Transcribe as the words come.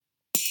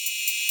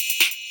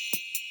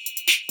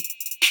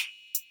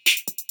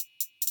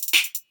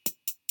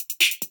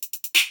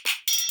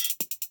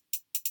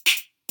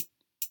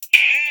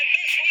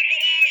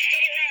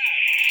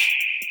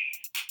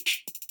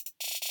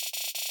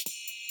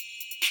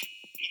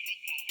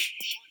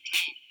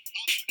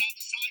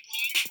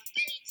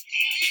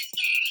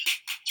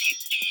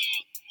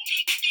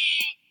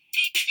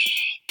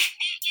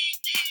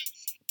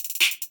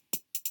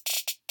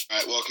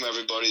welcome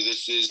everybody.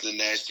 This is the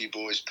Nasty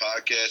Boys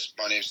podcast.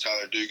 My name is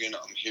Tyler Dugan.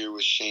 I'm here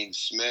with Shane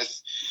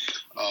Smith.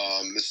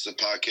 This is a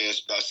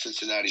podcast about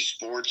Cincinnati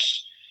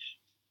sports.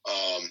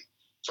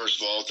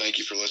 First of all, thank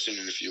you for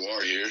listening if you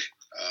are here.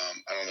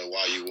 I don't know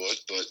why you would,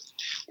 but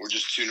we're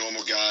just two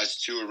normal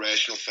guys, two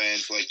irrational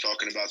fans like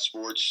talking about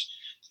sports.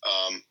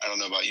 I don't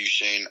know about you,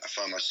 Shane. I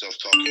find myself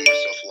talking to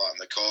myself a lot in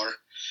the car.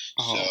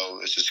 So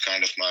this is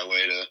kind of my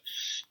way to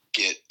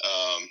get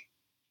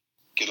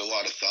a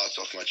lot of thoughts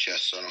off my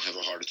chest so I don't have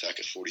a heart attack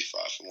at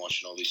 45 from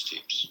watching all these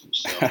teams.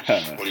 So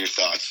what are your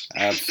thoughts?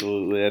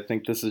 Absolutely. I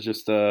think this is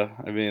just,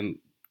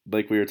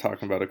 like we were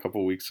talking about a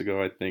couple weeks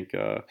ago, I think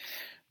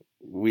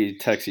we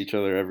text each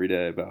other every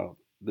day about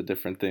the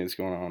different things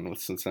going on with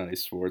Cincinnati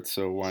sports.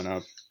 So why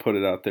not put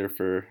it out there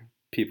for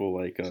people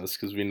like us,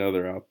 because we know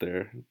they're out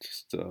there.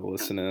 Just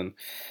listen in,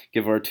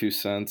 give our 2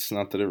 cents.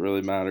 Not that it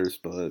really matters,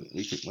 but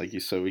we can, like you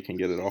said, we can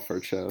get it off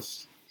our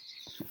chest.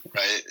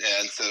 Right,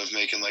 yeah. Instead of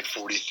making like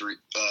 43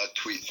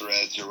 tweet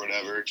threads or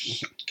whatever,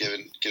 just get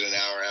an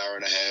hour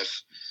and a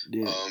half.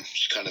 Yeah.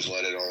 Just kind of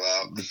let it all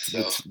out.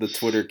 The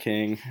Twitter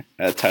king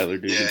at Tyler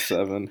Dugan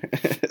 7.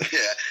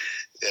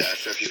 Yeah.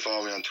 So if you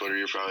follow me on Twitter,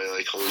 you're probably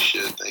like, "Holy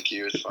shit, thank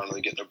you! It's finally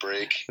getting a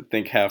break." I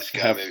think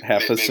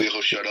maybe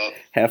he'll shut up.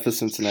 Half of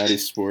Cincinnati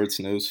sports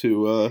knows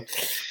who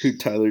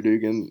Tyler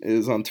Dugan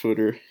is on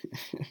Twitter.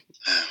 I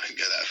wouldn't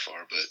go that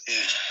far, but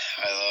yeah,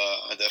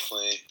 I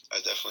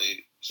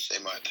definitely say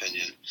my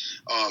opinion.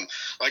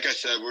 Like I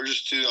said, we're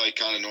just two like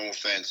kind of normal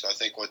fans. So I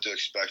think what to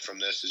expect from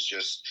this is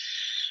just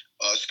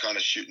us kind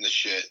of shooting the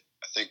shit.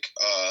 I think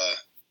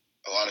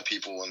a lot of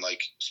people in like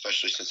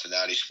especially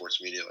Cincinnati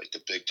sports media, like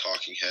the big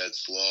talking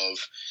heads, love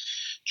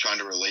trying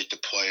to relate the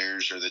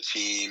players or the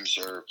teams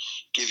or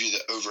give you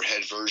the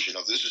overhead version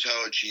of this is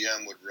how a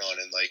GM would run.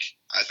 And like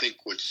I think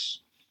what's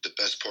the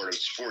best part of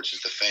sports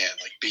is the fan,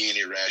 like being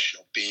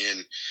irrational,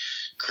 being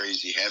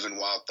crazy, having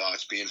wild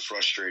thoughts, being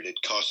frustrated,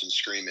 cussing,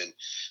 screaming,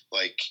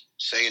 like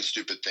saying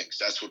stupid things.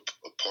 That's what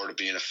a part of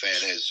being a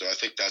fan is. So I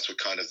think that's what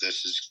kind of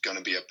this is going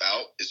to be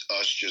about, is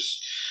us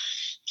just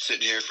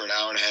sitting here for an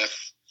hour and a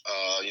half,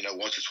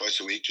 once or twice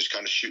a week, just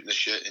kind of shooting the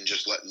shit and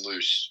just letting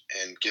loose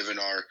and giving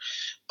our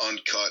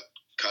uncut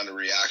kind of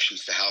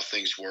reactions to how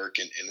things work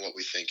and what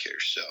we think here.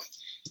 So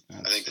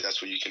I think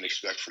that's what you can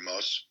expect from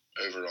us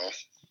overall.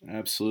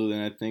 Absolutely,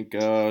 and I think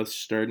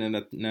starting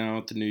now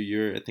at the new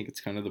year, I think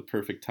it's kind of the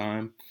perfect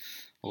time.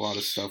 A lot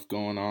of stuff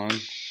going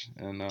on,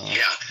 and I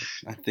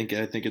think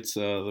it's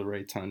the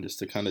right time just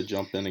to kind of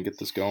jump in and get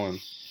this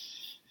going.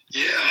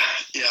 Yeah.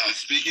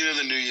 Speaking of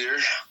the new year,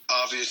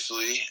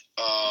 obviously,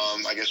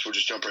 I guess we'll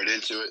just jump right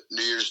into it.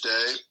 New Year's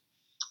Day,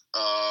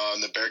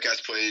 the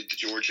Bearcats played the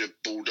Georgia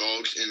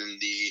Bulldogs in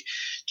the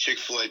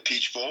Chick-fil-A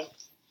Peach Bowl,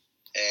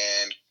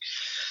 and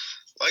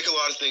like a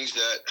lot of things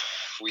that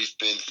we've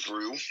been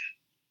through,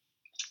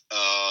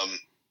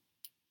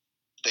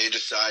 they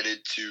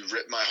decided to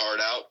rip my heart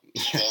out,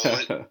 swallow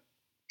it,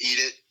 eat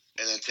it,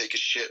 and then take a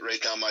shit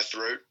right down my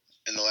throat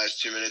in the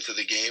last 2 minutes of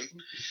the game.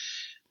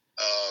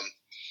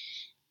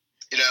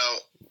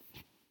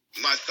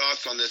 My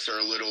thoughts on this are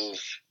a little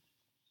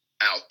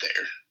out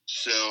there.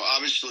 So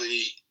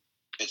obviously,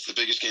 it's the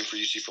biggest game for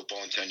UC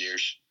football in 10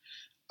 years.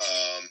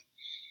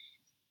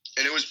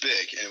 And it was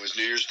big, and it was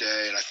New Year's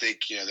Day, and I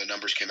think, the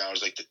numbers came out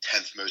as like the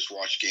 10th most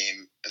watched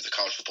game of the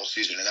college football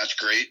season, and that's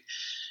great.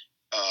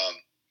 I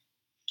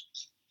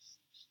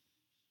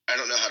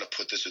don't know how to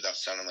put this without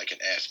sounding like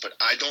an ass, but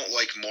I don't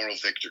like moral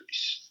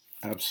victories.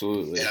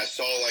 Absolutely. And I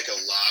saw like a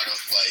lot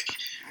of like,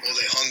 well,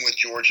 they hung with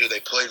Georgia, they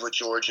played with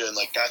Georgia, and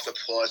like that's a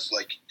plus.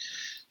 Like,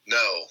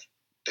 no,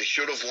 they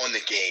should have won the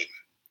game.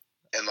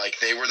 And like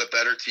they were the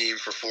better team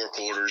for 4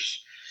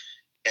 quarters,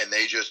 and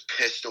they just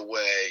pissed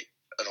away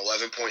an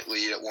 11-point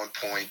lead at one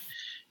point,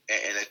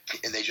 and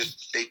they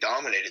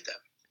dominated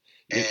them.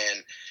 Yeah.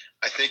 And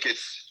I think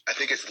it's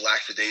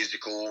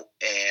lackadaisical,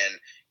 and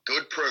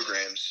good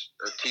programs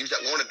or teams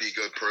that want to be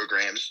good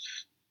programs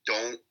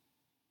don't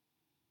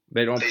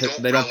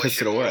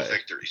piss it away.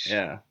 Victories.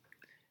 Yeah.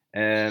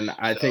 And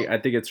I think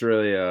it's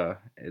really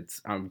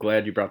I'm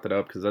glad you brought that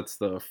up, because that's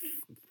the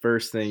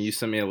first thing. You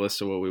sent me a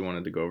list of what we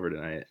wanted to go over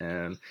tonight,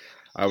 and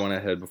I went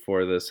ahead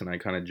before this and I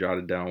kind of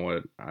jotted down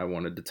what I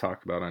wanted to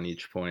talk about on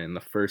each point. And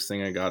the first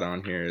thing I got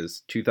on here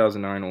is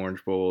 2009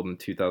 Orange Bowl and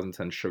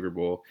 2010 Sugar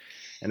Bowl,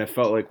 and it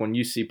felt like when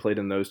UC played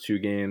in those 2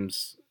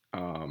 games,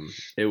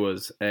 it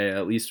was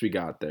at least we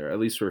got there, at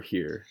least we're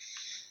here.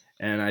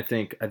 And I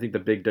think the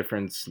big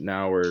difference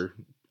now, we're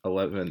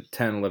 11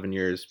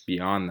 years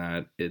beyond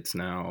that, it's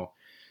now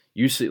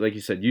UC, like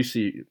you said,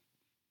 UC,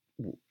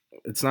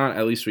 it's not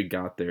at least we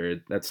got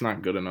there. That's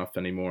not good enough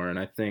anymore. And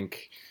I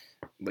think,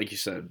 like you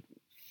said,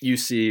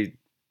 UC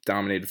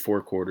dominated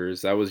 4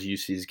 quarters. That was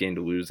UC's game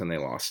to lose, and they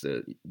lost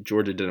it.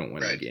 Georgia didn't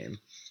win the game.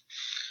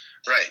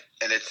 Right.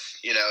 And it's,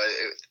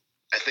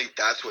 I think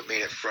that's what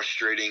made it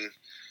frustrating.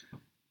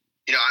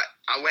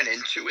 I went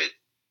into it,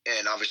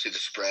 and obviously the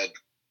spread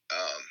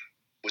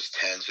was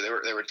 10, so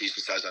they were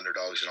decent sized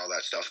underdogs and all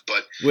that stuff.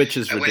 But which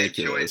is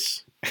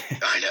ridiculous.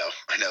 I know.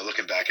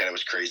 Looking back at it, it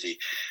was crazy.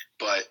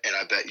 And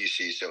I bet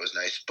UC, so it was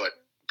nice. But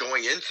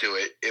going into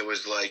it, it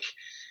was like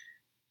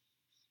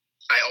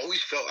I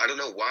always felt, I don't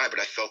know why, but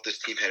I felt this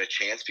team had a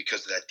chance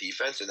because of that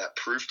defense, and that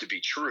proved to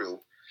be true.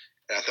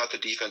 And I thought the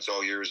defense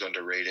all year was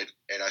underrated,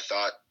 and I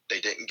thought they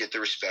didn't get the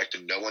respect,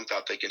 and no one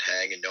thought they could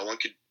hang, and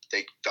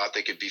they thought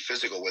they could be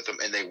physical with them,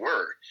 and they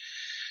were.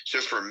 So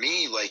for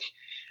me, like,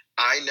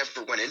 I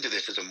never went into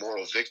this as a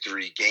moral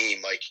victory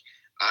game. Like,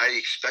 I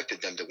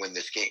expected them to win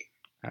this game.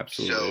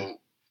 Absolutely. So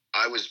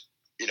I was,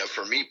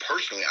 for me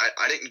personally,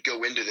 I didn't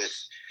go into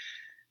this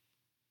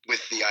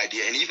with the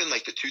idea, and even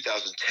like the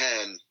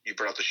 2010, you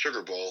brought up the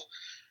Sugar Bowl,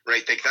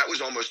 right? Like, that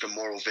was almost a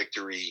moral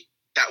victory.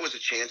 That was a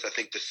chance, I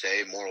think, to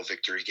say moral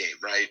victory game,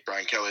 right?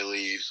 Brian Kelly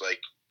leaves, like,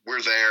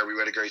 we're there, we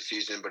had a great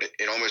season, but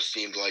it almost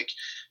seemed like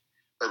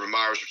Urban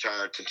Meyer was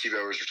retired, Tim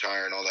Tebow was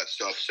retiring, all that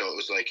stuff. So it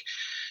was like,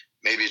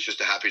 maybe it's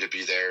just a happy to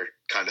be there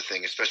kind of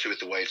thing, especially with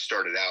the way it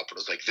started out. But it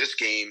was like, this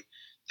game,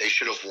 they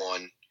should have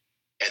won,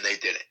 and they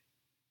didn't.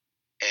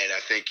 And I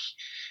think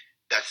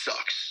that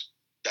sucks.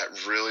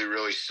 That really,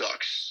 really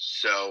sucks.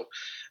 So,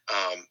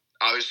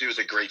 obviously, it was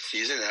a great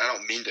season, and I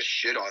don't mean to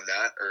shit on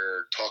that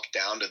or talk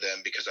down to them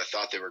because I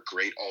thought they were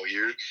great all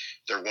year.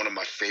 They're one of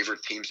my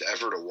favorite teams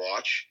ever to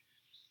watch,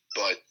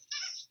 but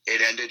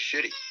it ended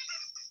shitty.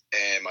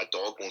 And my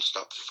dog won't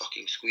stop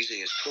fucking squeezing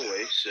his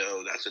toy,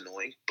 so that's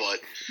annoying. But,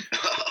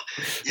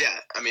 yeah,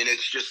 I mean,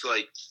 it's just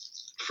like,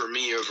 for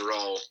me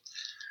overall,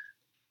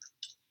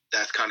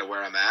 that's kind of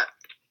where I'm at.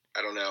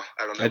 I don't know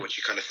what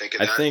you kind of think of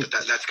that.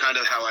 But that's kind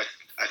of how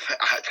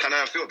it's kind of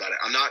how I feel about it.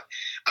 I'm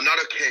not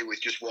okay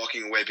with just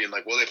walking away being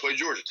like, well, they played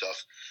Georgia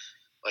tough.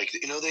 Like,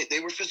 they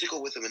were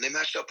physical with them, and they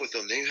matched up with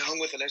them. They hung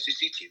with an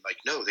SEC team. Like,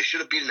 no, they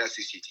should have beat an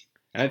SEC team.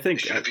 And I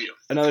think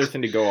another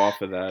thing to go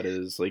off of that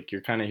is, like,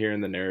 you're kind of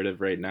hearing the narrative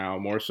right now,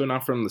 more so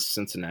not from the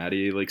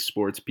Cincinnati, like,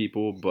 sports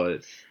people,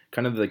 but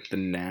kind of like the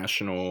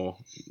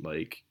national,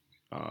 like,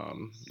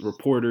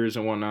 reporters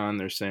and whatnot. And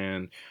they're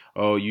saying,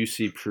 oh,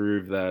 UC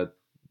proved that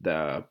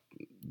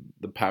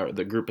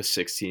the group of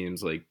 6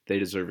 teams, like, they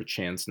deserve a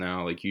chance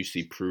now. Like,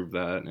 UC proved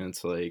that. And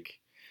it's like,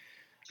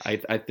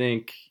 I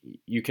think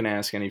you can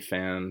ask any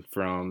fan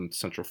from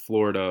Central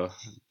Florida,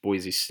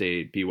 Boise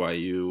State,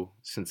 BYU,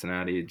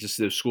 Cincinnati, just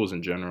those schools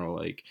in general.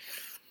 Like,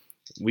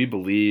 we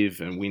believe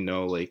and we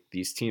know, like,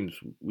 these teams,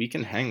 we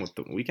can hang with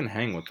them. We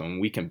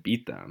can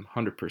beat them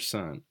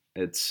 100%.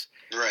 It's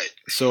right.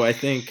 So I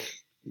think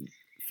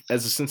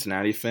as a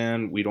Cincinnati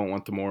fan, we don't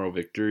want the moral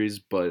victories,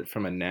 but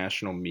from a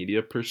national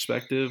media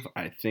perspective,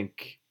 I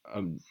think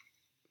a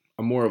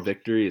moral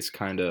victory is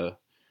kind of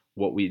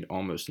what we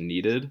almost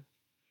needed.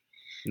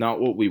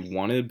 Not what we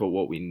wanted, but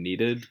what we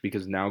needed,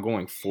 because now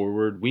going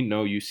forward, we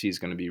know UC is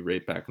going to be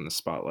right back in the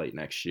spotlight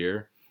next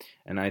year.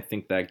 And I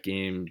think that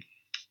game,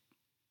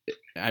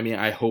 I mean,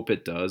 I hope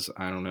it does.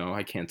 I don't know.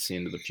 I can't see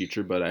into the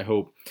future, but I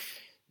hope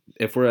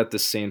if we're at the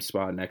same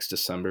spot next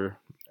December,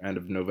 end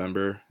of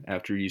November,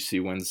 after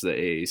UC wins the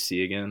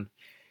AAC again,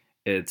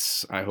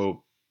 I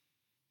hope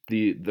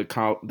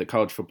the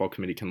college football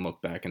committee can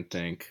look back and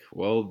think,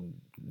 well,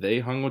 they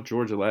hung with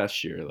Georgia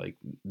last year. Like,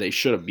 they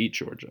should have beat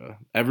Georgia.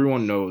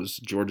 Everyone knows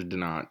Georgia did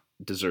not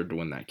deserve to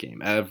win that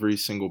game. Every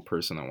single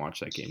person that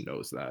watched that game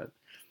knows that.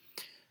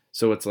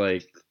 So it's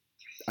like,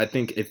 I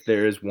think if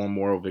there is one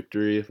moral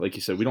victory, like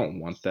you said, we don't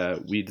want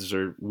that.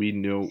 We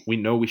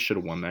know we should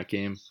have won that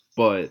game,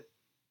 but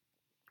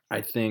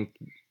I think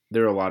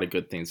there are a lot of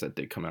good things that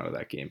did come out of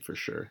that game for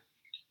sure.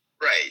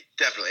 Right,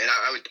 definitely. And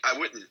I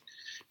wouldn't.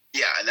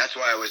 Yeah, and that's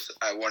why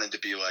I wanted to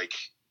be, like,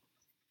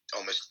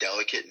 almost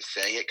delicate in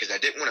saying it, because I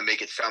didn't want to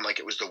make it sound like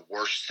it was the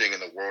worst thing in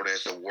the world and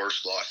it's the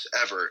worst loss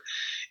ever.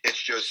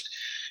 It's just,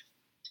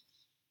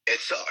 it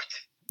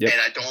sucked. Yep.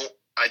 And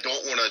I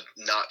don't want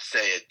to not say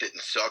it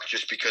didn't suck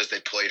just because they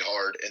played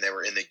hard and they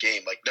were in the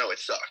game. Like, no, it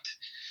sucked.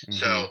 Mm-hmm.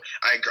 So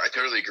I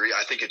totally agree.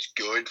 I think it's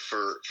good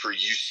for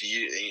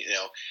UC,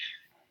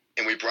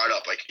 and we brought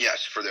up, like,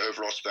 yes, for the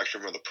overall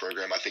spectrum of the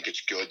program, I think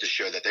it's good to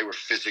show that they were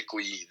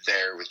physically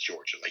there with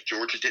Georgia. Like,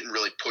 Georgia didn't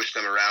really push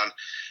them around.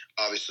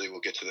 Obviously,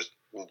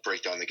 we'll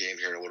break down the game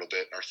here in a little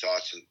bit, our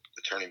thoughts and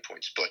the turning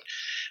points. But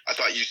I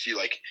thought UC,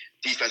 like,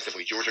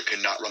 defensively, Georgia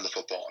could not run the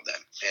football on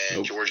them. And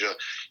nope. Georgia,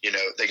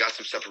 they got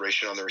some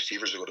separation on the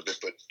receivers a little bit,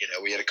 but,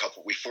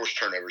 we forced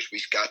turnovers.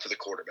 We got to the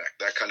quarterback,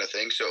 that kind of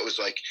thing. So it was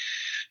like,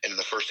 and in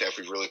the first half,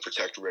 we really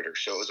protected Ritter.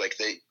 So it was like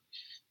they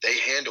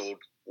handled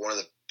one of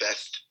the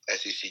best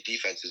SEC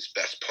defenses,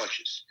 best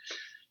punches.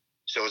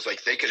 So it's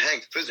like they could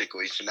hang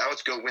physically. So now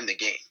let's go win the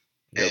game.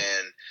 Yep.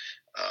 And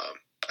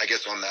I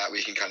guess on that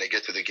we can kind of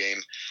get to the game.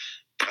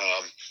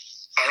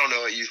 I don't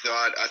know what you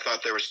thought. I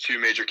thought there was 2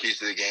 major keys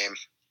to the game,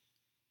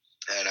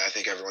 and I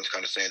think everyone's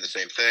kind of saying the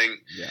same thing.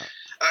 Yeah.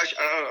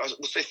 Actually,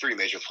 let's say 3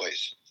 major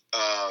plays.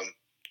 I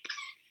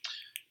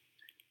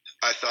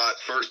thought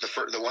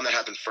the one that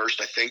happened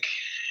first, I think.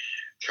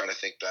 Trying to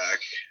think back.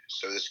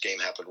 So this game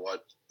happened,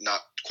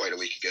 not quite a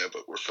week ago,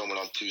 but we're filming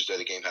on Tuesday.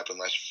 The game happened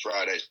last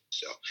Friday,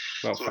 so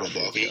it's a little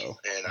foggy,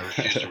 and I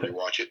refuse to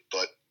rewatch it.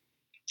 But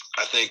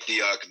I think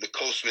the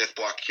Cole Smith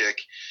block kick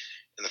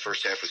in the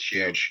first half was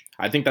huge.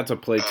 Yeah. I think that's a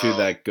play too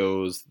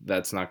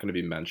that's not going to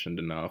be mentioned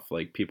enough.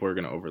 Like, people are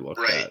going to overlook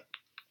that.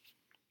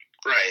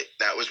 Right.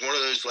 That was one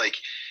of those, like,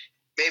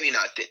 maybe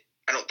not.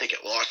 I don't think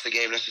it lost the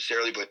game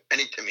necessarily, but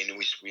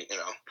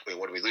we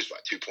what did we lose by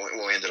 2 points?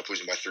 Well, we ended up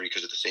losing by 3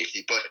 because of the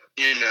safety. But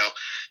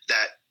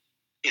that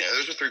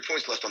those were 3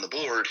 points left on the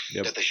board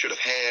that they should have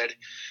had,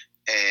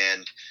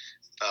 and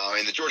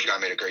the Georgia guy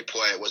made a great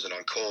play. It wasn't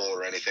on Cole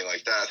or anything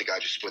like that. The guy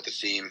just split the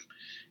seam,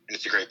 and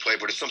it's a great play.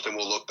 But it's something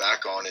we'll look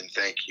back on and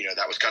think,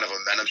 that was kind of a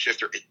momentum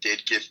shifter. It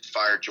did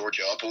fire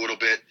Georgia up a little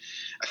bit.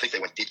 I think they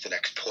went deep the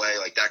next play,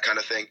 like that kind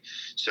of thing.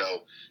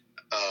 So,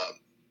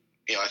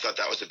 I thought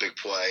that was a big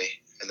play.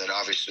 And then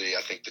obviously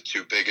I think the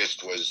two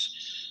biggest was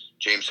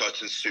James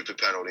Hudson's stupid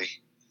penalty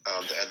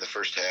to end the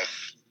first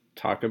half.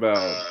 Talk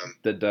about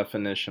the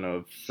definition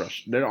of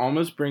frustration. That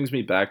almost brings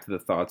me back to the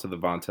thoughts of the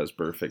Vontaze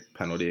Burfict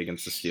penalty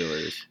against the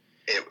Steelers.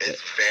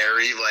 It's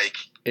very,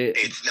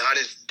 it's not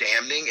as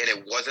damning, and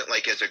it wasn't,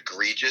 as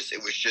egregious.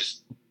 It was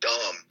just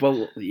dumb.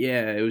 But,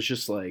 yeah, it was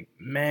just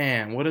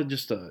man, what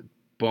just a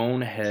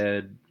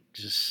bonehead.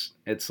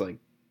 It's like,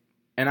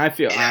 and I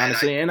feel,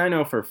 honestly, and I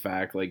know for a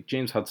fact,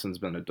 James Hudson's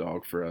been a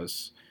dog for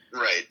us.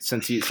 Right.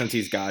 Since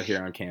he's got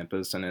here on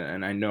campus, and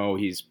I know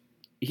he's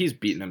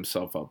beaten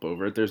himself up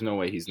over it. There's no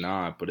way he's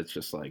not, but it's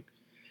just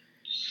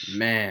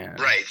man.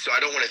 Right. So I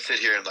don't want to sit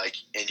here and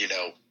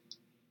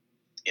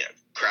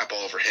crap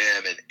all over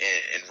him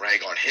and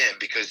rag on him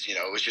because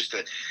it was just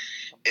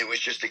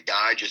a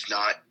guy just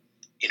not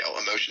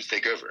emotions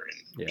take over,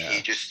 and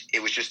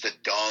it was just a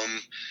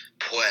dumb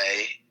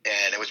play,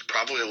 and it was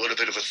probably a little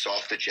bit of a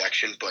soft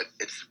ejection, but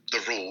it's the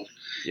rule.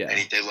 Yeah.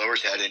 And they lower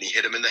his head and he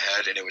hit him in the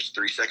head, and it was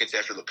 3 seconds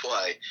after the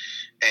play,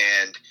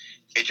 and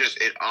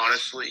it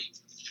honestly,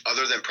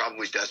 other than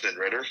probably Desmond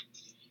Ridder,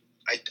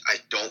 I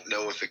don't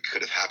know if it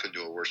could have happened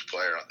to a worse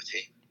player on the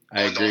team.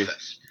 I agree,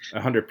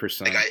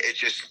 100%.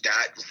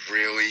 That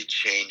really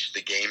changed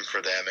the game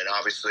for them, and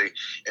obviously,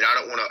 and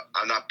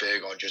I'm not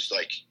big on just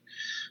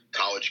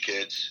college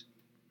kids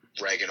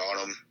ragging on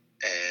them,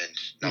 and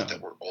not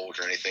that we're old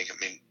or anything.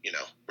 I mean,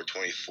 we're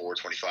 24,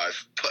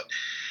 25, but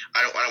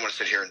I don't want to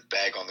sit here and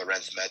bag on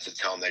Lorenz Metz and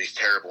tell him that he's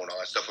terrible and all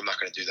that stuff. I'm not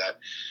going to do that.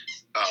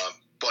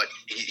 But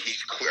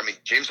he's clear. I mean,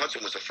 James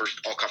Hudson was the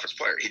first all-conference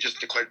player. He just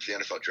declared for the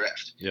NFL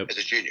draft as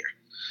a junior.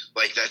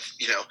 That's,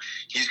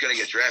 he's going to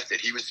get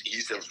drafted.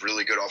 He's a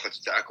really good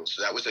offensive tackle.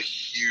 So that was a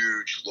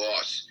huge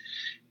loss.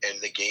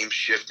 And the game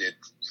shifted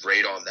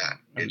right on that.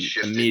 It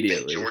shifted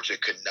immediately. Georgia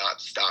could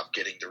not stop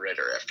getting to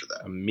Ridder after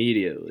that.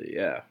 Immediately,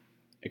 yeah.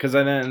 Because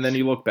then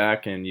you look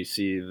back and you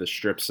see the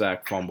strip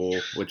sack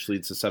fumble, which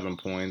leads to 7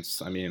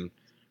 points. I mean,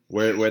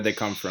 where'd they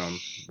come from?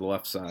 The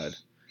left side.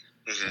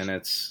 Mm-hmm. And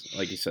it's,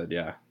 like you said,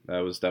 yeah, that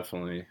was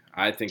definitely –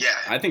 I think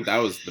that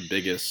was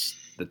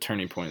the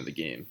turning point of the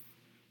game.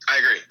 I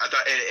agree. I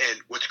thought,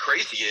 and what's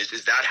crazy is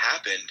that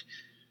happened,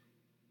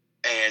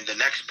 and the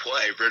next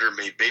play, Ridder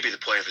made maybe the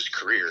play of his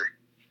career.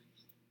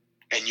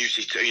 And you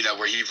see,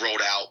 where he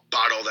rolled out,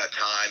 bought all that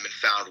time, and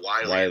found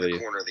Wiley in the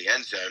corner of the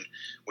end zone,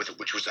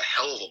 which was a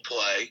hell of a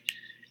play.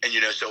 And,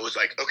 so it was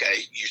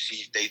okay, you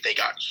see, they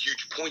got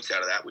huge points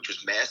out of that, which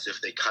was massive.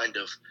 They kind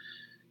of,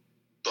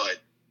 but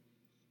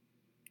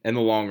in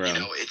the long run,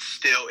 it's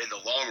still in the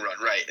long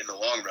run, right? In the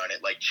long run,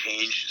 it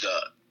changed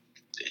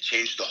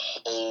the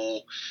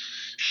whole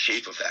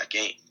shape of that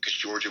game because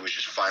Georgia was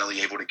just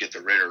finally able to get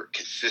the Ridder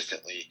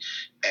consistently,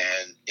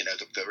 and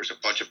there was a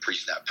bunch of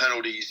pre-snap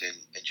penalties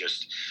and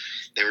just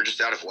they were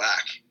just out of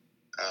whack.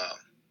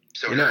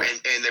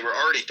 And they were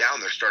already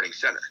down their starting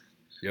center.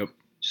 Yep.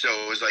 So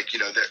it was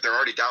they're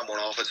already down one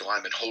offensive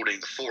lineman holding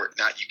the fort.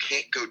 Now you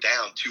can't go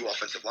down two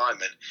offensive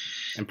linemen.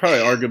 And probably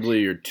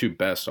arguably your two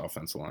best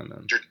offensive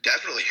linemen. You're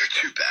definitely your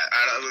two best.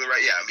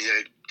 Right? Yeah, I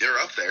mean they're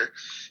up there,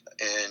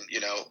 and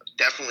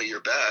definitely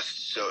your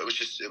best. So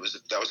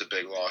that was a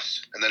big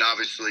loss. And then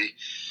obviously,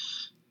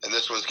 and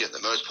this one's getting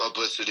the most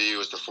publicity. It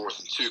was the 4th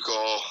and 2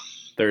 call.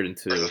 3rd and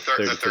 2. Or the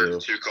third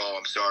and 2 call.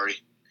 I'm sorry.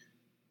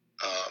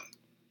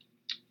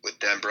 With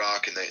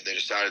Denbrock, and they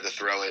decided to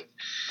throw it.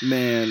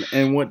 Man,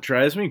 and what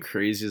drives me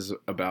crazy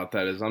about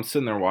that is I'm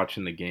sitting there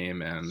watching the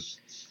game, and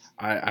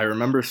I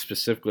remember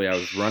specifically I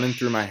was running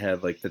through my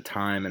head the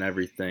time and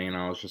everything, and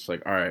I was just all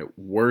right,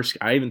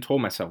 I even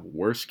told myself,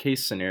 worst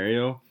case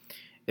scenario,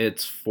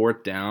 it's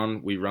 4th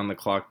down, we run the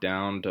clock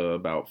down to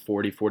about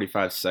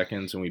 40-45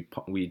 seconds, and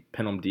we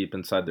pin them deep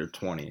inside their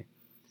 20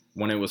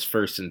 when it was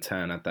 1st and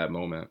 10 at that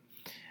moment.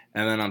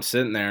 And then I'm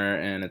sitting there,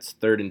 and it's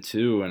 3rd and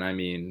 2, and I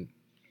mean,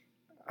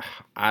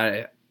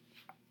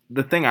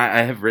 the thing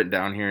I have written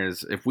down here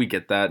is if we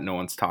get that, no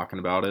one's talking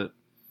about it.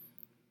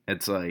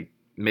 It's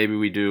maybe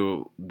we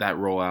do that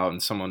rollout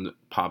and someone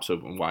pops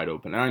open wide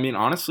open. And I mean,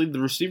 honestly, the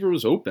receiver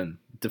was open.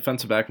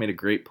 Defensive back made a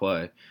great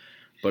play.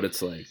 But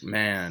it's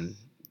man,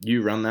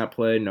 you run that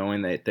play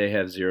knowing that they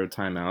have 0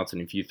 timeouts,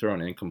 and if you throw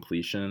an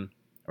incompletion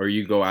or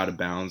you go out of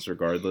bounds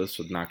regardless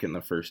with not getting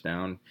the 1st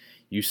down,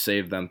 you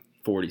save them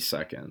 40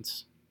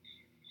 seconds.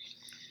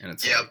 And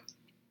it's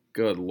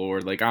good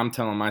Lord. I'm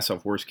telling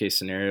myself, worst case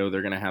scenario,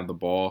 they're going to have the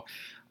ball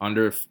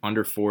under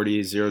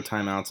 40, 0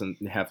 timeouts, and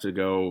have to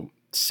go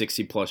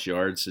 60-plus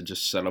yards to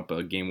just set up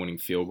a game-winning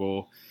field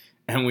goal.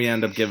 And we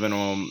end up giving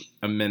them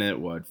a minute,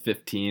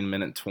 15,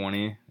 minute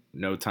 20.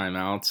 no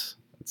timeouts.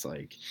 It's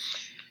like,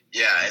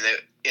 yeah, and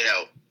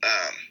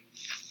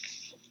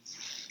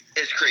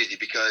it's crazy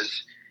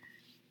because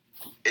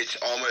it's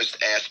almost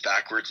ass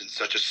backwards and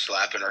such a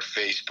slap in our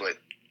face. But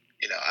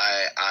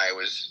I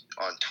was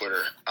on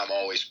Twitter. I'm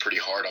always pretty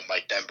hard on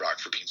Mike Denbrock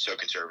for being so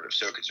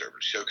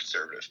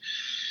conservative.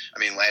 I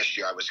mean, last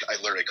year I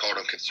literally called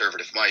him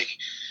Conservative Mike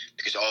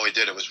because all he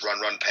did was run,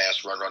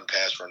 pass, run,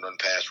 pass, run,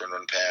 pass,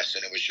 run, pass,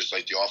 and it was just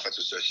like the offense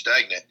was so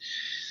stagnant,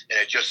 and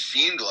it just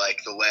seemed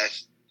like the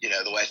last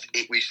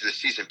 8 weeks of the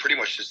season, pretty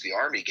much since the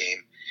Army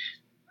game,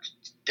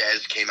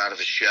 Dez came out of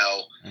his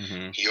shell.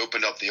 mm-hmm. He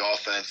opened up the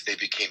offense. They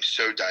became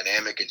so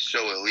dynamic and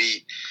so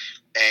elite,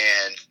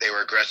 and they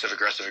were aggressive, and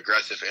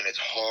it's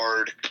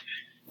hard.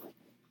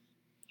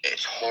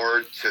 It's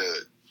hard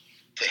to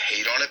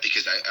hate on it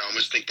because I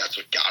almost think that's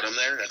what got them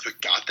there. That's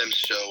what got them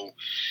so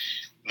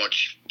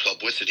much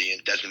publicity,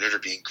 and Desmond Ritter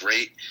being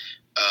great.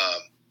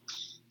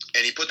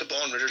 And he put the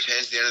ball in Ritter's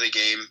hands at the end of the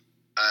game.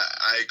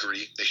 I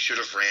agree. They should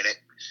have ran it,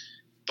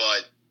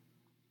 but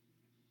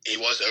he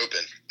was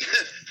open.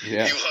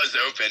 Yeah. He was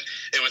open.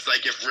 It was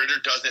like if Ritter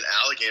doesn't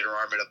alligator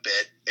arm it a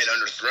bit and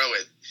underthrow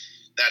it,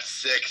 that's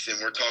 6,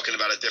 and we're talking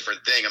about a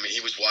different thing. I mean,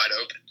 he was wide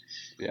open.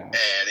 Yeah.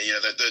 And,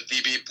 the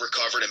DB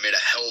recovered and made a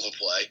hell of a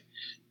play.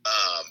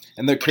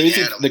 And the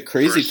crazy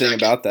thing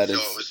about that is,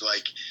 it was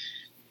like,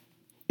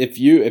 if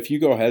you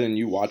go ahead and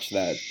you watch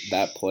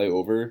that play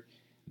over,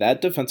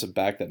 that defensive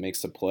back that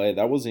makes the play,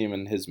 that wasn't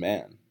even his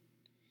man.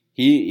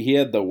 He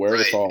had the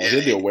wherewithal, right, yeah, he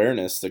had the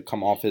awareness to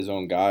come off his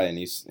own guy, and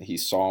he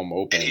saw him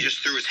open. And he just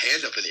threw his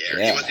hands up in the air.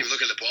 Yeah. He wasn't even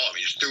looking at the ball.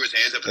 He just threw his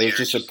hands up in the air. It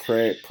was just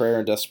a prayer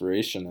and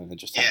desperation, and it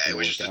just happened. Yeah, it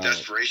was just a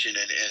desperation,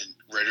 and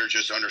Ritter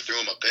just underthrew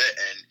him a bit,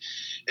 and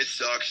it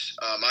sucks.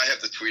 I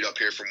have the tweet up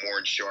here from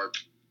Warren Sharp,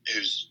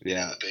 who's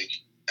a big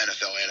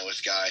NFL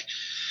analyst guy.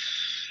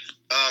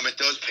 It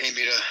does pain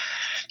me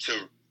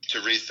to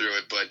read through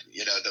it, but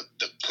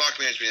the clock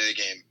management of the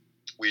game,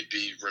 we'd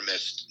be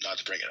remiss not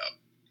to bring it up.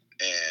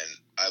 And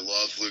I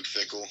love Luke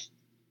Fickell.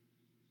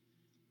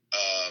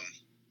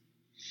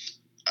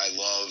 I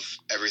love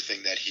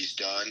everything that he's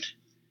done,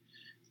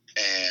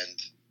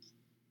 and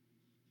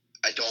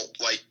I don't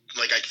like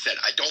I said,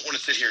 I don't want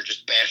to sit here and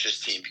just bash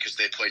this team because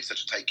they played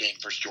such a tight game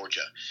versus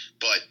Georgia.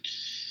 But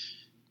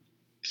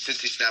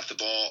since he snapped the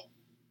ball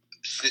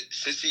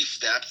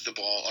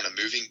on a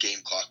moving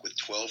game clock with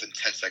 12 and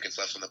 10 seconds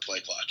left on the play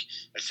clock,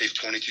 that saved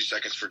 22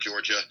 seconds for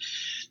Georgia.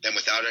 Then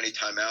without any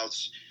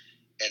timeouts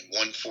and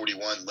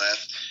 1:41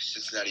 left,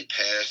 Cincinnati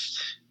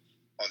passed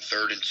on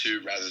 3rd and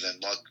 2 rather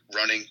than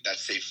running. That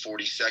saved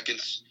 40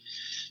 seconds.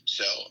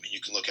 So, I mean,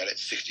 you can look at it,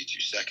 62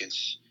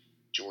 seconds.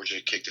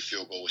 Georgia kicked a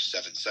field goal with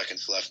 7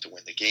 seconds left to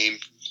win the game.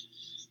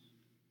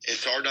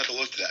 It's hard not to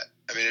look at that.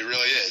 I mean, it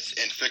really is.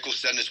 And Fickell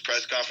said in his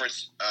press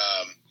conference,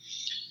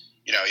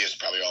 he was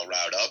probably all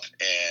riled up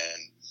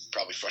and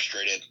probably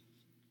frustrated,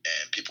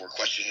 and people were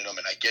questioning him,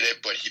 and I get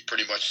it, but he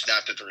pretty much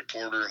snapped at the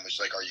reporter and was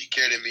like, "Are you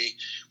kidding me?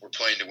 We're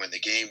playing to win the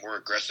game. We're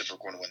aggressive. We're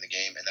going to win the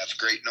game," and that's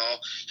great and all,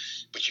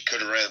 but you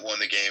could have won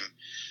the game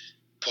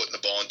putting the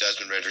ball in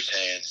Desmond Ritter's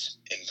hands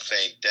and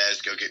saying,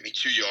 "Des, go get me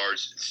 2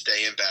 yards and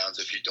stay in bounds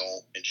if you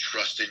don't, and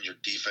trust in your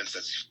defense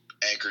that's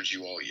anchored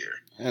you all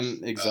year."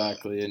 And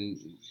exactly,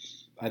 and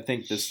I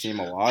think this team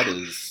a lot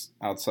is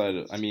outside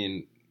of,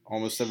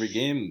 almost every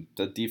game,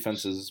 the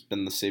defense has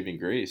been the saving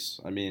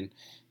grace. I mean,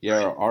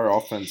 our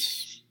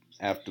offense,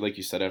 after, like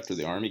you said, after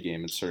the Army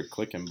game, it started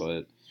clicking,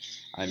 but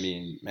I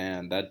mean,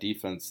 man, the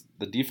defense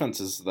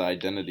is the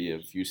identity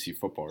of UC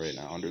football right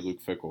now under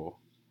Luke Fickell.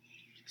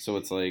 So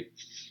it's like,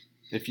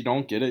 if you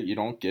don't get it, you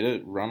don't get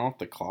it. Run off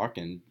the clock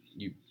and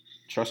you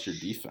trust your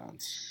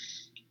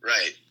defense.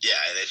 Right. Yeah,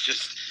 and it's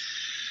just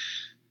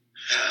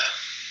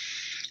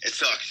it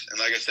sucks. And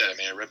like I said,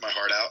 it ripped my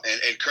heart out.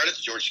 And credit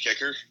to George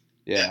Kicker.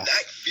 Yeah.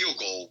 That field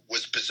goal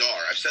was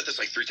bizarre. I've said this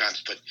like 3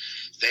 times, but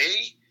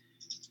they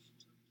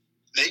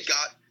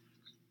got,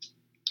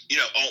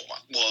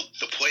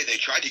 the play, they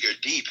tried to go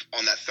deep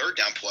on that 3rd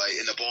down play,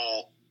 and the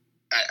ball,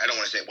 I don't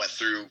want to say it went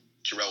through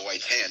Jarrell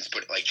White's hands,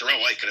 but like Jarrell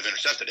White could have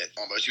intercepted it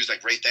almost. He was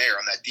like right there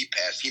on that deep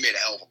pass. He made a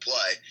hell of a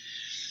play.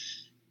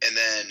 And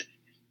then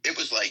it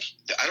was like,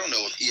 I don't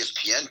know if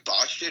ESPN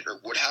botched it or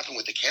what happened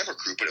with the camera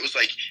crew, but it was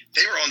like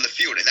they were on the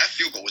field, and that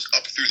field goal was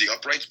up through the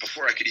uprights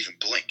before I could even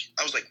blink.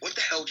 I was like, what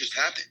the hell just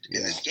happened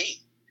in this game?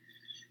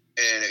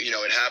 And,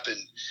 it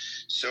happened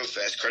so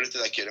fast. Credit to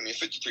that kid.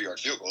 53-yard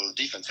field goal. The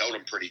defense held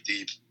him pretty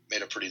deep,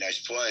 made a pretty nice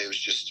play. It was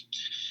just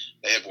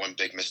they had one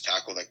big missed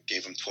tackle that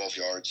gave him 12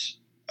 yards.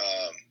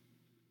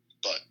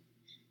 But,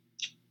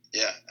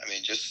 yeah,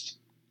 it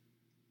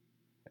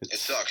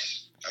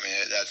sucks.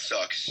 That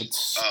sucks.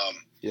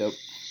 Yep.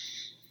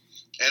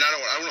 And I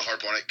don't want to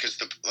harp on it because,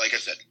 like I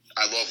said,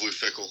 I love Luke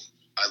Fickell.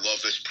 I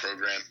love this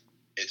program.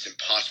 It's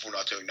impossible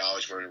not to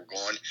acknowledge where we're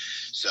going.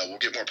 So we'll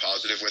get more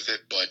positive with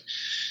it. But,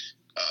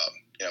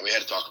 we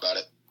had to talk about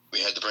it. We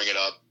had to bring it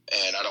up.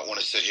 And I don't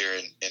want to sit here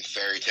and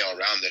fairy tale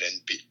around it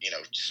and,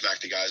 smack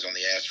the guys on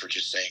the ass for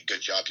just saying,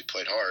 good job, you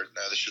played hard.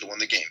 No, they should have won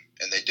the game.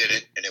 And they did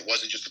it. And it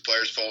wasn't just the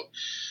players' fault,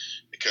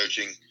 the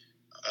coaching.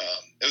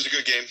 It was a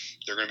good game.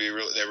 They were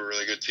a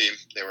really good team.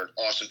 They were an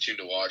awesome team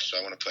to watch, so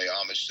I want to pay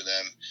homage to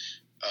them.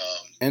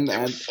 And they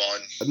were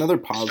fun. Another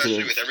positive,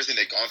 especially with everything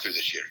they've gone through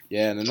this year.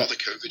 Yeah, and all the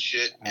COVID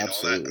shit and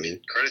absolutely. all that. I mean,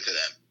 credit to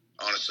them.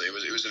 Honestly, it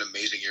was an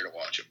amazing year to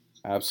watch them.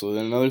 Absolutely.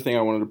 And another thing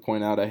I wanted to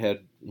point out, I had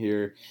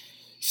here,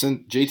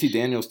 since JT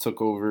Daniels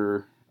took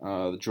over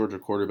the Georgia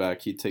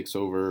quarterback, he takes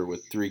over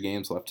with 3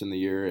 games left in the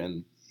year,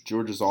 and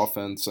Georgia's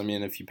offense, I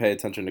mean, if you pay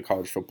attention to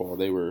college football,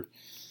 they were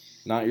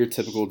not your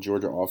typical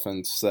Georgia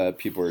offense that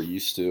people are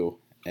used to.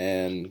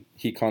 And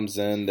he comes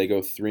in, they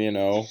go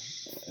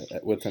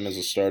 3-0 with him as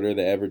a starter.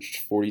 They averaged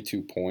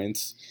 42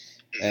 points.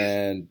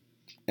 And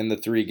in the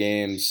 3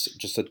 games,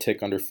 just a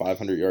tick under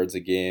 500 yards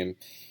a game.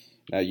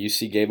 Now,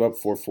 UC gave up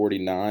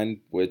 449,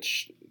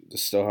 which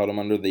still held them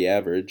under the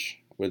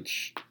average,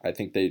 which I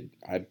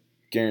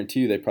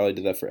guarantee you they probably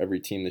did that for every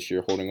team this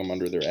year, holding them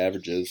under their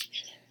averages.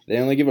 They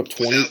only give up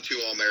 20. Without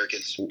 2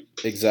 All-Americans.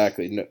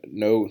 Exactly.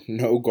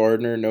 No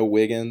Gardner, no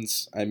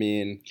Wiggins. I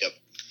mean, yep.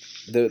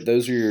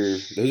 Those are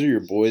your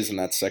boys in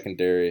that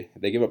secondary.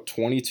 They give up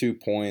 22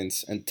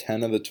 points, and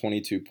 10 of the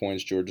 22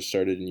 points Georgia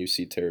started in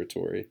UC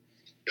territory.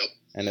 Yep.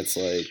 And it's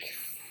like,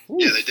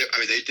 oof. Yeah, they did. I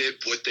mean, they did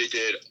what they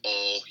did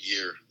all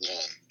year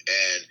long,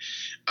 and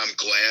I'm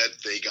glad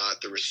they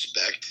got the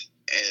respect.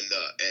 And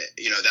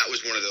that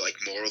was one of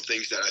the moral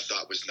things that I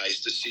thought was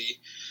nice to see.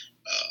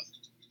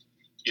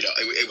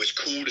 It was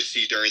cool to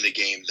see during the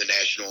game the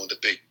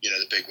big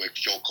wig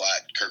Joel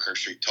Klatt, Kirk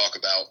Herbstreit talk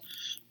about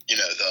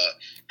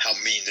how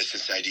mean the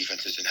Cincinnati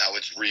defense is and how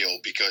it's real,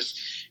 because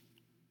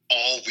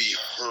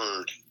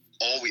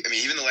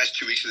even the last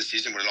 2 weeks of the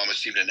season when it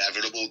almost seemed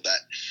inevitable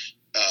that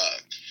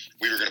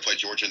we were going to play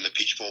Georgia in the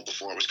Peach Bowl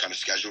before it was kind of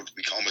scheduled.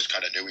 We almost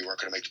kind of knew we weren't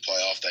going to make the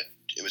playoff, that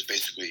it was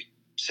basically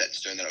set in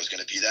stone that it was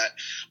going to be that.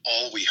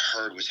 All we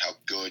heard was how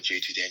good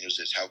JT Daniels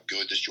is, how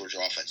good this Georgia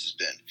offense has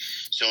been.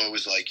 So it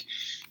was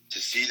to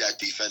see that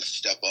defense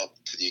step up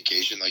to the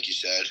occasion, like you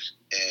said,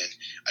 and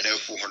I know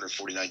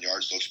 449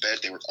 yards looks bad.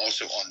 They were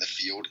also on the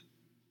field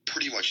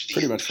pretty much the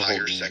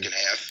entire second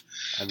half.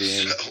 I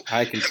mean,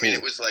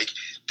 it was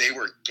they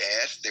were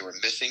gassed. They were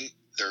missing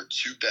their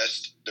two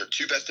best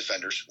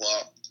defenders.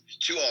 Well,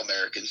 2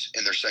 All-Americans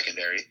in their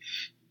secondary,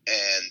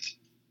 and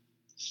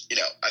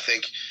I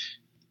think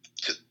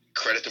to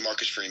credit to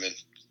Marcus Freeman,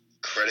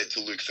 credit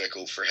to Luke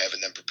Fickell for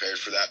having them prepared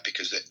for that,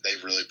 because they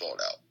really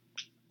balled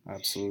out.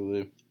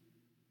 Absolutely.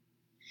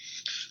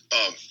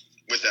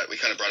 With that, we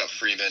kind of brought up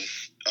Freeman.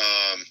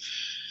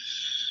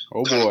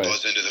 Oh kind boy. of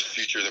buzz into the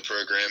future of the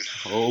program.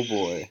 Oh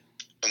boy.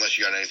 Unless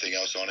you got anything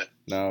else on it.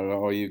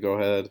 No, you go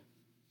ahead.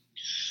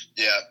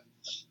 Yeah.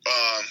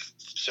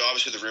 So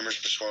obviously the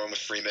rumors were swirling with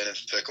Freeman and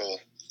Fickell.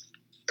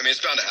 I mean, it's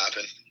bound to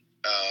happen.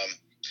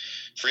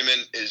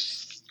 Freeman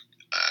is,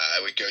 I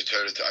would go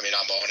toe-to-toe. I mean,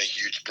 I'm on a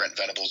huge Brent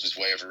Venables'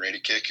 way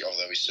overrated kick,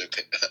 although he's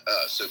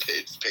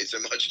paid so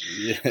much.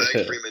 Yeah. I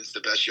think Freeman's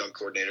the best young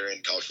coordinator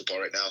in college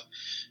football right now.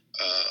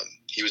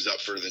 He was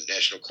up for the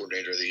National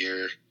Coordinator of the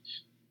Year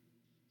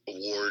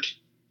award.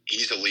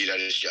 He's elite at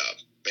his job.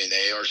 I mean,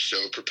 they are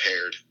so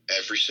prepared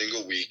every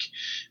single week.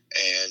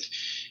 And,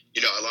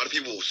 a lot of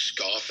people will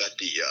scoff at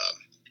the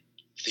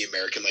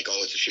American,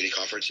 it's a shitty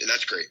conference, and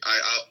that's great.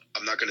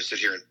 I'm not going to sit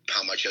here and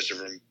pound my chest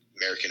over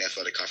American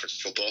Athletic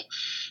Conference football,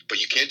 but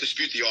you can't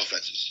dispute the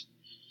offenses.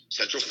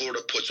 Central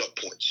Florida puts up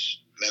points.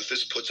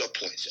 Memphis puts up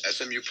points.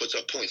 SMU puts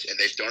up points, and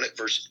they've done it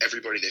versus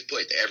everybody they've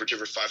played. They average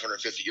over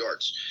 550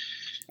 yards.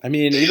 I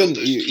mean, even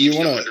you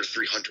want to under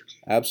 300.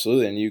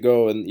 Absolutely, and you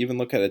go and even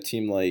look at a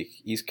team like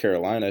East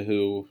Carolina,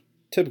 who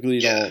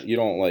typically you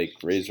don't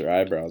raise your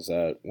eyebrows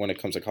at when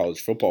it comes to college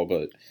football.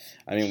 But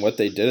I mean, what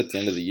they did at the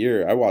end of the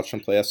year, I watched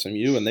them play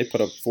SMU, and they put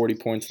up 40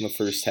 points in the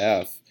first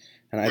half,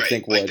 and I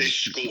think they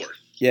score.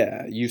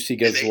 Yeah, UC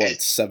gives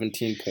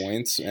 17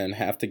 points, and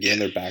half the game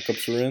their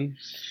backups were in.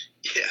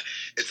 Yeah,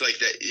 it's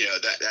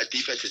that. That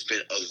defense has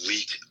been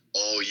elite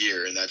all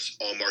year, and that's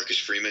all Marcus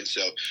Freeman.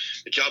 So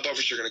the job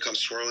offers are going to come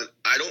swirling.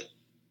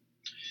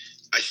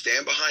 I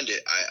stand behind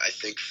it. I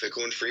think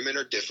Fickell and Freeman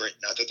are different.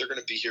 Not that they're going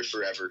to be here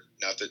forever.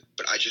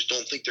 But I just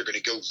don't think they're going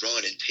to go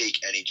run and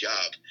take any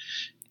job.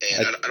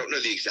 And I don't know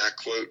the exact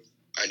quote.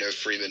 I know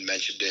Freeman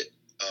mentioned it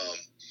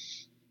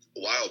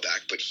a while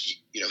back, but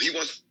he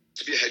wants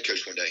to be a head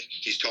coach one day.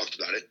 He's talked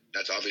about it.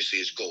 That's obviously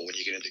his goal when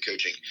you get into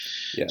coaching.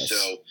 Yes.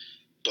 So,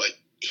 but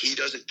he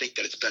doesn't think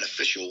that it's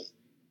beneficial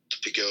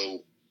to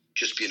go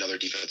just be another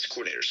defensive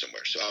coordinator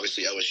somewhere. So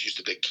obviously LSU's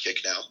the big kick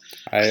now.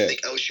 I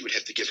think LSU would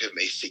have to give him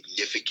a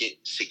significant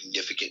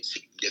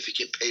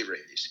pay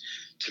raise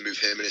to move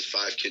him and his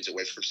 5 kids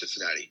away from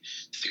Cincinnati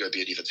to go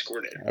be a defensive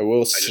coordinator. I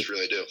just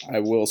really do. I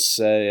will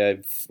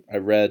say I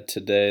read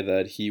today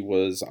that he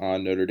was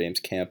on Notre Dame's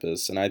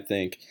campus, and I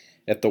think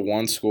at the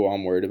one school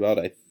I'm worried about,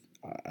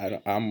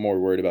 I'm more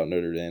worried about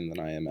Notre Dame than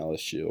I am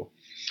LSU.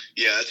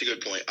 Yeah, that's a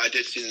good point. I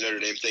did see the Notre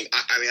Dame thing.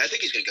 I mean, I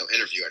think he's going to go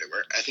interview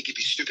anywhere. I think he'd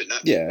be stupid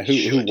not to. Yeah,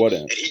 who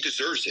wouldn't? And he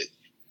deserves it.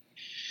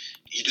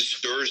 He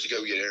deserves to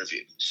go get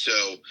interviewed. So,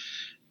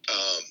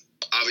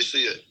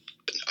 obviously,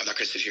 I'm not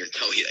going to sit here and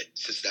tell you that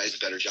Cincinnati's a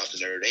better job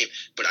than Notre Dame,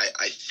 but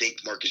I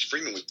think Marcus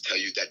Freeman would tell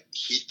you that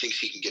he thinks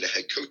he can get a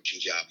head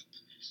coaching job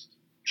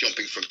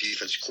jumping from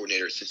defense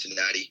coordinator at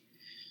Cincinnati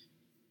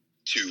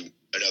to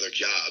another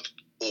job,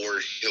 or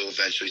he'll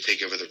eventually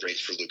take over the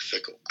reins for Luke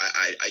Fickell.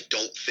 I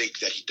don't think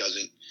that he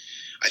doesn't.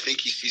 I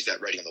think he sees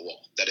that writing on the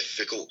wall, that if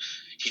Fickell,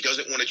 he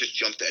doesn't want to just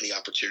jump to any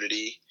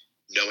opportunity,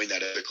 knowing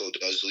that if Fickell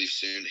does leave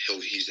soon,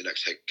 he's the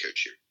next head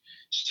coach here.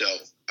 So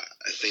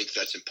I think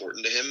that's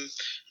important to him.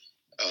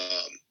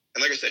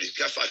 And like I said, he's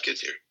got 5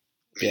 kids here.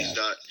 I mean,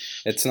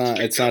 it's not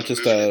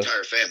just an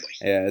entire family.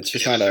 Yeah, it's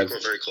just not a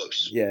very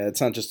close. Yeah, it's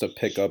not just a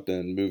pick up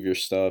and move your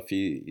stuff.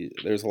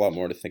 There's a lot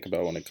more to think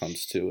about when it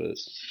comes to it.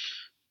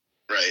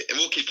 Right, and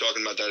we'll keep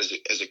talking about that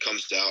as it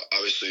comes out.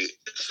 Obviously,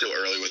 it's still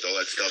early with all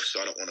that stuff,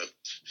 so I don't want to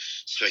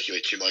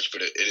speculate too much.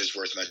 But it is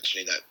worth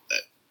mentioning that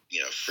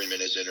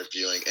Freeman is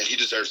interviewing, and he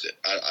deserves it.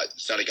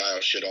 It's not a guy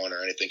I'll shit on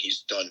or anything.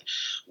 He's done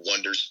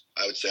wonders,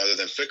 I would say, other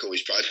than Fickell.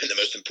 He's probably been the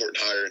most important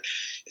hire in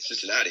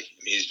Cincinnati.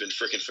 I mean, he's been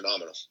freaking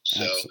phenomenal.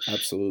 So,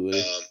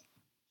 absolutely.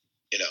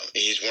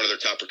 He's one of their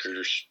top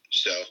recruiters.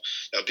 So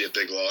that would be a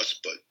big loss,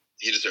 but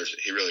he deserves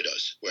it. He really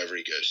does, wherever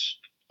he goes.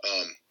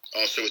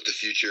 Also, with the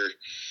future,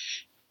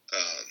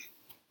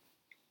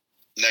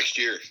 next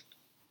year,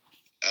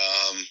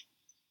 I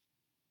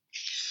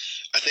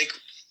think.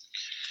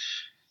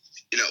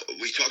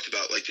 We talked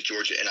about like the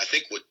Georgia, and I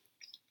think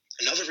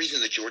another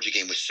reason the Georgia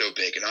game was so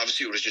big, and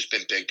obviously it would have just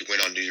been big to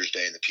win on New Year's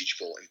Day in the Peach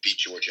Bowl and beat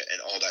Georgia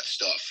and all that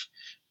stuff.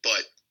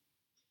 But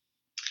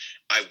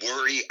I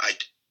worry,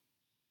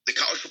 the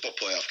College Football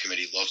Playoff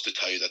Committee loves to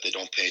tell you that they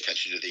don't pay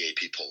attention to the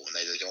AP poll and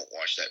they don't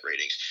watch that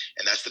ratings,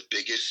 and that's the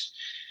biggest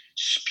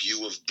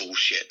spew of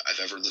bullshit I've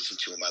ever listened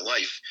to in my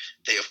life.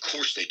 Of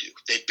course they do.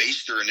 They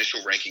base their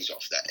initial rankings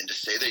off that, and to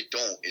say they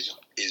don't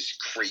is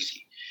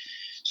crazy.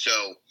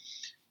 So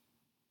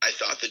I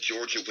thought the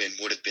Georgia win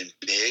would have been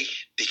big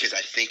because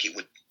I think it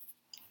would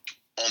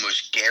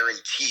almost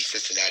guarantee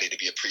Cincinnati to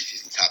be a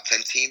preseason top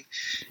 10 team.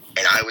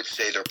 And I would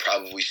say they're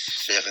probably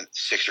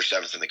 6th or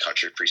 7th in the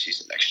country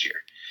preseason next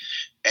year.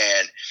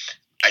 And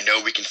I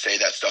know we can say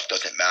that stuff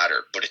doesn't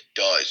matter, but it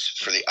does.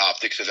 For the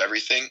optics of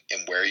everything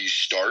and where you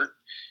start,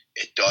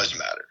 it does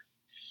matter.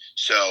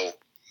 So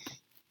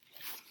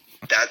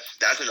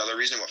that's another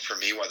reason for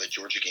me why the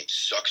Georgia game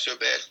sucks so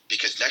bad,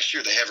 because next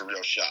year they have a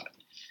real shot.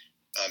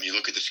 You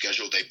look at the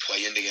schedule, they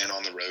play Indiana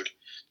on the road.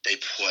 They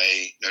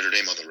play Notre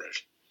Dame on the road.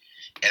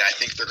 And I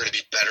think they're going to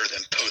be better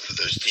than both of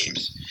those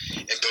teams.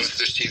 And both of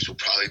those teams will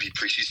probably be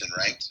preseason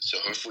ranked. So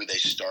hopefully they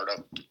start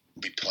up,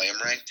 we play them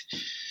ranked.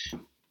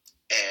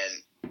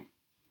 And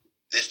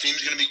this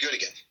team's going to be good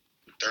again.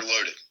 They're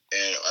loaded.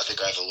 And I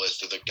think I have a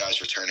list of the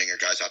guys returning or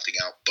guys opting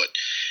out,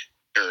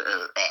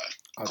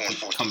 going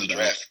forward to the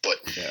draft. But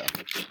yeah.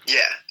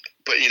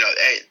 But,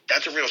 hey,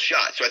 that's a real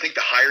shot. So I think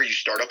the higher you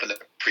start up in the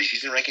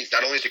preseason rankings,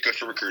 not only is it good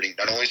for recruiting,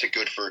 not only is it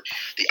good for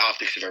the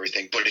optics of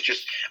everything, but it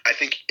just, I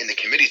think in the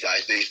committee's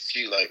eyes, they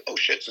see like, oh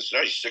shit,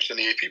 Cincinnati's 6th in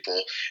the AP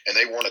poll, and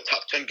they won a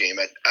top 10 game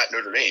at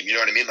Notre Dame. You know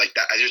what I mean? Like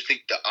that. I just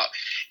think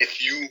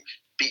if you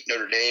beat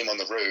Notre Dame on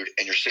the road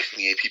and you're 6th in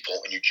the AP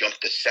poll and you jump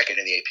to 2nd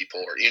in the AP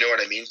poll, or you know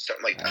what I mean?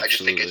 Something like that. I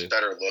just think it's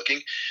better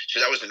looking. So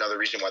that was another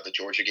reason why the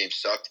Georgia game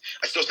sucked.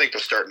 I still think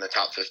they'll start in the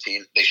top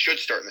 15. They should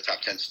start in the top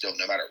 10 still,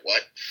 no matter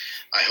what.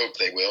 I hope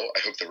they will. I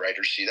hope the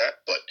writers see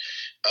that. But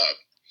I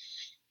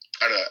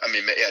don't know. I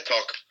mean, yeah,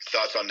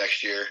 thoughts on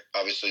next year.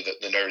 Obviously,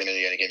 the Notre Dame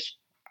Indiana games.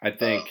 I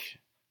think,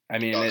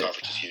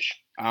 conference is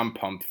huge. I'm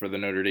pumped for the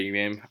Notre Dame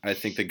game. I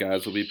think the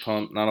guys will be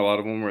pumped. Not a lot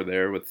of them were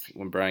there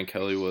when Brian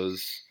Kelly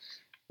was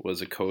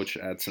a coach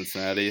at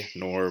Cincinnati,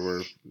 nor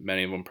were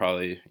many of them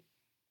probably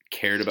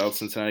cared about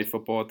Cincinnati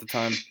football at the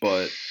time.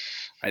 But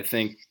I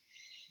think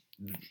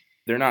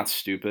they're not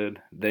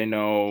stupid. They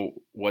know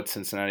what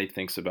Cincinnati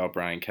thinks about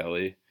Brian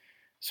Kelly.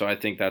 So I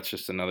think that's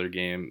just another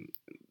game.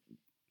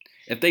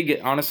 If they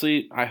get,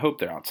 honestly, I hope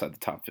they're outside the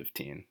top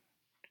 15,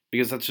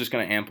 because that's just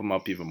going to amp them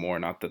up even more.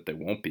 Not that they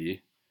won't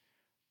be,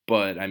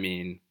 but I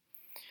mean,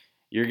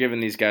 you're giving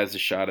these guys a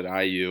shot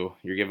at IU.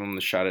 You're giving them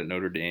the shot at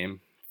Notre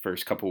Dame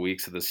first couple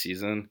weeks of the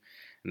season,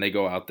 and they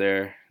go out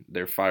there,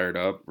 they're fired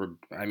up.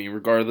 I mean,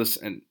 regardless,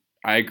 and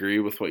I agree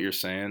with what you're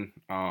saying.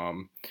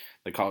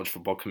 The College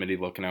Football Committee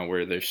looking at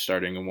where they're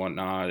starting and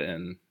whatnot,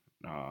 and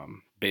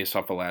based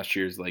off of last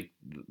year's, like,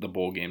 the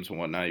bowl games and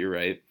whatnot, you're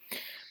right.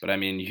 But I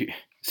mean,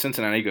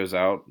 Cincinnati goes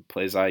out,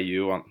 plays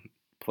IU,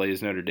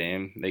 plays Notre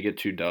Dame. They get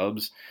 2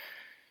 dubs.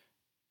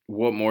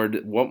 What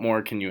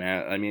more can you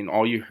add? I mean,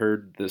 all you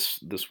heard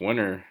this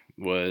winter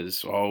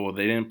was, oh, well,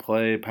 they didn't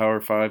play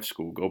Power 5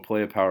 school. Go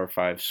play a Power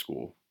 5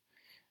 school.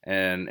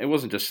 And it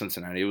wasn't just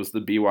Cincinnati. It was the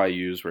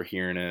BYUs were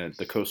hearing it.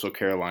 The Coastal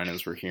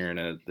Carolinas were hearing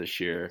it this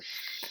year.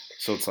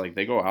 So it's like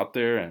they go out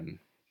there and,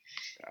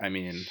 I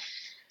mean,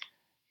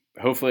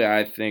 hopefully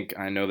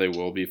I know they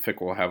will be.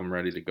 Fick will have them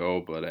ready to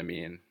go. But, I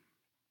mean,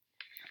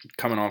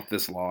 coming off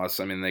this loss,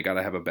 I mean, they got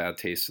to have a bad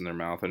taste in their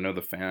mouth. I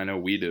know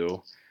we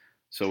do.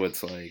 So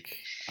it's like,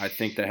 I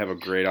think they have a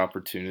great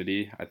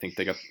opportunity. I think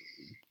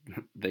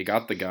they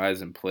got the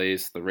guys in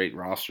place, the right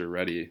roster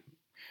ready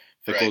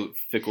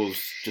Fickle's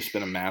just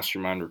been a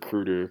mastermind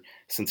recruiter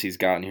since he's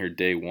gotten here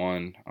day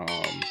one.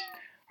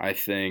 I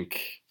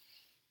think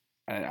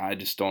I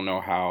just don't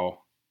know how.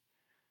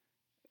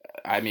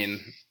 I mean,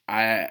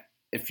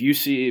 if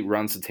UC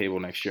runs the table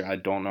next year, I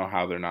don't know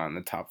how they're not in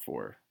the top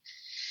 4.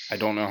 I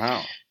don't know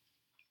how.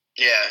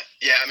 Yeah.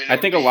 I mean, I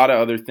think a lot of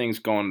other things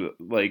go into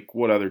like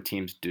what other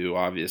teams do.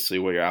 Obviously,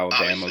 what your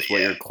Alabamas,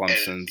 what your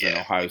Clemsons, and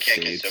Ohio States.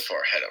 We can't get so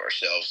far ahead of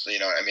ourselves. You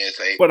know, I mean, it's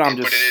like, but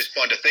it is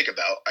fun to think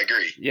about. I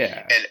agree.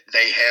 Yeah, and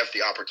they have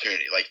the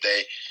opportunity. Like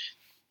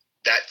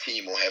that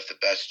team will have the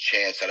best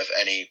chance out of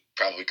any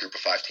probably group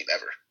of 5 team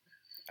ever.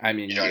 I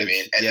mean, you know what I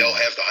mean, and they'll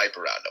have the hype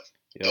around them.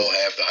 Yep. They'll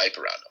have the hype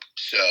around them.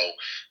 So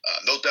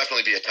they'll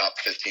definitely be a top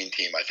 15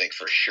 team, I think,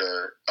 for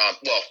sure.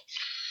 Well,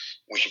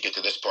 we should get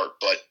to this part,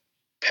 but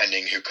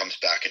pending who comes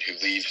back and who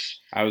leaves.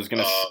 I was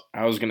gonna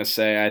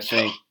say, I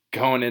think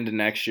going into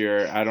next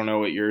year, I don't know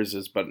what yours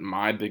is, but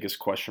my biggest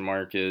question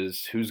mark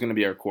is who's going to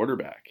be our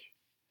quarterback.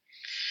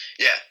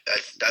 Yeah,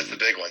 that's the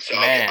big one. So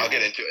I'll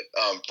get into it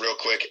real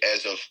quick. I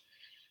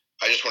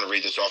just want to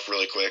read this off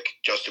really quick.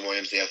 Justin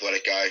Williams, the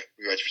athletic guy,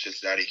 who writes for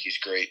Cincinnati, he's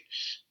great.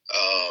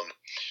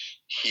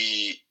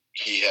 He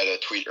had a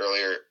tweet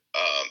earlier.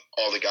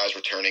 All the guys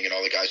returning and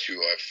all the guys who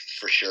have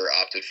for sure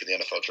opted for the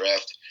NFL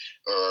draft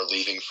or are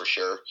leaving for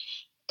sure.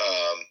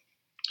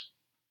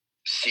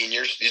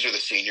 Seniors, these are the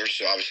seniors.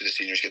 So obviously the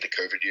seniors get the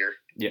COVID year,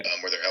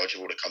 where they're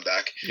eligible to come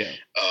back. Yeah.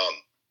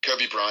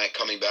 Kobe Bryant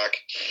coming back,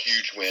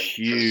 huge win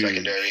for the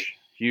secondary.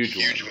 Huge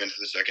win for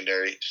the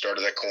secondary.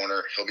 Started that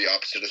corner. He'll be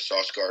opposite of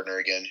Sauce Gardner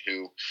again,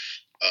 who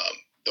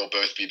they'll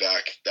both be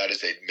back. That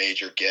is a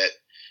major get.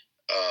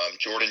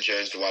 Jordan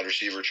Jones, the wide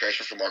receiver,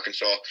 transfer from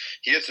Arkansas.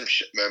 He had some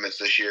moments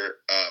this year.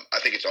 I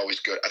think it's always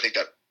good. I think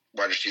that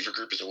wide receiver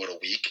group is a little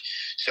weak.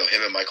 So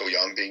him and Michael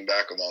Young being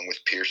back, along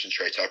with Pierce and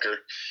Trey Tucker,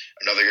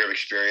 another year of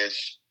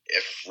experience.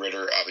 If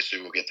Ritter,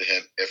 obviously we'll get to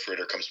him. If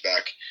Ritter comes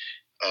back,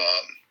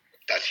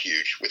 that's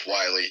huge. With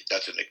Wiley,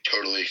 that's a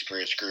totally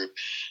experienced group.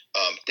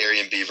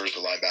 Darian Beavers,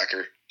 the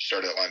linebacker,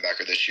 started at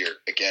linebacker this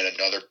year. Again,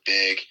 another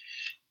big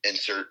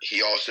insert.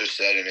 He also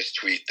said in his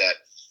tweet that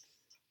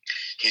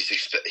he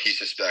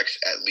suspects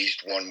at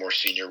least one more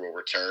senior will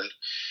return.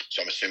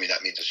 So I'm assuming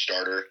that means a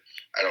starter.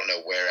 I don't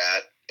know where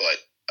at, but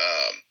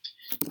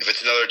if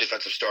it's another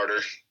defensive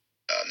starter,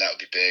 that would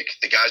be big.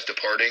 The guys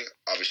departing,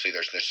 obviously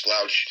there's no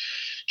slouch.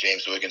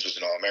 James Wiggins was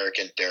an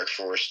All-American. Derek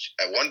Forrest,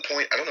 at one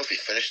point, I don't know if he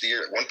finished the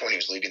year. At one point, he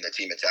was leading the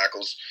team in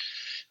tackles.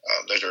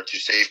 Those are 2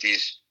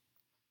 safeties.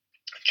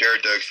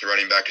 Jared Doakes, the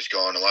running back, is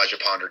gone. Elijah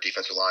Ponder,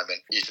 defensive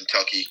lineman. Ethan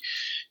Tuckey,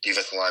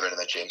 defensive lineman. And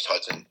then James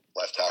Hudson,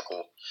 left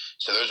tackle.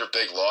 So those are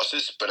big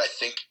losses. But I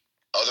think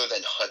other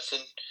than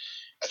Hudson,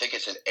 I think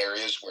it's in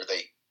areas where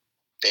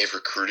they've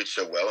recruited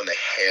so well, and they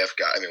have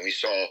got – I mean, we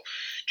saw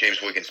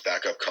James Wiggins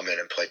back up come in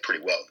and play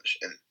pretty well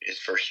in his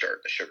first start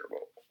in the Sugar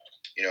Bowl.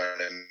 You know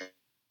what I mean?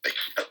 Like,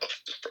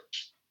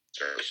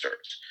 early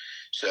starts.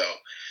 So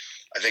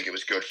I think it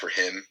was good for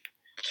him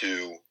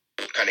to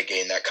kind of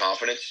gain that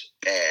confidence.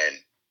 And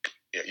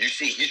you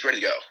see he's ready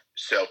to go.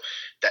 So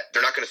that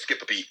they're not going to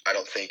skip a beat, I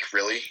don't think,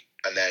 really.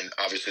 And then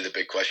obviously the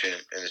big question,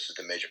 and this is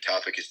the major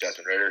topic, is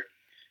Desmond Ridder.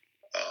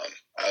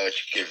 I'll let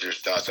you give your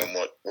thoughts on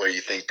what you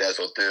think Des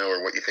will do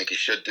or what you think he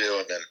should do,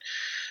 and then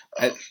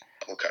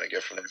we'll kind of go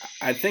from there.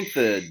 I think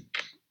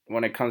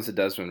when it comes to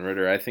Desmond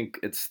Ridder, I think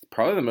it's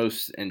probably the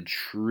most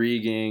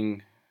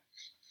intriguing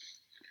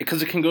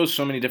because it can go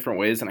so many different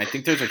ways, and I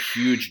think there's a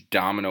huge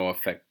domino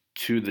effect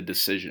to the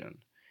decision.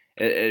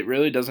 It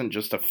really doesn't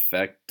just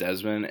affect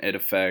Desmond; it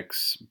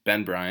affects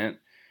Ben Bryant.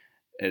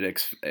 It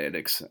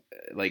affects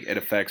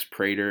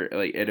Prater.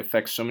 Like it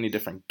affects so many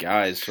different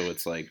guys. So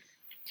it's like,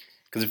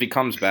 because if he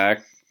comes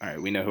back, all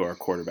right, we know who our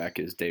quarterback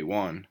is day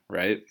one,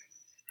 right?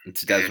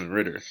 It's Desmond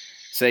Ridder.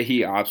 Say he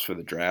opts for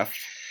the draft,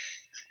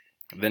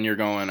 then you're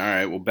going, all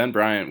right, well, Ben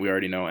Bryant, we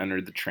already know,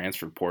 entered the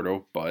transfer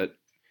portal, but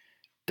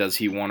does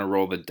he want to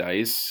roll the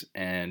dice,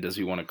 and does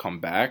he want to come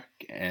back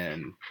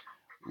and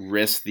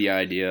risk the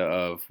idea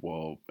of,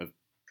 well, if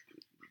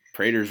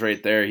Prater's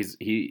right there, what was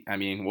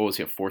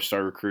he, a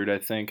 4-star recruit, I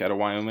think, out of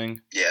Wyoming?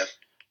 Yeah,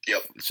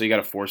 yep. So you got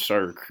a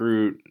 4-star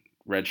recruit,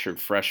 redshirt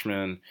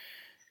freshman.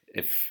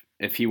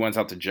 If he wins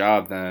out the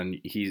job,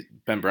 then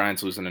Ben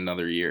Bryant's losing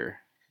another year.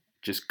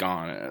 Just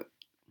gone.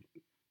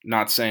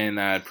 Not saying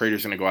that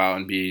Prater's going to go out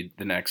and be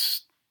the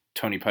next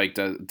Tony Pike,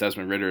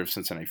 Desmond Ridder of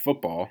Cincinnati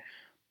football,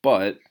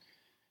 but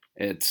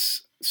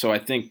so I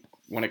think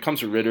when it comes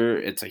to Ridder,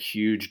 it's a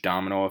huge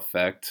domino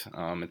effect.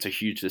 It's a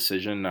huge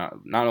decision,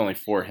 not only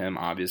for him,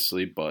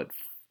 obviously, but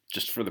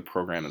just for the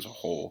program as a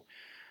whole.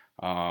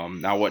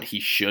 Now, what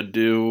he should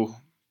do,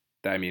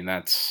 I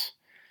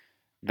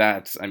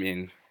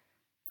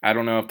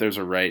don't know if there's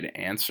a right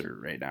answer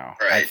right now.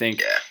 Right, I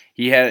think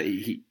he at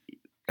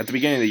the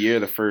beginning of the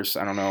year, the first,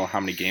 I don't know how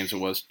many games it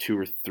was, 2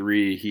 or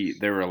 3,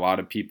 there were a lot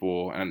of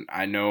people, and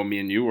I know me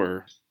and you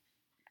were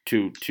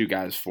two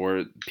guys for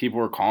it. People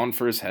were calling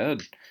for his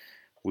head.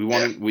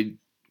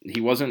 He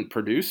wasn't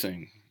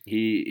producing.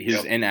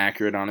 He's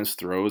inaccurate on his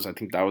throws. I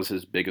think that was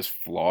his biggest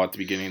flaw at the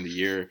beginning of the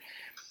year.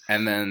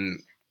 And then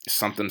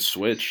something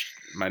switched.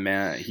 My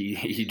man,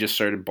 he just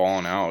started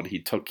balling out. He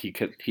took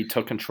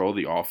control of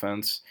the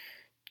offense,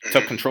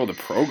 took control of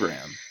the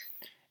program,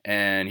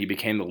 and he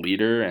became the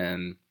leader.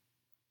 And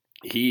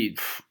he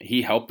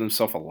helped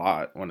himself a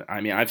lot.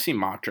 I've seen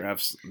mock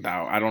drafts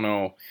now. I don't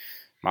know,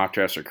 mock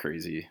drafts are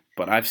crazy,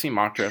 but I've seen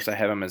mock drafts that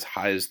have him as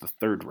high as the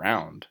 3rd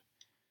round.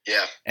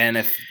 Yeah. And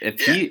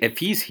if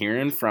he's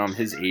hearing from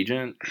his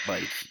agent,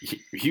 like,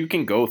 you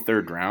can go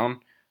 3rd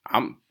round,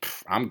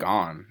 I'm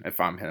gone if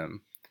I'm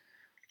him.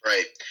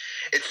 Right.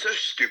 It's so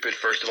stupid,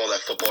 first of all,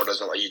 that football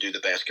doesn't let you do the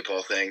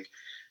basketball thing.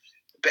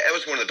 But it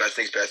was one of the best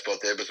things basketball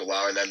did, was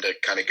allowing them to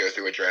kind of go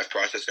through a draft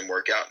process and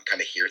work out and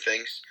kind of hear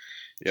things.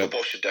 Yep.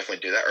 Football should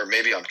definitely do that. Or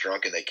maybe I'm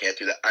drunk and they can't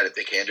do that.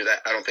 They can do that.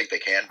 I don't think they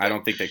can. I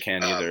don't think they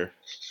can either.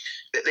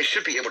 They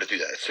should be able to do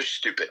that. It's so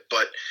stupid.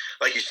 But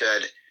like you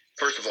said,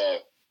 first of all,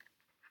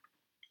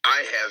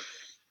 I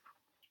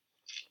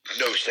have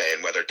no say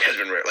in whether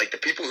Desmond Ridder, like the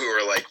people who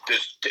are like,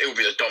 it would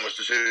be the dumbest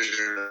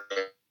decision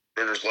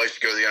in his life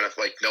to go to the NFL.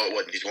 Like, no, it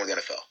wouldn't. He's going to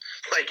the NFL.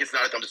 Like, it's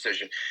not a dumb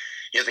decision.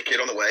 He has a kid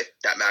on the way.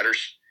 That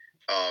matters.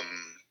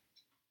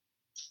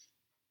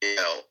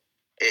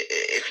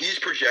 If he's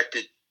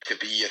projected to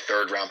be a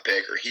 3rd round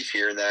pick, or he's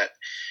hearing that,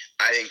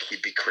 I think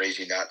he'd be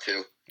crazy not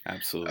to.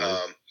 Absolutely.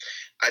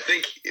 I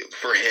think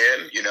for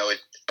him,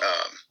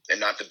 and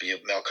not to be a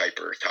Mel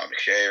Kiper or Tom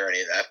McShay or any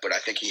of that, but I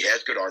think he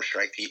has good arm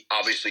strength. He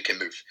obviously can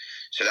move.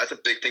 So that's a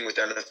big thing with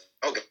NFL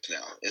guys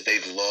now, is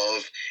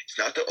it's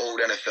not the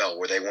old NFL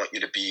where they want you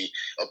to be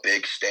a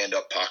big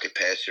stand-up pocket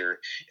passer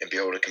and be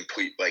able to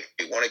complete. Like,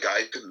 they want a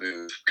guy who can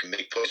move, can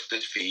make plays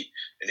with his feet,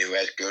 and who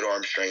has good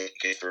arm strength,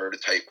 can throw it a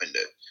tight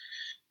window.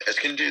 Des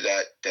can do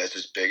that. That's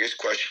his biggest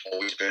question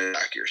always been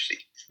accuracy.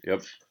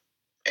 Yep.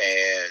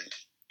 And,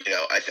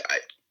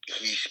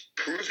 he's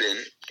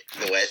proven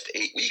the last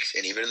 8 weeks,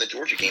 and even in the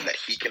Georgia game, that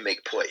he can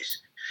make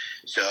plays.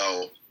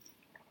 So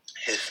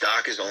his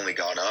stock has only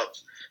gone up.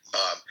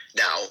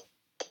 Now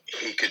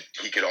he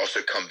could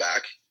also come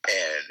back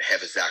and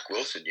have a Zach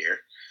Wilson year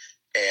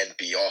and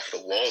be off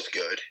the walls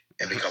good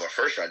and become a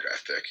 1st-round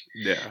draft pick.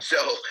 Yeah. So,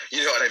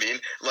 you know what I mean?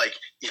 Like,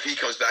 if he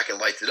comes back and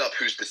lights it up,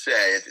 who's to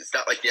say? It's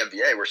not like the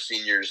NBA where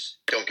seniors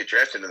don't get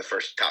drafted in the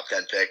first top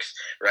 10 picks,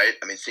 right?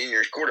 I mean,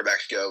 seniors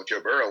quarterbacks go.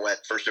 Joe Burrow went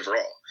 1st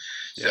overall.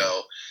 Yeah.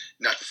 So,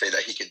 not to say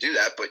that he could do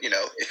that, but,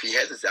 if he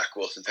has a Zach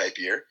Wilson type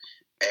year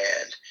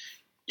and,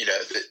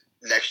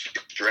 the next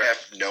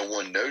draft, no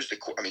one knows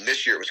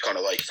this year it was kind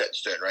of like set in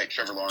stone, right?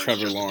 Trevor Lawrence,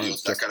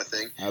 Fields, that kind of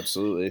thing.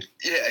 Absolutely.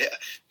 Yeah.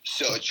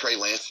 So Trey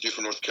Lance to do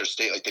for North Dakota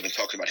State, like, they've been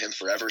talking about him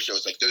forever. So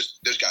it's like those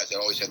guys that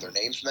always have their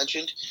names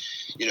mentioned.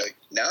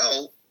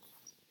 Now,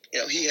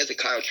 he has a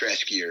Kyle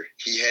Trask year.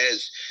 He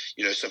has,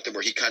 something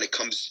where he kind of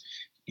comes.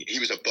 He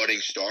was a budding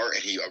star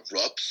and he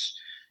erupts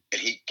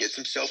and he gets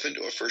himself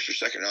into a 1st or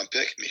 2nd round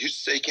pick. I mean, who's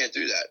to say he can't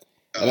do that?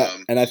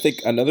 And I think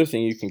another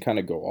thing you can kind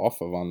of go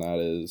off of on that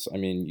is,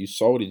 you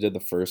saw what he did the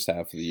first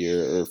half of the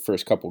year or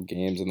first couple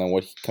games, and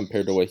then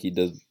compared to what he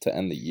did to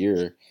end the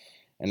year,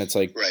 and it's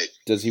like, right.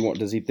 Does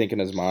he think in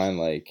his mind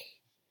like,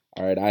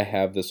 all right, I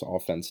have this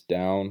offense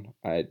down,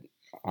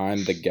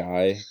 I'm the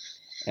guy,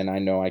 and I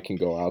know I can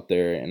go out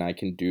there and I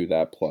can do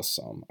that plus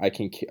some. I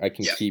can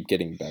keep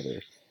getting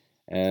better,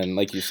 and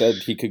like you said,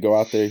 he could go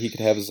out there, he could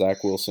have a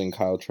Zach Wilson,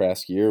 Kyle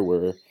Trask year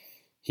where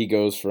he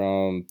goes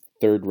from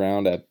 3rd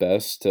round at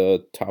best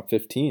to top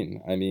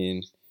 15.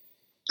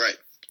 Right.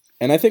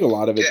 And I think a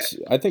lot of it's,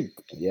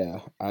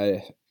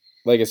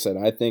 like I said,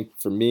 I think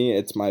for me,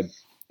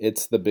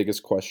 it's the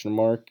biggest question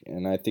mark,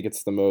 and I think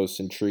it's the most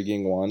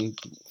intriguing one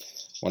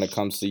when it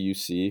comes to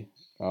UC,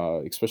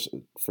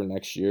 especially for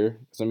next year.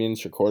 Because,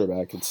 it's your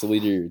quarterback. It's the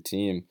leader of your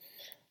team.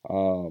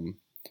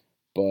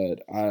 But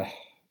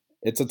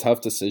it's a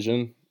tough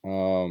decision.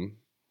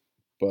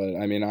 But,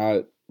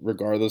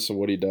 regardless of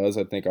what he does,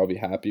 I think I'll be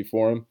happy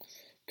for him.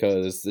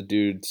 Because the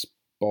dude's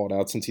balled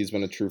out since he's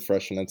been a true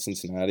freshman at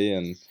Cincinnati,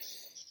 and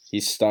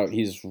he's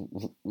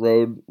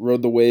rode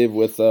the wave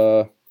with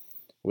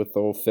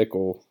old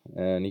Fickle,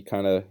 and he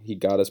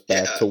got us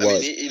back to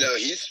what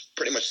he's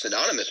pretty much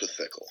synonymous with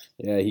Fickle.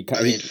 Yeah, he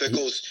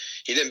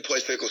didn't play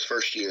Fickle's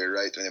first year,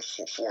 right?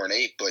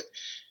 4-8, but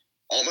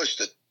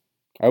almost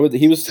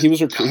he was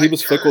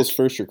Fickle's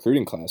first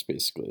recruiting class,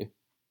 basically.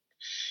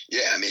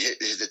 Yeah,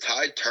 the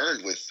tide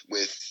turned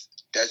with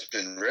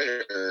Desmond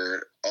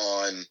Ridder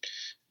on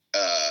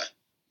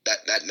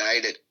that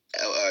night at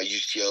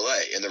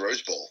UCLA in the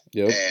Rose Bowl.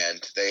 Yep.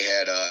 And they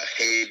had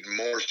Hayden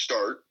Moore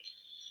start,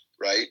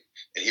 right?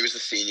 And he was a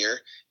senior,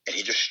 and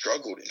he just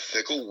struggled. And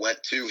Fickle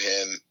went to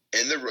him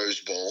in the Rose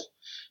Bowl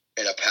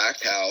in a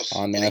packed house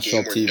on in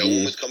national a game where TV. No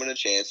one was coming a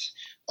chance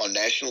on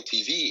national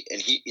TV,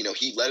 and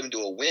he led him to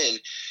a win,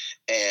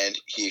 and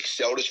he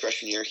excelled his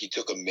freshman year. He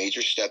took a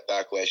major step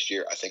back last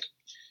year, I think.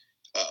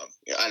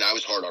 And I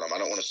was hard on him. I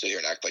don't want to sit here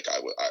and act like I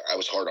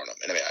was hard on him.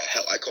 And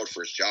I called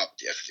for his job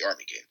after the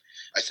Army game.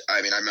 I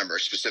remember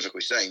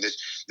specifically saying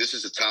this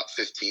is a top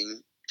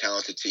 15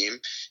 talented team,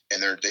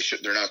 and they're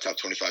not a top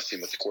 25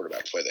 team with the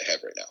quarterback play they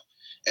have right now.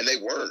 And they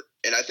weren't.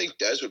 And I think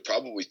Des would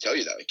probably tell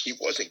you that. Like, he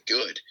wasn't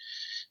good.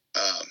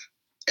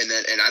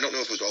 and I don't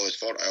know if it was all his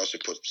fault. I also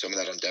put some of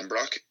that on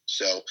Denbrock,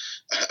 so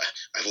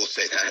I will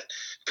say that.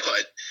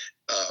 But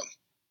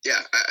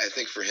yeah, I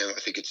think for him, I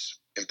think it's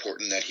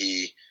important that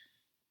he.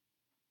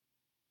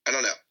 I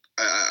don't know.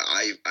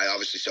 I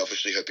obviously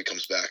selfishly hope he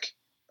comes back,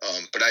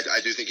 but I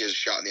do think he has a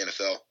shot in the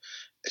NFL,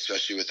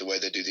 especially with the way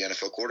they do the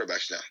NFL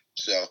quarterbacks now.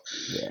 So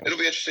it'll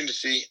be interesting to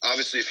see.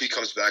 Obviously, if he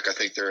comes back, I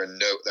think they're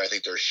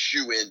a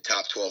shoe-in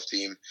top 12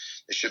 team.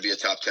 They should be a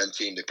top 10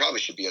 team. They probably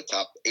should be a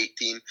top 8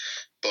 team,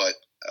 but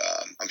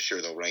I'm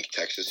sure they'll rank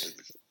Texas in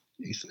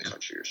eighth in the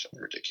country or something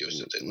ridiculous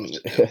that they love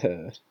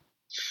to do.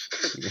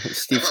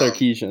 Steve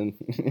Sarkisian.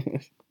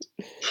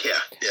 yeah.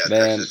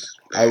 Man, Texas.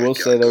 I will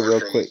say though,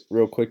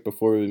 real quick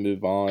before we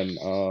move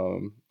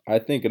on, I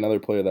think another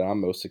player that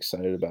I'm most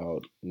excited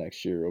about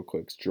next year, real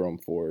quick, is Jerome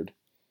Ford.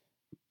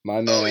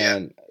 My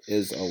man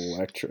is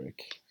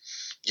electric.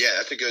 Yeah,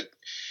 that's a good.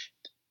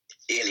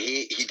 And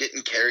he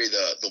didn't carry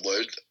the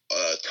load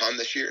a ton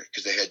this year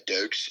because they had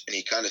Dokes, and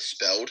he kind of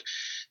spelled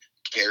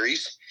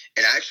carries.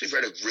 And I actually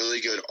read a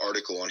really good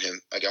article on him.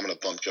 Like, I'm going to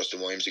bump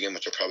Justin Williams again,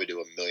 which I'll probably do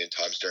a million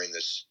times during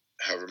this,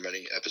 however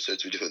many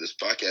episodes we do of this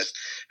podcast,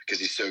 because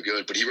he's so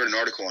good. But he wrote an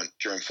article on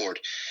Jerome Ford.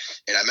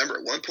 And I remember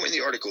at one point in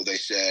the article, they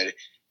said,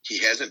 he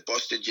hasn't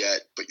busted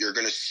yet, but you're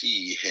going to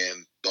see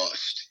him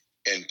bust.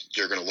 And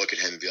you're going to look at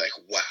him and be like,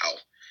 wow.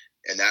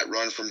 And that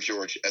run from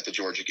George at the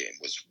Georgia game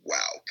was wow.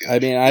 Good. I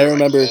mean, I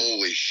remember. Like,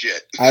 holy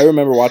shit! I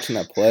remember watching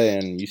that play,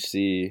 and you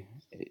see,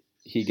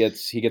 he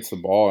gets the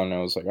ball, and I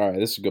was like, all right,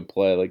 this is a good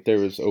play. Like, there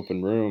was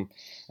open room,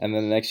 and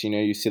then the next thing you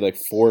know, you see like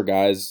 4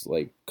 guys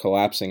like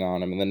collapsing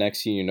on him, and the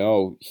next thing you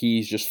know,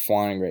 he's just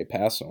flying right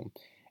past them.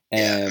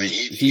 And I mean,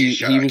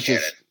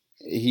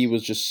 he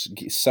was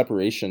just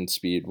separation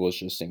speed was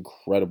just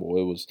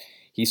incredible.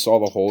 He saw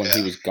the hole and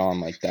he was gone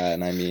like that,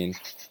 and I mean,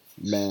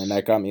 man,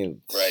 that got me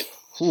right.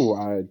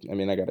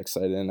 I got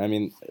excited. And I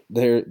mean,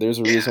 there's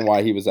a reason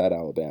why he was at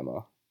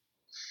Alabama.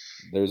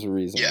 There's a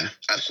reason. Yeah,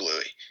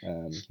 absolutely.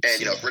 And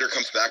if Ritter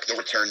comes back, they'll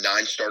return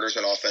 9 starters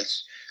on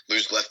offense,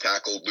 lose left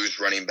tackle, lose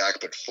running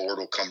back, but Ford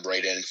will come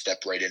right in and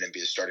step right in and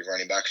be the starting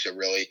running back. So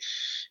really,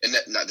 and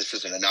this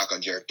isn't a knock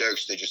on Jared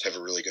Dokes, they just have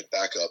a really good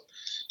backup.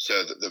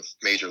 So the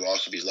major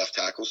loss will be left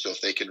tackle. So if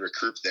they can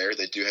recruit there,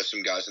 they do have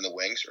some guys in the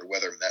wings, or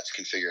whether Mets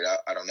can figure it out,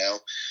 I don't know.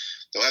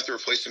 They'll have to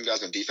replace some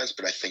guys on defense,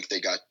 but I think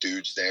they got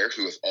dudes there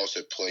who have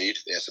also played.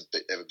 They have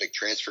a big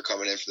transfer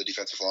coming in for the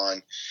defensive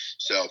line.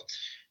 So,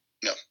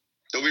 no,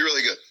 they'll be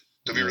really good.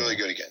 They'll be really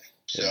good again.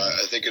 So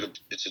I think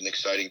it's an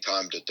exciting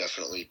time to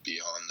definitely be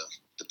on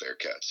the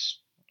Bearcats.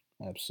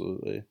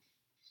 Absolutely.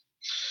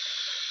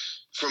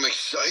 From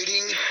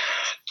exciting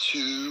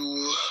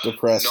to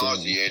depressing,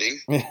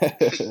 nauseating.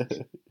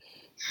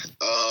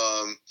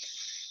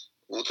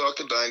 We'll talk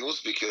to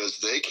Bengals because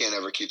they can't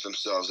ever keep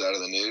themselves out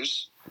of the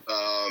news.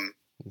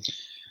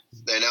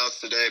 They announced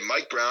today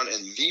Mike Brown,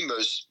 and the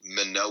most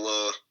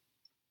Manila,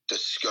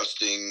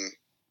 disgusting,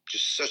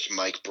 just such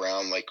Mike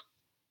Brown, like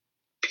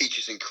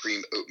peaches and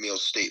cream oatmeal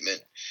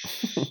statement.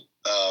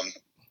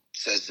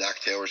 Says Zach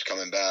Taylor's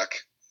coming back.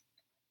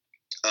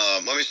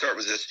 Let me start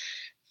with this.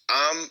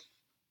 I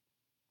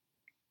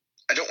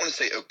don't want to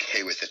say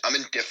okay with it. I'm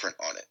indifferent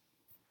on it.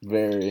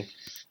 Very.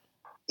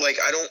 Like,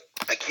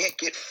 I can't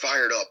get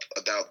fired up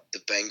about the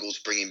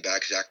Bengals bringing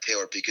back Zach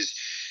Taylor because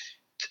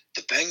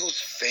the Bengals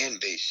fan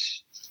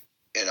base,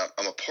 and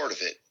I'm a part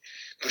of it,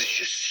 but it's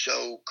just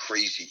so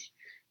crazy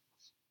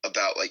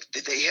about, like,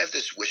 they have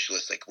this wish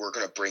list, like, we're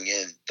going to bring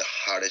in the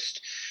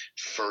hottest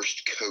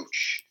first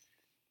coach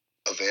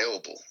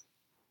available.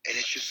 And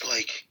it's just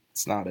like...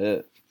 It's not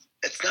it.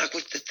 It's not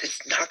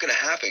going to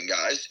happen,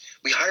 guys.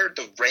 We hired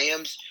the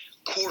Rams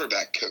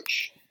quarterback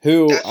coach.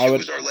 Who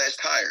was our last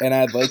hire. And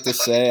I'd like to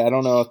say, I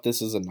don't know if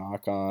this is a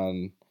knock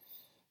on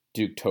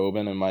Duke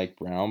Tobin and Mike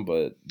Brown,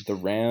 but the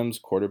Rams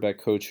quarterback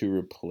coach who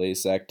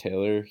replaced Zach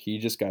Taylor, he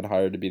just got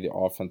hired to be the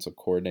offensive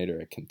coordinator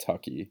at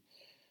Kentucky.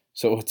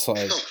 So it's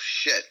like, oh,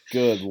 shit.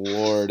 Good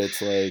Lord.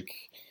 It's like,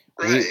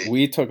 right.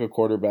 we took a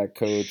quarterback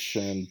coach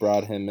and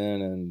brought him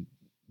in, and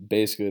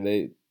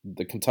basically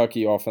the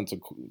Kentucky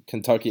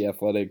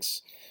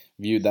Athletics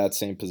viewed that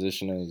same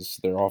position as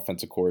their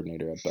offensive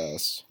coordinator at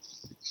best.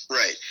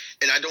 Right.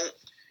 And I don't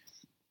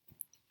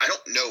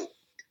know.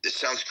 This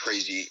sounds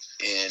crazy,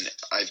 and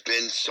I've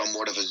been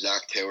somewhat of a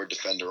Zach Taylor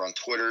defender on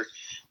Twitter.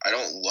 I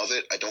don't love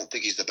it. I don't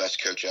think he's the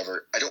best coach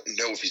ever. I don't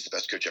know if he's the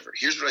best coach ever.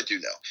 Here's what I do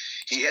know.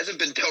 He hasn't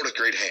been dealt a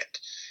great hand.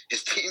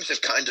 His teams have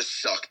kind of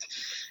sucked.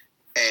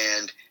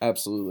 And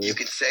absolutely, you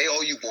can say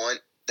all you want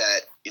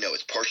that,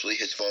 it's partially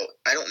his fault.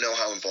 I don't know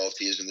how involved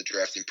he is in the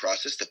drafting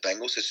process. The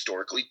Bengals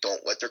historically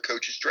don't let their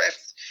coaches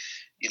draft.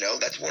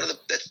 That's one of the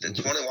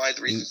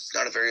reasons it's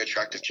not a very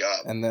attractive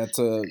job. And that's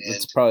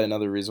probably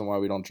another reason why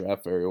we don't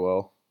draft very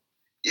well.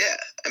 Yeah,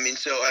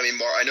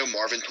 I know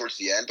Marvin towards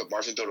the end, but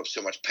Marvin built up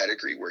so much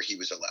pedigree where he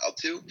was allowed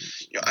to.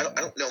 I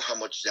don't know how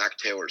much Zach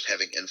Taylor's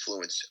having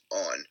influence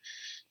on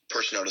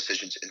personnel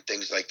decisions and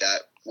things like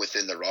that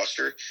within the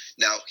roster.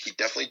 Now, he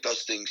definitely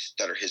does things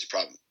that are his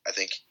problem. I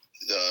think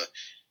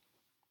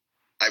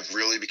I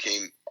really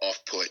became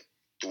off-put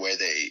the way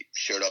they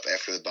showed up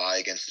after the bye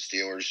against the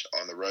Steelers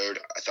on the road.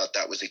 I thought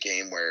that was a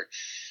game where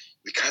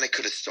we kind of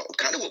could have saw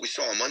kind of what we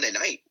saw on Monday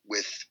night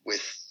with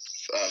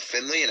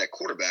Finley and at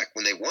quarterback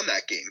when they won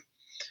that game,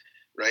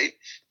 right?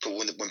 But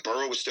when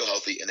Burrow was still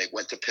healthy and they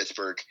went to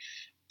Pittsburgh,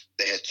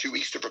 they had 2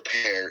 weeks to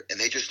prepare, and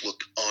they just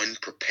looked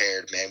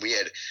unprepared, man. We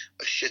had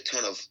a shit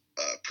ton of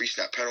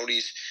pre-snap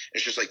penalties.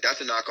 It's just like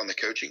that's a knock on the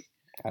coaching.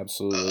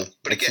 Absolutely.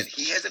 But again,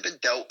 he hasn't been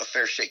dealt a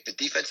fair shake. The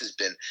defense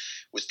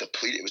was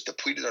depleted. It was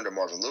depleted under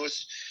Marvin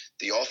Lewis.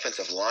 The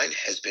offensive line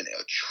has been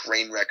a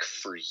train wreck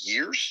for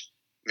years.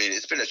 I mean,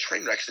 it's been a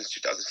train wreck since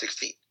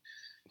 2016.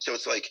 So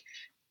it's like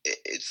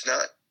it's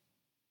not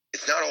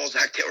all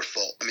Zach Taylor's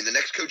fault. I mean, the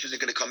next coach isn't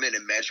going to come in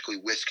and magically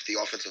whisk the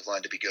offensive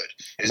line to be good.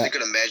 It isn't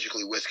going to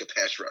magically whisk a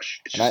pass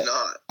rush. It's just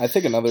not. I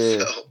think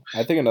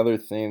another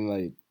thing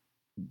like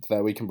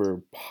that we can be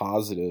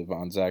positive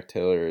on Zach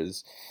Taylor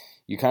is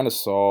you kind of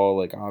saw,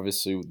 like,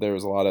 obviously there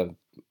was a lot of,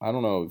 I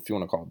don't know if you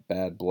want to call it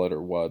bad blood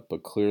or what,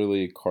 but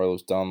clearly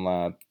Carlos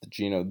Dunlap,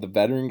 the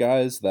veteran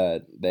guys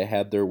that they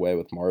had their way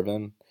with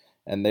Marvin,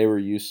 and they were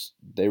used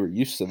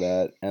to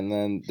that, and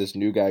then this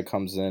new guy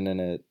comes in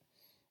and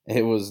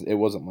it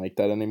wasn't like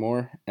that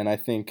anymore. And I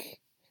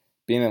think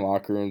being in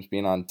locker rooms,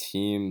 being on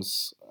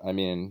teams, I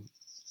mean,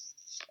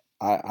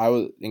 I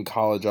was in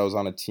college, I was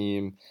on a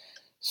team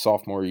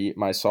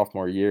my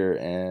sophomore year,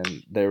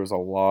 and there was a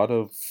lot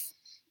of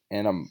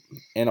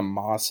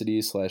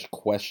animosity /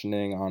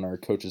 questioning on our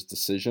coach's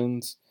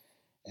decisions,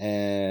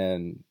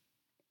 and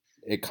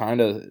it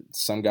kind of,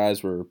 some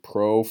guys were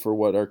pro for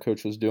what our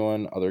coach was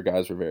doing, other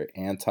guys were very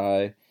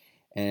anti,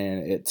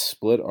 and it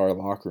split our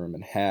locker room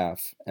in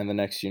half. And the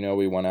next,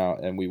 we went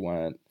out and we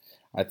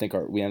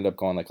ended up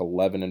going like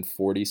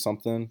 11-40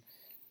 something,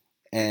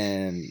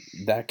 and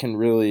that can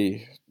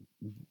really,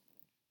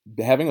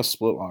 having a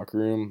split locker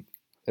room,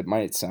 it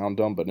might sound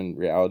dumb, but in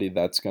reality,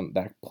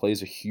 that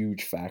plays a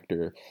huge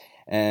factor.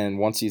 And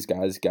once these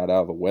guys got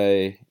out of the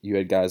way, you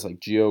had guys like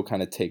Gio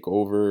kind of take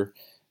over,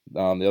 the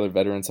other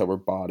veterans that were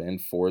bought in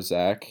for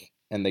Zach,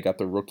 and they got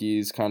the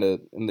rookies kind of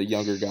and the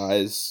younger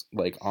guys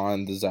like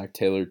on the Zach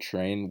Taylor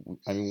train.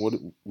 I mean, what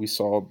we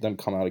saw them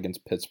come out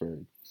against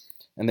Pittsburgh,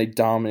 and they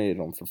dominated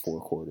them for 4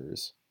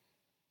 quarters.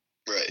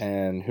 Right.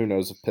 And who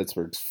knows if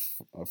Pittsburgh's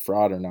a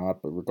fraud or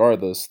not, but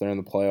regardless, they're in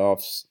the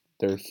playoffs.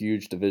 They're a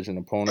huge division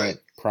opponent. Right.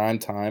 Prime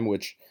time,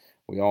 which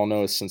we all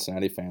know as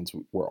Cincinnati fans,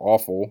 we're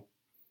awful.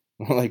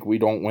 Like, we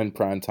don't win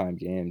prime time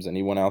games. And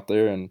he went out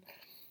there and,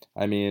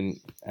 I mean,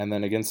 and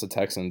then against the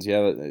Texans,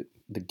 the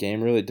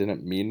game really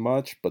didn't mean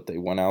much, but they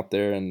went out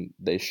there and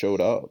they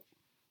showed up.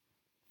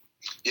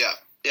 Yeah.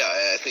 Yeah,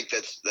 I think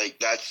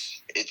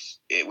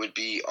it would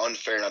be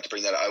unfair not to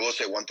bring that up. I will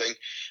say one thing.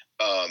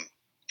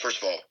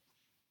 First of all,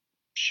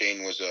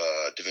 Shane was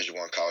a Division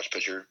I college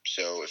pitcher,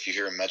 so if you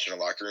hear him mention a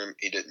locker room,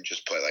 he didn't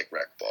just play like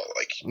rec ball,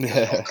 like he was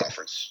an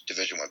all-conference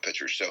Division I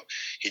pitcher. So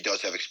he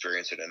does have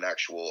experience in an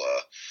actual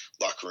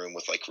locker room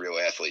with like real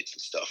athletes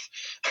and stuff.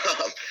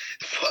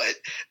 But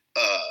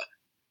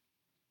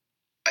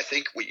I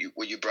think what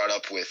you brought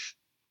up with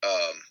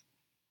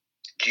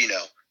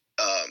Gino,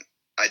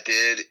 I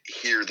did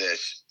hear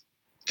this.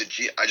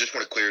 I just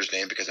want to clear his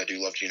name because I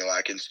do love Gino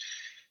Atkins.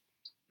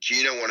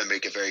 Gino wanted to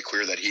make it very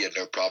clear that he had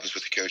no problems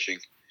with the coaching.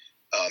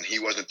 He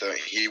wasn't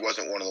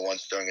one of the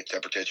ones throwing a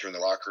temper tantrum in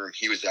the locker room.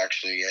 He was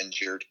actually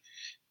injured.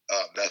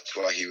 That's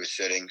why he was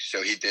sitting.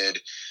 So he did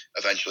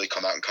eventually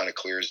come out and kind of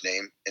clear his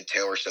name. And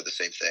Taylor said the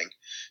same thing.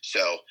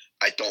 So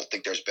I don't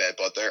think there's bad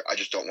blood there. I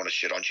just don't want to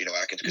shit on Gino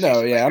Atkins.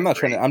 No, yeah, I'm not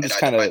trying to. I'm just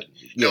kind of.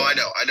 No, I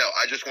know.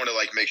 I just want to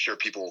like make sure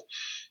people,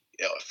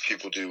 if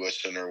people do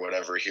listen or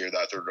whatever, hear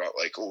that they're not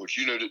like, oh,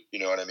 Gino, you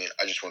know what I mean?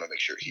 I just want to make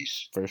sure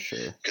he's for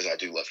sure, because I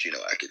do love Gino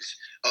Atkins.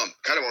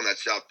 Kind of on that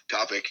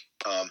topic.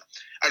 I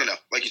don't know.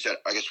 Like you said,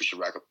 I guess we should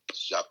wrap up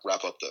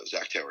the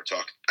Zach Taylor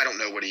talk. I don't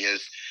know what he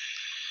is.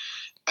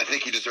 I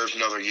think he deserves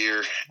another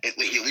year. He at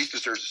least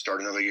deserves to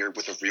start another year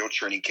with a real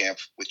training camp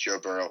with Joe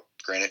Burrow.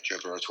 Granted, Joe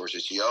Burrow tore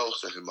his ACL,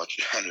 so who much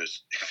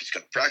knows if he's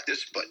going to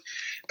practice. But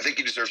I think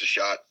he deserves a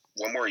shot.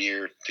 One more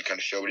year to kind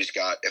of show what he's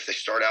got. If they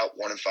start out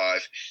 1-5,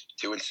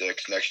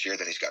 2-6 next year,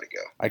 then he's got to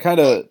go.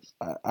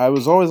 I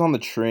was always on the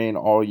train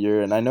all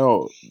year, and I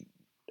know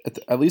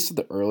at least at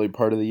the early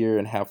part of the year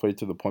and halfway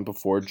to the point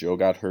before Joe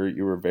got hurt,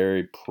 you were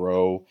very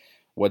pro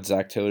what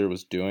Zach Taylor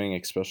was doing,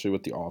 especially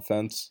with the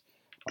offense.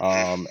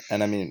 And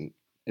I mean,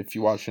 if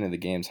you watch any of the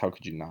games, how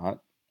could you not?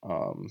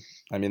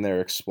 I mean, they're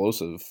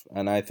explosive,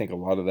 and I think a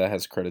lot of that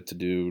has credit to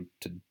do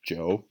to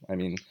Joe. I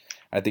mean,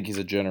 I think he's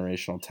a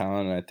generational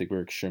talent, and I think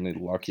we're extremely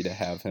lucky to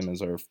have him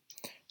as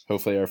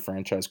hopefully our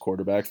franchise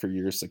quarterback for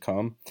years to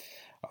come.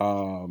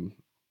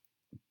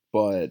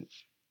 But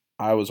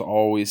I was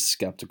always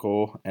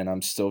skeptical, and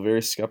I'm still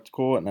very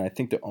skeptical, and I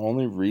think the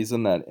only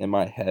reason that in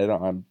my head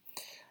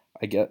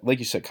I get, like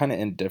you said, kind of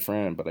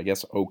indifferent, but I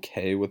guess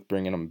okay with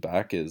bringing him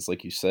back is,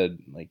 like you said,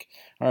 like,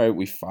 all right,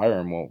 we fire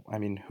him. Well, I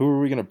mean, who are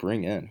we going to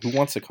bring in? Who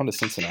wants to come to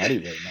Cincinnati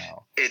right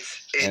now?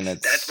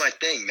 That's my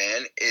thing,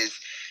 man,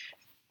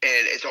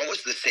 and it's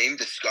almost the same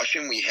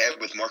discussion we had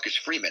with Marcus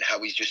Freeman,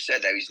 how he's just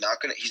said that he's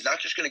not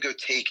just going to go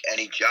take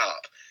any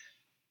job.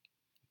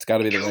 It's got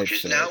to be the right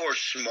Coaches fit. now are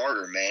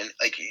smarter, man.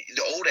 Like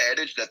the old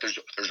adage that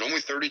there's only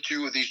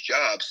 32 of these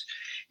jobs.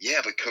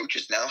 Yeah, but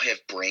coaches now have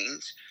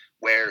brains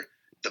where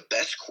the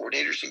best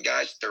coordinators and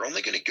guys, they're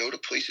only going to go to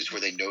places where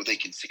they know they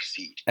can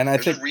succeed. And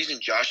There's a reason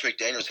Josh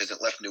McDaniels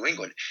hasn't left New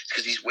England. It's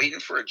because he's waiting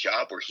for a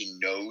job where he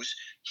knows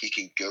he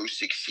can go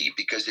succeed.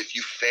 Because if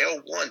you fail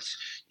once,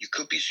 you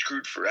could be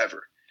screwed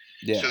forever.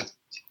 Yeah. So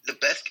the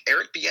best,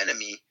 Eric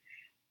Bieniemy,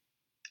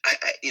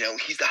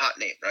 he's the hot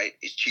name, right?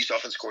 He's Chiefs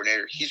offense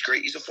coordinator. He's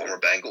great. He's a former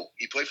Bengal.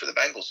 He played for the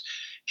Bengals.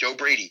 Joe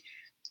Brady.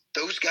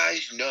 Those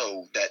guys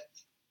know that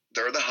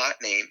they're the hot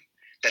name,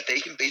 that they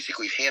can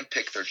basically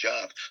handpick their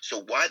job.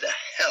 So why the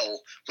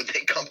hell would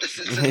they come to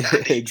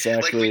Cincinnati?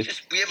 Exactly. Like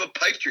we have a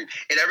pipe dream,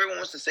 and everyone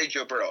wants to say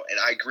Joe Burrow, and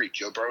I agree.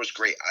 Joe Burrow is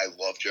great. I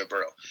love Joe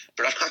Burrow,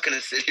 but I'm not going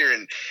to sit here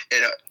and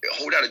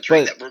hold out a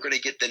dream that we're going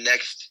to get the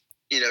next.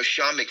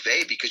 Sean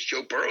McVay, because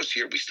Joe Burrow's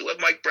here. We still have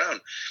Mike Brown.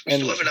 We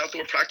still have an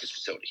outdoor practice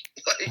facility.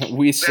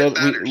 We still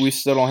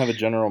don't have a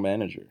general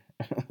manager.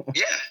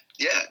 Yeah.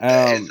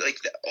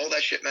 All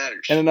that shit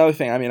matters. And another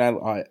thing, I mean,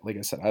 I like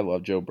I said, I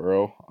love Joe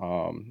Burrow.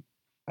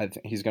 I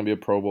think he's gonna be a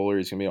Pro Bowler.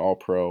 He's gonna be an All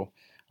Pro.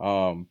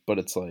 But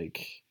it's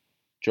like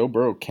Joe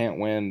Burrow can't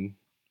win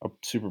a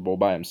Super Bowl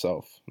by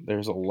himself.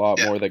 There's a lot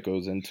more that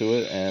goes into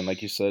it. And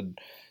like you said,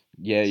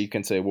 yeah, you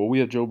can say, well, we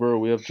have Joe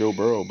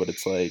Burrow, but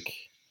it's like,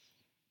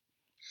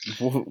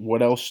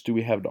 what else do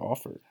we have to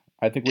offer?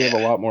 I think we have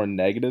a lot more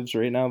negatives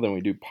right now than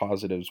we do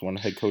positives when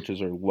head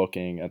coaches are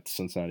looking at the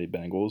Cincinnati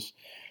Bengals.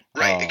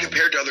 Right, and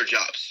compared to other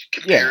jobs,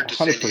 compared to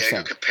San 100%.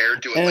 Diego,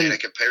 compared to Atlanta,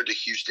 compared to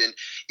Houston,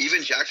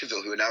 even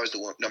Jacksonville, who now is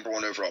the number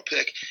 1 overall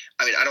pick.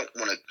 I mean, I don't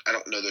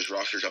know those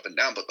rosters up and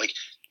down, but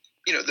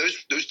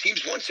those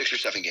teams won 6 or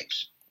 7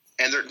 games,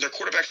 and their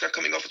quarterback's not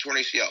coming off a torn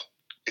ACL.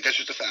 Like, that's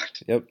just a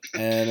fact. Yep,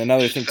 and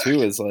another thing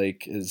too is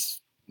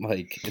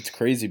it's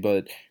crazy,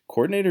 but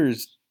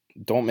coordinators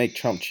don't make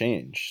chump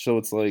change, so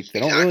it's like they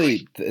don't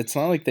really. It's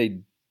not like they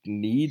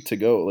need to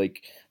go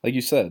like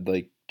you said,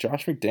 like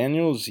Josh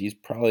McDaniels. He's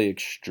probably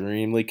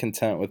extremely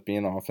content with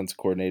being the offensive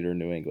coordinator in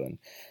New England.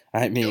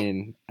 I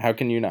mean, how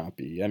can you not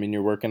be? I mean,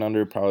 you're working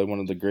under probably one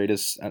of the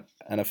greatest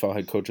NFL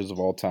head coaches of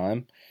all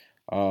time.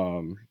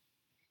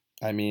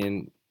 I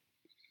mean,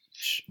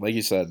 like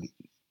you said,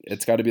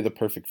 it's got to be the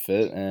perfect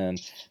fit,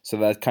 and so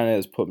that kind of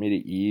has put me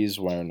to ease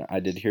when I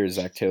did hear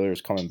Zach Taylor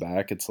is coming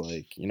back. It's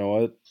like, you know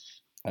what?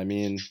 I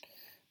mean,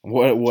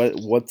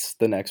 what's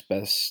the next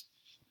best?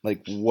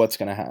 Like, what's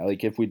gonna happen?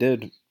 Like, if we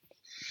did,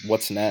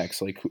 what's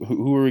next? Like,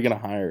 who are we gonna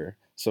hire?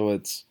 So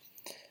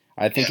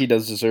I think he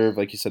does deserve,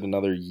 like you said,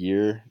 another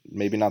year,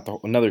 maybe not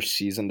another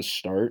season to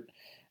start.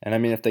 And I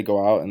mean, if they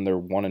go out and they're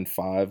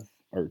 1-5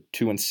 or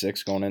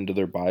 2-6 going into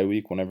their bye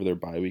week, whenever their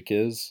bye week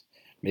is,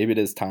 maybe it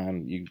is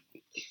time you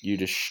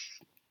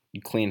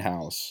clean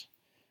house.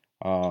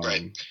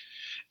 Right,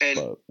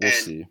 but we'll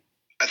see.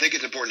 I think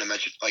it's important to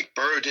mention, like,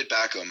 Burrow did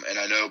back him, and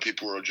I know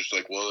people were just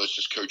like, well, it's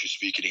just coaches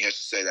speaking. He has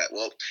to say that.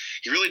 Well,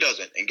 he really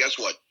doesn't. And guess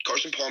what?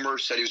 Carson Palmer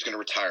said he was going to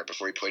retire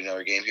before he played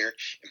another game here,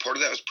 and part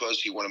of that was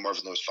because he wanted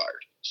Marvin Lewis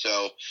fired.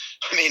 So,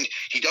 I mean,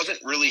 he doesn't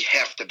really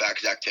have to back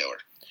Zach Taylor.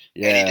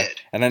 Yeah, and he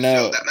did. And I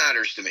know so that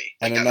matters to me.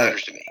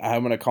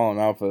 I'm going to call him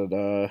out, but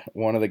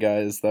one of the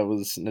guys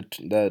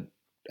that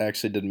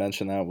actually did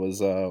mention that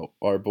was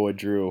our boy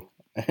Drew.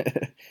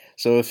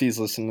 So if he's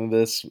listening to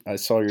this, I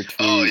saw your tweet.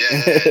 Oh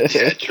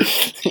yeah, Drew.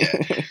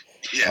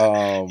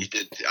 Yeah. He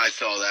did. I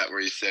saw that where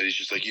he said he's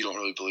just like, you don't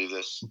really believe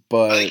this.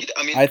 But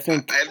I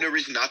think I have no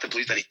reason not to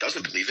believe that he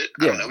doesn't believe it.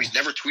 I don't know. He's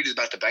never tweeted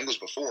about the Bengals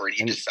before, and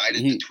he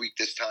decided to tweet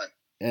this time.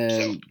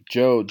 And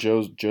so.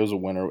 Joe's a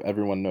winner.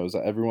 Everyone knows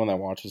that. Everyone that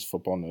watches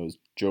football knows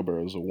Joe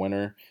Burrow's a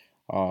winner.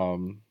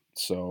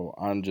 So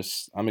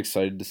I'm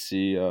excited to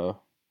see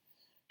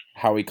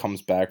how he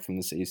comes back from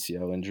this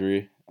ACL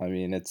injury. I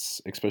mean,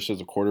 it's, especially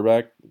as a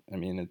quarterback, I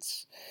mean,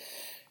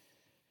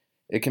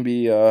 it can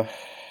be, I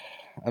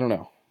don't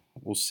know.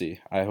 We'll see.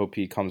 I hope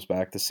he comes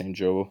back the same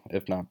Joe,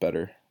 if not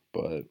better.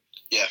 But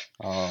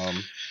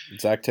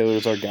Zach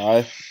Taylor's our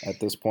guy. At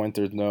this point,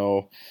 there's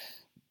no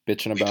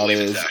bitching about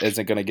it.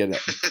 Isn't going to get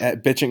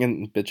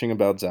bitching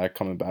about Zach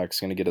coming back is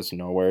going to get us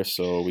nowhere.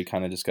 So we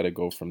kind of just got to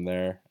go from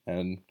there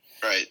and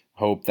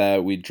hope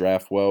that we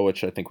draft well,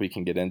 which I think we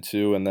can get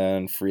into. And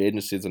then free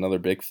agency is another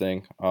big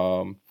thing.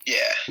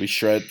 We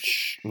shredded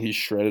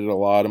a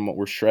lot of.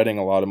 We're shredding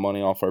a lot of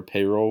money off our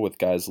payroll with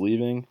guys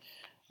leaving.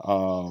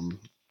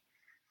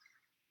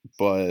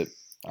 But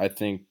I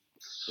think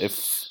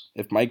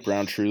if Mike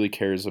Brown truly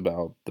cares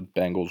about the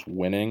Bengals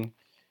winning,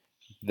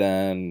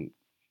 then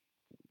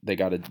they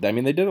got to. I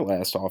mean, they did it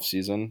last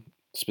offseason,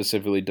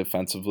 specifically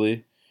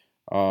defensively,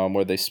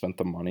 where they spent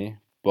the money.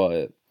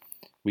 But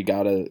we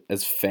got to,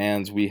 as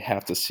fans, we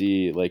have to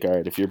see, like, all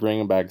right, if you're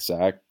bringing back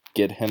Zach,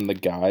 get him the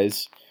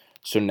guys.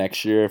 So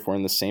next year, if we're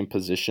in the same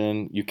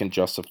position, you can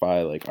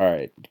justify, like, all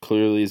right,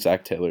 clearly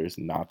Zach Taylor is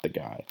not the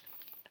guy.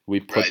 We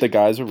put the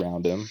guys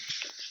around him,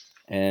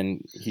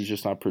 and he's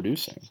just not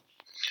producing.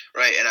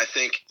 Right, and I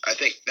think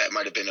that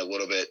might have been a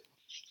little bit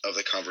of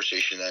the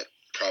conversation that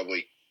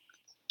probably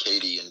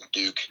Katie and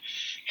Duke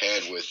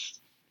had with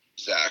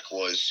Zach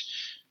was,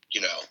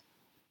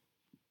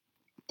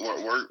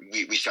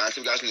 we signed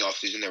some guys in the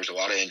offseason. There was a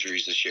lot of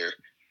injuries this year,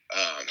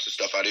 so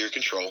stuff out of your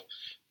control.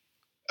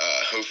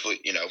 Hopefully,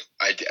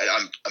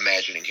 I'm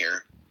imagining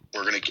here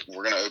we're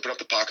gonna open up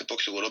the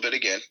pocketbooks a little bit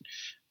again.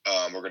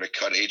 We're gonna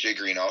cut AJ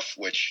Green off,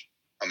 which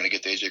I'm gonna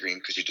get to AJ Green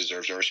because he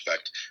deserves our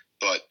respect.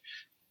 But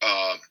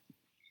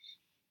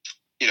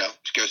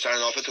go sign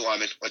an offensive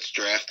lineman. Let's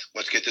draft.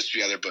 Let's get this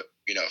together. But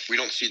if we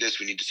don't see this,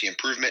 we need to see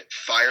improvement.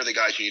 Fire the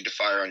guys you need to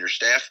fire on your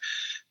staff.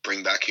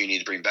 Bring back who you need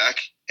to bring back.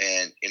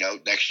 And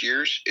next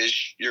year's is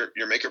your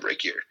make or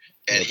break year.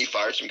 And he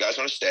fired some guys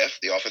on his staff.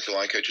 The offensive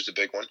line coach was a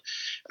big one.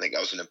 I think that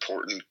was an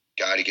important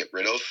guy to get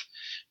rid of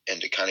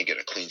and to kind of get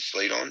a clean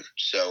slate on.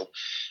 So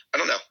I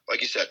don't know.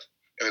 Like you said,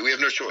 we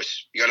have no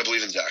choice. You got to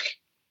believe in Zach.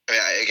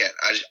 I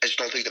just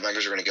don't think the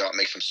Bengals are going to go out and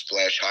make some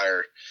splash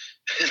hire.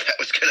 That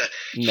was going to.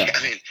 No.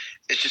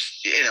 It's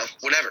just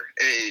whatever.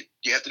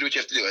 You have to do what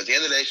you have to do. At the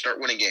end of the day, start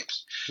winning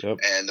games. Yep.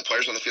 And the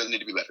players on the field need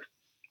to be better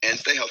and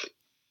stay healthy.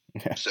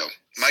 Yeah. So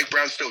Mike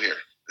Brown's still here.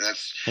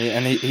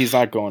 He's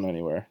not going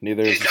anywhere.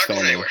 Neither is he's not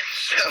going anywhere.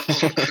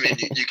 So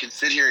you can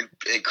sit here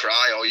and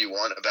cry all you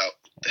want about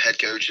the head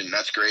coach, and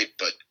that's great.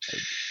 But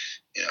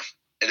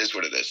it is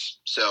what it is.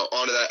 So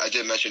on to that, I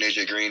did mention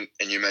AJ Green,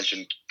 and you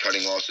mentioned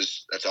cutting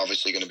losses. That's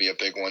obviously going to be a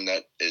big one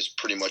that is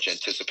pretty much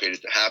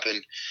anticipated to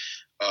happen.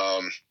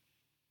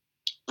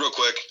 Real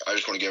quick, I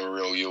just want to give a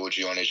real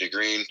eulogy on AJ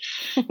Green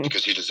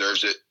because he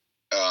deserves it.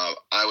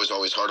 I was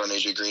always hard on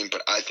AJ Green,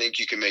 but I think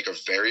you can make a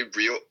very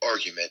real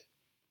argument,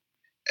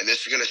 and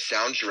this is going to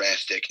sound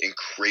drastic and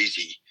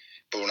crazy,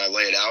 but when I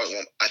lay it out,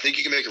 I think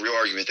you can make a real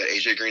argument that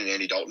AJ Green and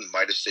Andy Dalton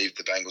might have saved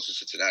the Bengals in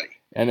Cincinnati.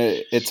 And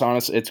it's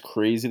honest, it's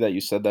crazy that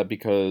you said that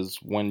because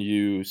when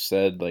you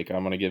said, I'm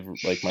going to give,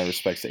 my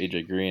respects to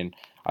AJ Green,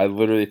 I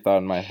literally thought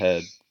in my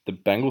head, the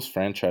Bengals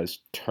franchise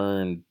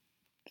turned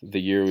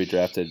the year we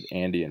drafted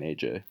Andy and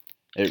AJ.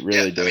 It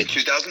really did.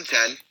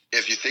 2010,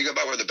 if you think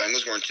about where the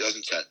Bengals were in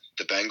 2010,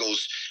 the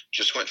Bengals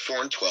just went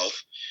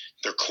 4-12.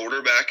 Their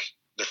quarterback,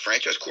 their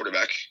franchise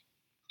quarterback,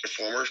 their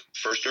former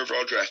first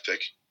overall draft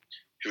pick,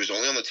 who was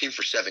only on the team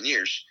for 7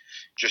 years,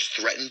 just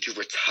threatened to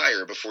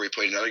retire before he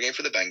played another game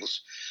for the Bengals.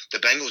 The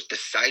Bengals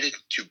decided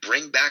to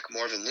bring back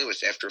Marvin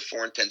Lewis after a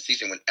 4-10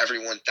 season when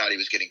everyone thought he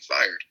was getting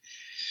fired.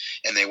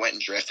 And they went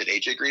and drafted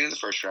AJ Green in the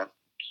first round.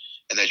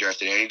 And they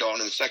drafted Andy Dalton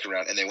in the second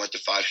round, and they went to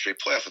 5 straight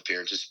playoff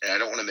appearances. And I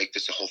don't want to make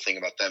this a whole thing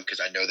about them because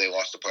I know they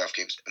lost the playoff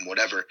games and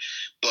whatever.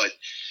 But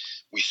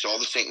we saw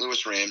the St.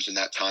 Louis Rams in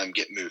that time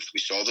get moved. We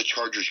saw the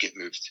Chargers get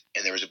moved.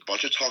 And there was a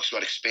bunch of talks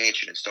about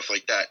expansion and stuff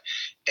like that.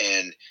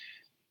 And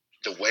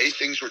the way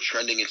things were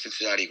trending in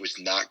Cincinnati was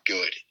not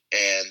good.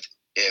 And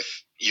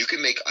if you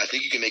can make – I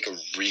think you can make a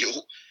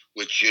real –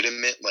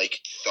 legitimate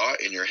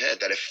thought in your head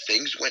that if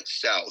things went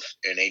south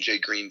and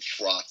AJ Green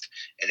flopped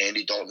and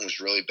Andy Dalton was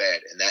really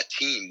bad and that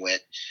team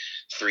went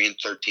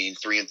 3-13,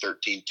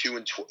 3-13,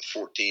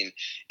 2-14,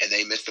 and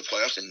they missed the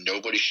playoffs and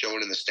nobody's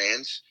showing in the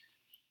stands,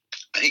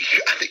 I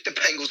think the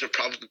Bengals are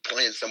probably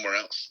playing somewhere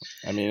else.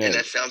 And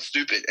that sounds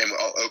stupid. And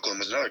Oakland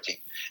was another team.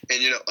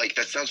 And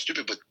that sounds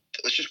stupid, but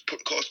let's just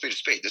call a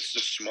spade. This is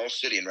a small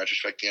city in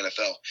retrospect to the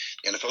NFL.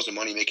 The NFL is a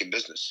money-making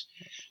business.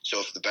 So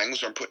if the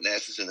Bengals aren't putting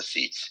asses in the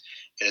seats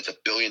and it's $1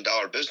 billion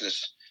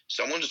business,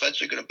 someone's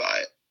eventually going to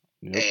buy it.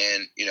 Yep.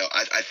 And,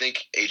 I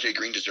think AJ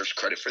Green deserves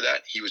credit for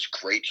that. He was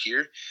great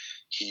here.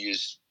 He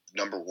is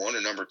number 1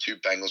 or number 2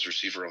 Bengals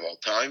receiver of all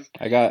time.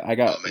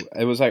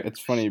 It's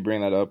funny you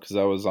bring that up because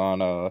I was on,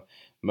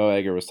 Mo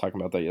Egger was talking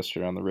about that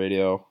yesterday on the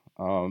radio,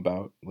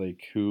 about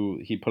who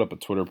he put up a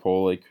Twitter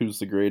poll, who's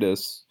the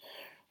greatest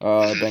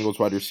Bengals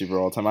wide receiver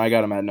of all time. I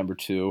got him at number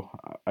 2.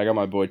 I got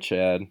my boy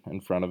Chad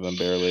in front of him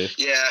barely.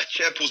 Yeah,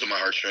 Chad pulls at my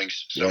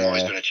heartstrings, so I've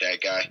always been a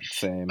Chad guy.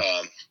 Same.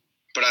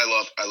 But I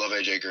love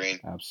AJ Green.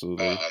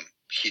 Absolutely.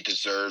 He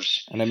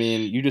deserves. And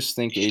you just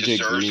think AJ Green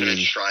deserves an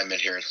enshrinement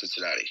here in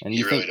Cincinnati. And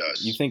he really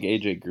does. You think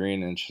AJ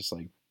Green, and it's just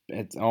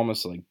it's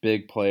almost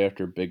big play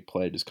after big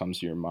play just comes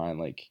to your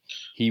mind.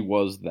 He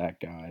was that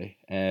guy,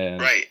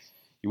 and right.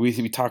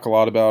 We talk a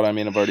lot about.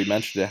 I've already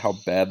mentioned it, how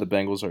bad the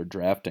Bengals are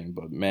drafting,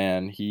 but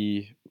man,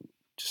 he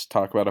just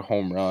talk about a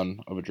home run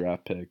of a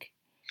draft pick.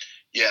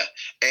 Yeah,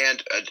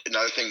 and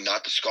another thing,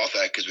 not to scoff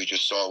at, because we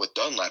just saw it with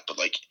Dunlap, but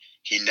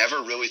he never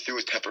really threw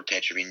a temper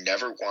tantrum. He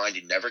never whined.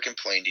 He never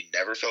complained. He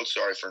never felt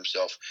sorry for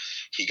himself.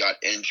 He got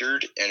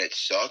injured, and it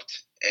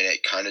sucked, and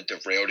it kind of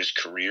derailed his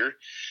career.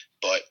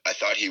 But I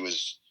thought he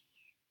was.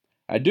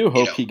 I do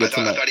hope he gets.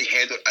 I thought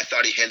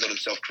he handled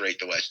himself great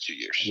the last 2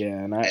 years.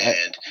 Yeah,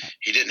 and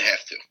he didn't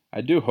have to.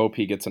 I do hope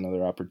he gets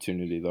another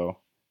opportunity though.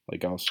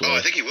 Elsewhere. Oh,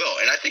 I think he will,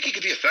 and I think he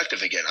could be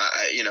effective again.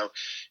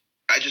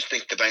 I just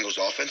think the Bengals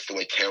offense, the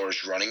way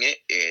Taylor's running it,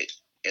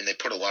 and they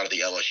put a lot of the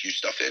LSU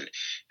stuff in, and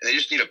they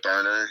just need a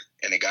burner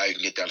and a guy who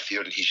can get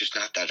downfield, and he's just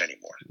not that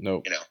anymore.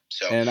 Nope.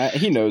 So and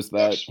he knows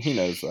that. He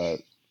knows that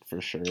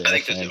for sure. I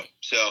think so too.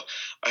 So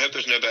I hope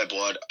there's no bad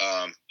blood.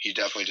 He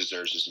definitely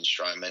deserves his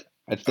enshrinement.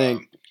 I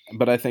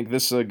think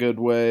this is a good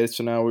way.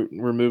 So now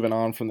we're moving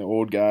on from the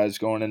old guys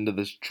going into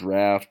this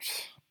draft.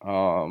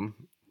 To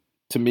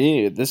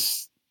me,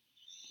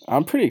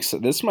 I'm pretty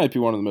excited. This might be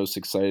one of the most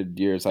excited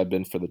years I've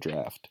been for the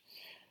draft.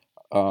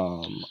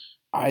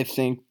 I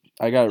think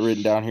I got it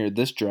written down here.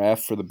 This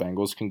draft for the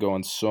Bengals can go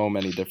in so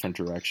many different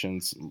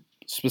directions.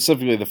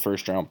 Specifically, the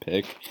first round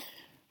pick.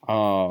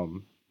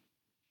 Um,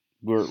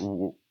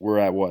 we're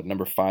at what,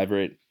 number 5,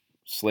 right?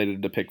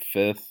 Slated to pick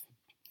 5th.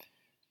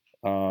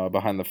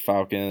 Behind the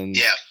Falcons,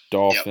 Yeah.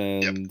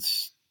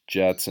 Dolphins,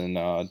 Jets, and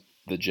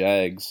the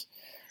Jags.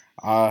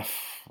 I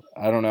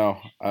don't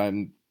know.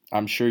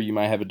 I'm sure you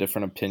might have a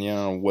different opinion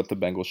on what the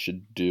Bengals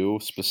should do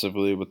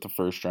specifically with the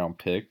first round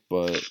pick,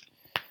 but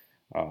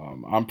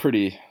I'm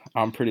pretty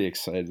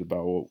excited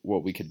about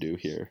what we could do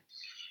here.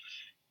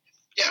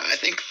 Yeah, I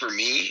think for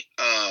me,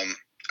 I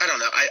don't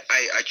know.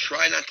 I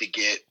try not to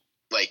get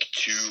like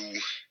too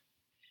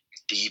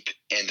deep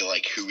into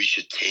like who we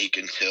should take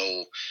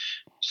until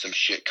some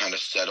shit kind of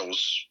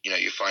settles.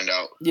 You find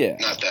out. Yeah.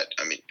 Not that,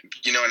 I mean,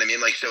 you know what I mean?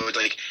 Like, so it's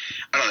like,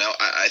 I don't know.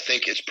 I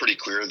think it's pretty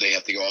clear they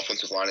have to go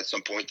offensive line at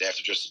some point. They have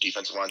to address the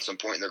defensive line at some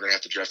point, and they're going to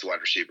have to draft a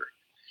wide receiver.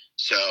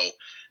 So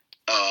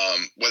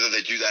whether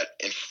they do that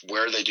and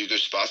where they do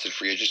those spots in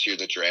free agency or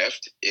the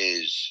draft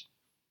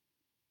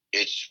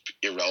it's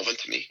irrelevant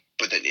to me,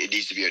 but that it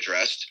needs to be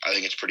addressed. I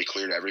think it's pretty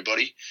clear to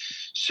everybody.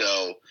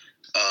 So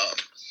I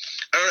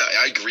don't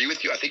know. I agree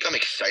with you. I think I'm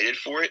excited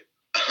for it.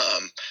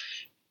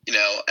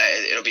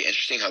 It'll be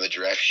interesting how the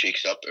draft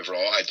shakes up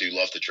overall. I do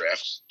love the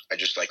drafts. I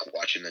just like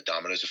watching the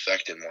dominoes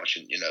effect and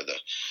watching, the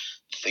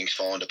things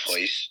fall into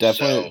place.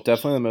 Definitely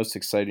the most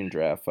exciting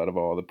draft out of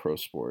all the pro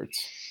sports,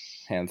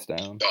 hands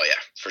down. Oh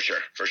yeah, for sure.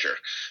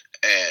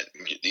 And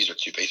these are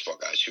two baseball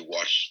guys who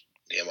watch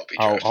the MLB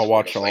draft.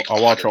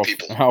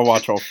 I'll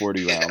watch all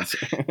 40 rounds.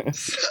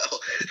 So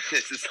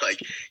this is like,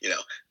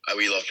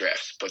 we love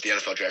drafts, but the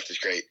NFL draft is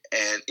great.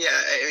 And yeah,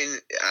 I mean,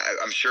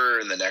 I'm sure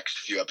in the next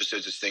few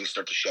episodes as things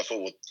start to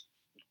shuffle, we'll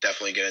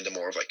definitely get into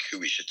more of like who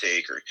we should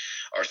take or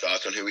our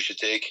thoughts on who we should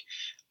take.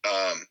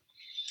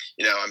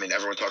 I mean,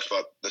 everyone talks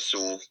about the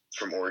Sewell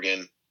from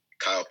Oregon,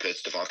 Kyle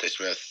Pitts, Devontae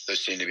Smith.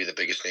 Those seem to be the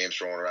biggest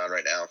names rolling around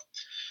right now.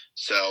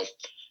 So,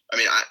 I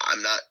mean,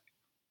 I'm not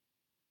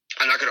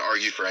going to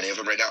argue for any of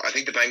them right now. I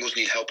think the Bengals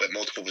need help at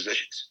multiple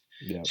positions.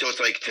 Yeah. So it's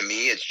like, to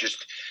me, it's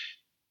just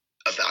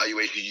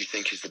evaluate who you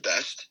think is the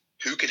best,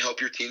 who can help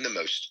your team the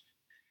most.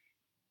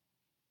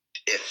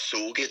 If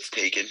Sewell gets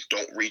taken,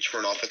 don't reach for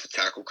an offensive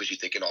tackle because you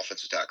think an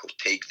offensive tackle.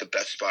 Take the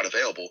best spot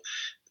available.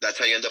 That's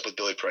how you end up with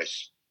Billy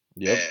Price.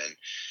 Yep. And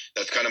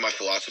that's kind of my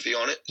philosophy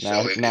on it.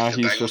 I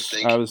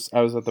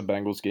was at the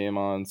Bengals game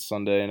on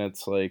Sunday, and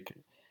it's like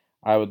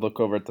I would look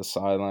over at the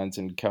sidelines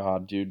and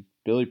God, dude,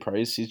 Billy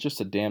Price, he's just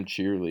a damn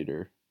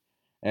cheerleader.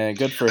 And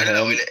good for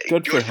him.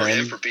 Good for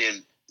him for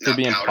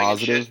being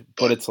positive.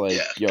 But it's like,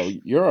 yo,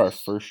 you're our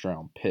first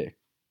round pick.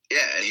 Yeah,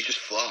 and he just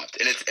flopped.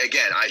 And it's,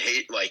 again, I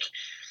hate, like,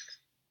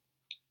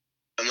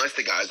 unless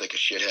the guy's like a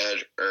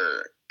shithead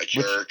or a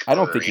jerk, I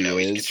don't think he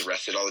he gets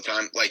arrested all the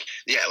time. Like,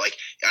 yeah, like,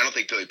 I don't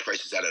think Billy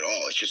Price is that at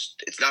all.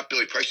 It's not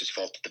Billy Price's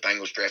fault that the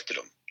Bengals drafted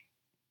him.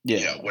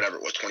 Yeah. Whatever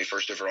it was,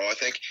 21st overall, I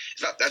think.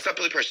 That's not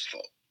Billy Price's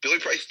fault. Billy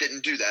Price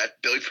didn't do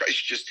that. Billy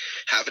Price just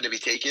happened to be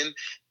taken,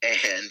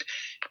 and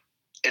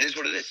it is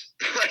what it is.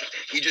 Like,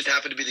 he just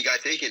happened to be the guy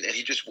taken, and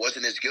he just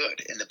wasn't as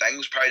good. And the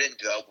Bengals probably didn't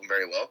develop him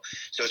very well.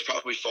 So it's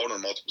probably fault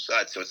on multiple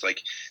sides. So it's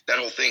like that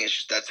whole thing is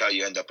just that's how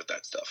you end up with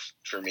that stuff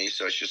for me.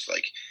 So it's just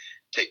like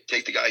take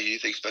the guy who you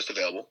think's best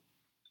available,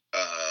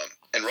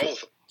 and roll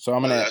with him. So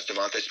I'm gonna that's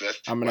Devontae Smith.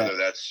 I'm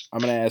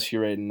gonna ask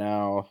you right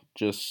now,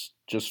 just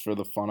for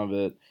the fun of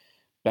it.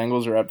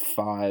 Bengals are at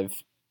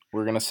 5.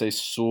 We're going to say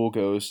Sewell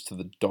goes to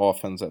the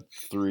Dolphins at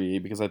 3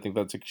 because I think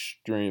that's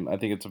extreme. I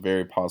think it's a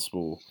very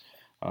possible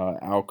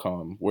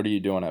outcome. What are you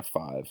doing at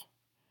 5?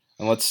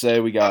 And let's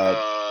say you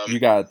got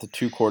the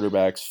 2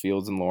 quarterbacks,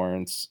 Fields and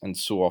Lawrence, and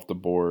Sewell off the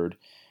board.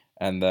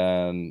 And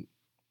then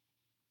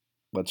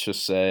let's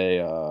just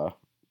say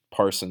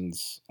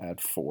Parsons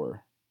at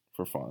 4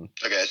 for fun.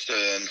 Okay, so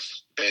then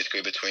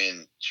basically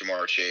between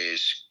Jamar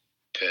Chase,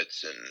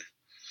 Pitts, and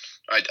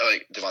I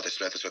like Devontae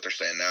Smith is what they're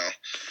saying now.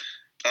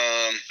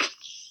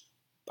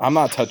 I'm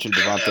not touching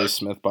Devontae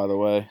Smith, by the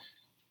way.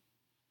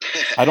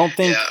 I don't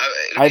think.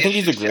 I think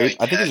he's a great.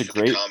 I think he's a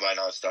great.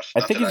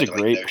 I think he's a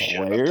great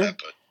player.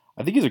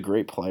 I think he's a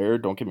great player.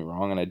 Don't get me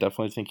wrong, and I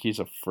definitely think he's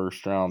a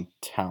first-round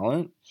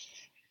talent.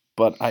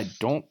 But I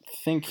don't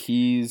think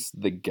he's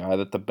the guy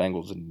that the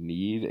Bengals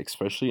need,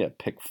 especially at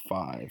pick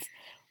 5,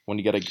 when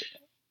you get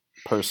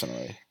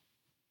personally.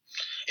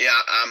 Yeah,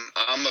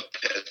 I'm a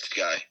Pitts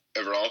guy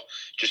overall,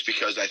 just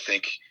because I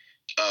think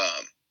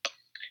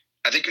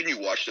when you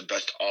watch the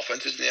best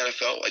offenses in the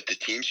NFL, like the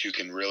teams who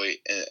can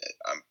really,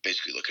 I'm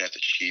basically looking at the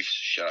Chiefs,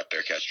 shout out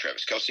Bearcats,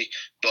 Travis Kelce,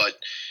 but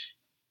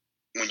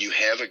when you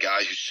have a guy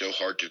who's so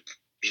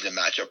he's a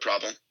matchup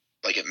problem,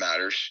 like it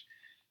matters,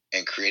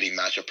 and creating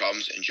matchup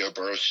problems, and Joe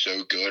Burrow's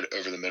so good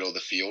over the middle of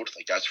the field,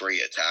 like that's where he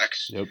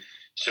attacks. Yep.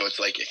 So it's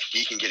like if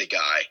he can get a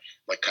guy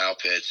like Kyle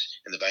Pitts,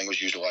 and the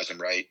Bengals utilize him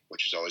right,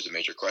 which is always a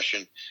major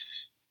question,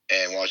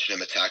 and watching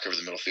him attack over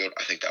the middle field,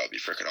 I think that would be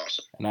freaking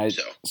awesome. And that's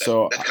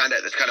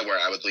kind of where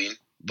I would lean.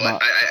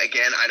 But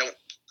I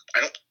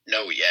don't know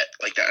know yet.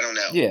 Like that, I don't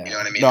know. Yeah. You know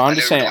what I mean? No, I'm I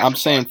just know saying. we're I'm doing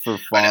saying for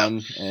for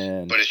fun,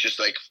 and but it's just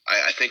like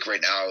I think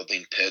right now I would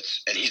lean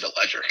Pitts, and he's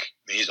electric.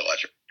 I mean, he's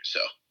electric. So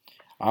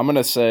I'm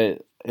gonna say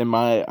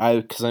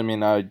because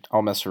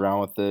I'll mess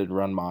around with it,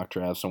 run mock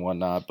drafts and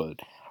whatnot, but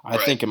I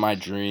right. think in my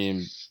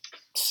dream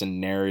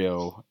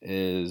scenario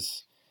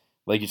is,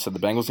 like you said, the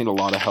Bengals need a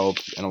lot of help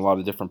in a lot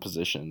of different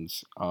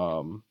positions.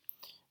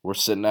 We're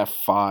sitting at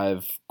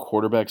 5.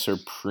 Quarterbacks are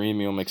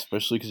premium,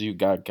 especially because you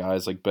got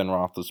guys like Ben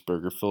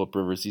Roethlisberger, Phillip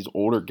Rivers, these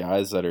older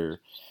guys that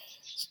are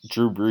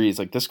Drew Brees.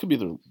 Like this could be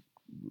their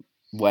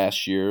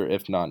last year,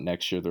 if not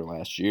next year, their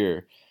last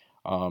year.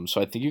 So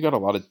I think you got a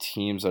lot of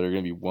teams that are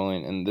going to be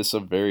willing, and this is a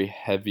very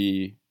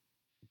heavy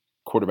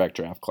quarterback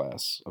draft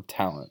class of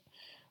talent,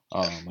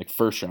 like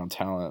first round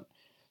talent.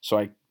 So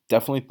I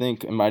definitely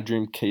think in my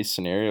dream case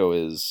scenario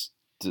is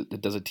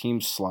does a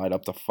team slide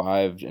up to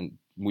 5 and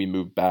we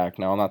move back?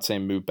 Now I'm not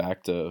saying move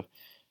back to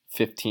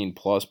 15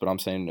 plus, but I'm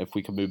saying if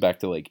we could move back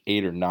to like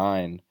 8 or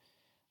 9,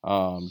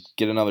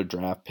 get another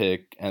draft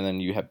pick, and then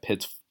you have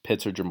Pitts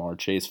or Jamar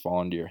Chase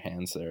fall into your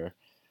hands there.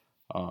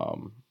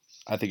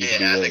 I think it could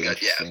be really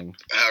interesting.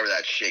 However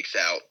that shakes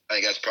out, I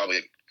think that's probably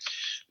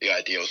the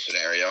ideal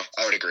scenario.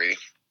 I would agree,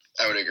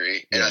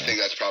 and I think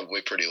that's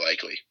probably pretty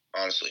likely,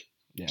 honestly.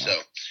 Yeah. So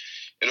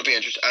it'll be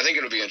interesting. I think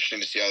it'll be interesting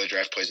to see how the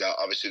draft plays out.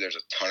 Obviously, there's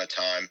a ton of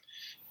time.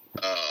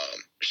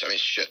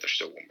 There's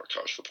still one more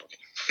college football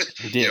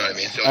game. You know what I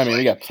mean? So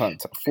we got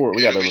tons.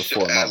 We got over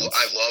 4 months.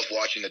 I love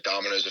watching the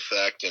dominoes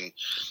effect, and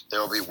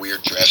there will be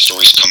weird draft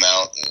stories come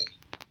out, and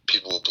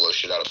people will blow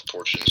shit out of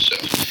proportions. So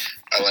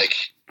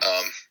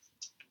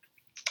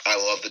I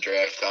love the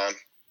draft time,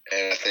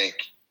 and I think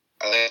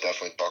I'll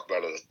definitely talk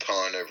about it a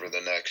ton over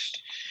the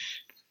next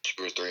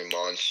 2 or 3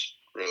 months.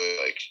 Really,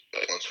 like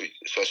once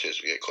especially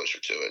as we get closer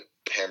to it,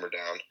 hammer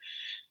down.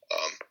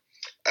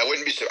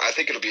 I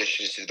think it'll be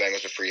interesting to see the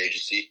Bengals in free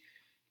agency.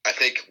 I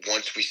think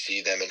once we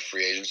see them in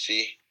free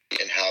agency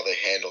and how they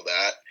handle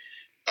that,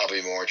 I'll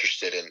be more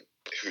interested in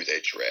who they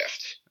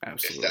draft.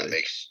 Absolutely. If that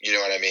makes, you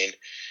know what I mean?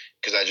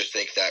 Because I just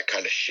think that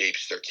kind of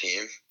shapes their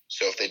team.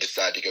 So if they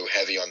decide to go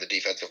heavy on the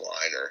defensive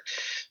line or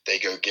they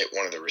go get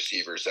one of the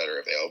receivers that are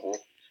available,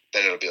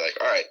 then it'll be like,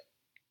 all right,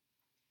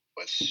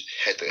 let's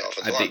hit the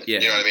offensive line. Yeah,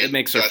 you know what I mean? It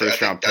makes our first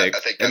round pick.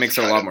 It makes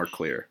it a lot more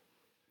clear.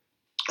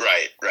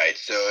 Right.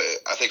 So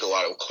I think a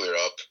lot will clear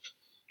up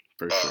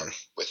for sure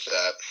with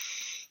that.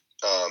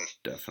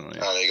 Definitely.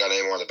 I don't know, you got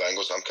any more on the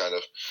Bengals? I'm kind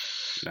of.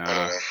 Nah. I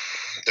don't know.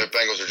 Their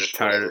Bengals are just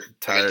tired.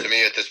 I mean, to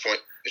me, at this point,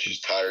 it's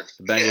just tired.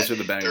 The Bengals are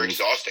the Bengals. They're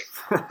exhausting.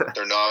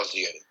 They're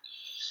nauseating.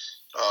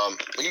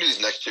 We can do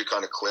these next 2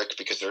 kind of quick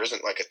because there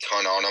isn't like a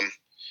ton on them,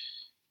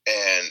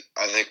 and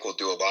I think we'll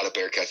do a lot of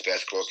Bearcats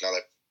basketballs now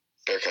that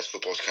Bearcats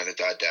football's kind of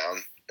died down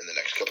in the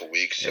next couple of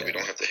weeks, so we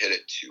don't have to hit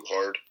it too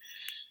hard.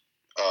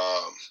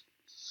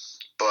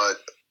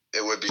 But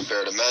it would be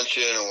fair to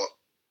mention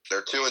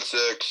they're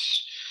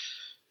 2-6.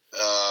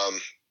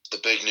 The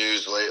big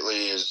news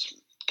lately is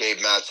Gabe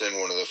Matson,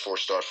 one of the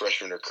 4-star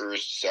freshman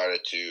recruits,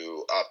 decided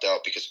to opt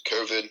out because of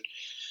COVID.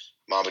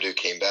 Mamadou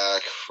came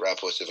back.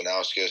 Rapos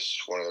Ivanauskas,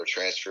 one of their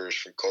transfers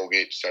from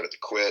Colgate, decided to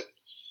quit.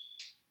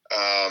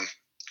 A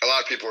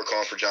lot of people are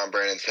calling for John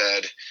Brannen's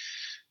head.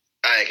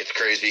 I think it's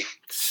crazy.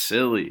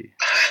 Silly.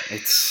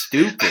 It's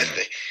stupid.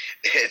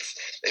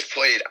 They've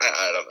played.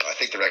 I don't know. I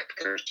think the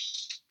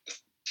records.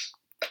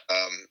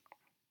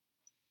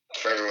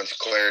 For everyone's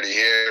clarity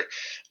here,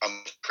 I'm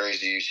a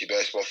crazy UC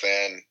basketball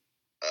fan,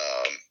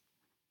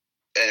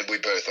 and we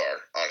both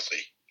are, honestly.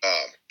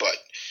 But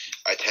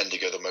I tend to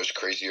go the most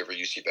crazy over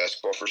UC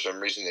basketball for some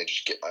reason. They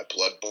just get my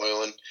blood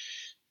boiling.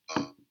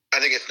 I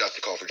think it's nuts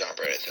to call for John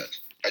Brannen's head.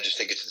 I just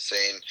think it's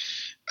insane.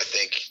 I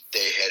think they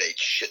had a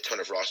shit ton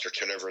of roster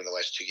turnover in the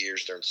last 2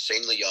 years. They're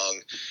insanely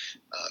young.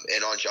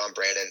 And on John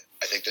Brannen,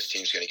 I think this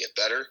team's going to get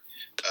better.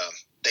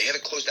 They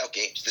haven't closed out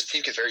games. This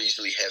team could very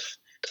easily have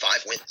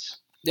 5 wins.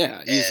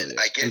 Yeah, easily. And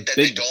I get that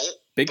they don't,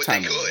 big but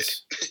time they could.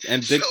 wins.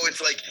 And big, so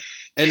it's like,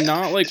 and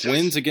not like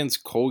wins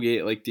against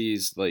Colgate, like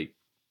these like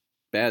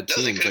bad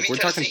teams. Like we're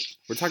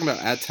talking about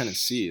at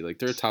Tennessee. Like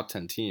they're a top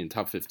 10 team,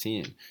 top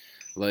 15.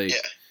 Like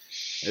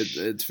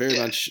it's very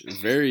much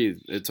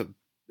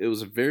it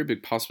was a very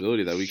big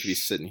possibility that we could be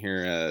sitting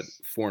here at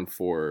 4-4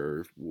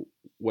 or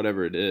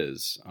whatever it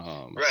is.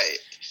 Right.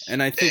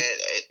 And I think,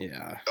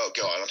 Oh,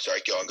 go on. I'm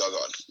sorry. Go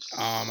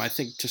on. I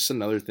think just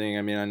another thing.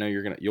 I mean, I know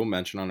you'll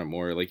mention on it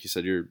more. Like you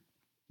said, your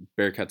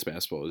Bearcats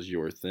basketball is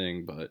your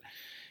thing, but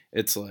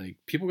it's like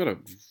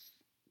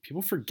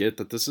people forget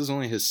that this is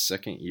only his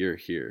 2nd year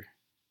here.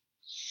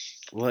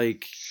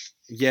 Like,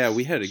 yeah,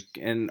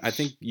 and I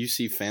think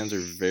UC fans are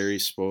very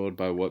spoiled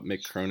by what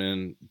Mick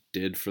Cronin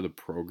did for the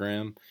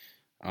program.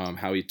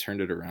 How he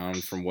turned it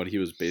around from what he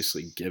was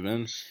basically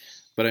given.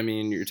 But, I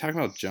mean, you're talking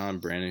about John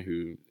Brannen,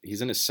 who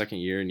he's in his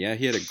 2nd year. And, yeah,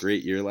 he had a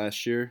great year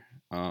last year.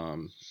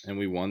 And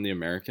we won the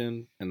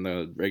American in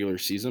the regular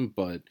season.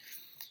 But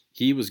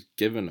he was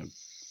given a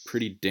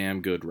pretty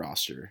damn good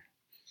roster.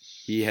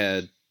 He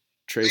had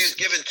He was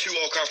given 2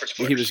 all-conference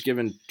players. He was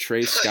given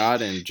Trey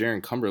Scott and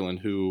Jaron Cumberland,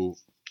 who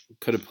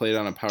could have played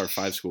on a Power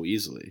 5 school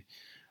easily.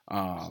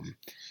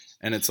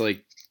 And it's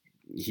like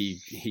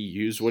he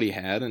used what he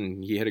had,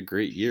 and he had a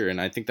great year.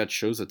 And I think that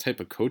shows the type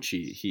of coach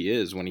he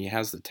is. When he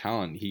has the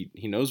talent, he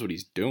knows what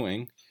he's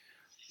doing.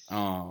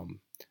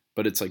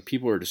 But it's like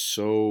people are just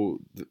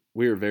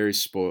we are very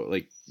spoiled.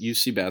 Like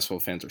UC basketball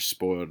fans are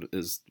spoiled,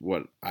 is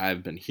what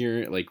I've been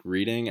hearing, like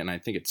reading, and I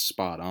think it's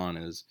spot on.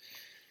 Is,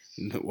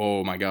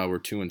 oh my God, we're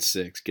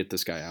 2-6. Get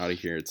this guy out of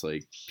here. It's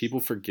like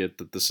people forget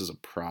that this is a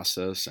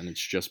process and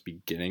it's just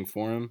beginning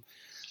for him.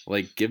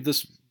 Like give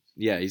this.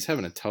 Yeah, he's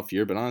having a tough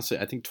year, but honestly,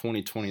 I think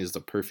 2020 is the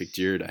perfect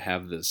year to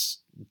have this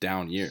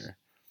down year.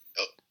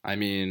 I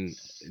mean,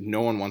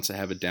 no one wants to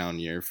have a down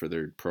year for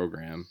their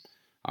program,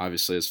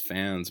 obviously as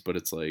fans, but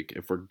it's like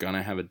if we're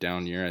gonna have a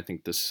down year, I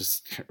think this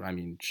is. I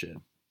mean, shit,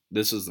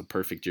 this is the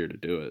perfect year to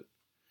do it.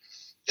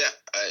 Yeah,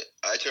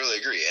 I totally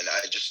agree, and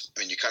I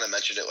mean, you kind of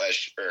mentioned it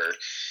or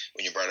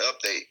when you brought it up.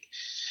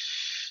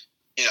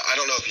 I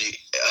don't know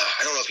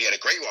if he had a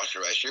great roster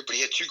last year, but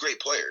he had two great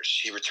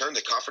players. He returned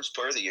the Conference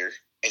Player of the Year,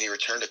 and he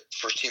returned a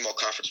first-team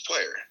All-Conference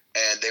player.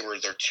 And they were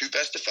their two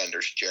best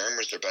defenders. Jaren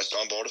was their best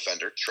on-ball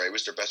defender. Trey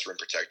was their best rim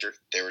protector.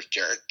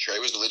 Trey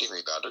was the leading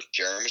rebounder.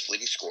 Jaren was the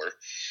leading scorer.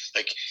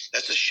 Like,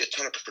 that's a shit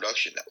ton of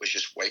production that was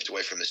just wiped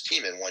away from this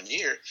team in 1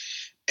 year.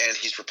 And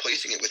he's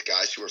replacing it with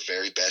guys who are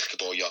very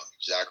basketball young.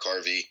 Zach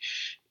Harvey,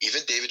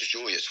 even David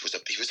DeJulius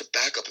he was a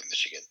backup in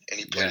Michigan, and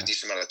he played a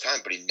decent amount of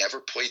time, but he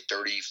never played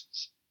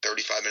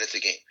 35 minutes a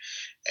game.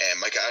 And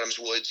Micah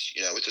Adams-Woods,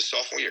 it's a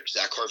sophomore year.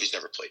 Zach Harvey's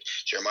never played.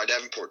 Jeremiah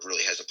Davenport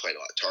really hasn't played a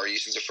lot. Tari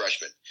Eason's a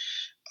freshman.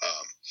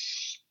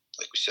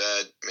 Like we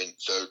said, I mean,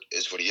 Vogt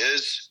is what he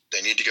is.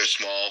 They need to go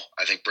small.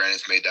 I think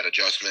Brannen's made that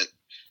adjustment.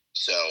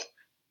 So,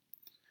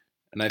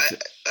 and I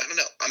don't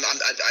know.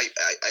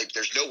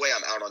 There's no way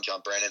I'm out on John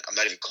Brannen. I'm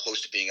not even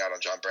close to being out on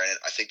John Brannen.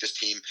 I think this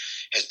team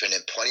has been in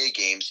plenty of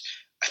games.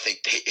 I think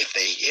if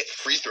they hit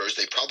free throws,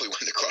 they probably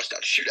win the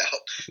crosstown shootout.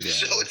 Yeah.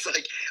 So it's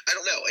like, I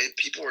don't know.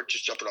 People are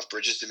just jumping off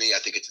bridges to me. I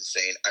think it's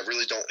insane. I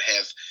really don't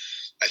have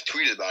 – I've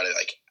tweeted about it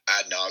like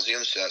ad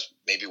nauseum, so that's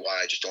maybe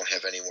why I just don't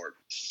have any more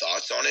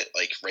thoughts on it.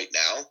 Like right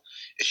now,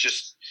 it's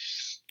just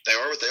they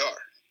are what they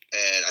are.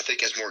 And I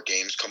think as more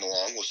games come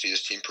along, we'll see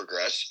this team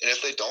progress. And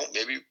if they don't,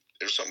 maybe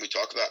there's something we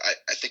talk about.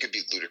 I think it'd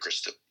be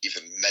ludicrous to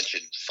even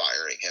mention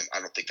firing him. I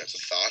don't think that's a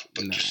thought,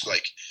 but just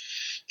like –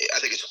 I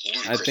think it's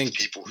ludicrous to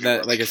people who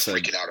are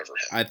freaking out over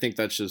him. I think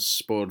that's just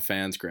spoiled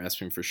fans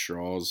grasping for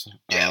straws.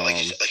 Yeah, like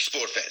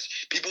spoiled fans.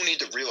 People need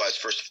to realize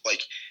first,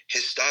 like,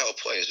 his style of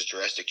play is a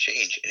drastic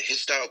change, and his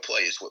style of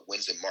play is what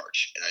wins in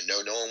March. And I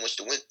know no one wants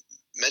to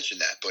mention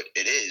that, but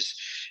it is.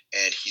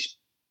 And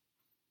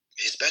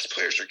his best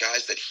players are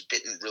guys that he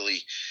didn't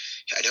really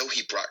 – I know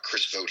he brought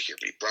Chris Vogt here,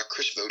 but he brought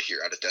Chris Vogt here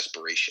out of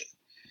desperation.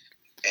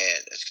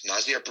 And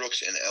Nazir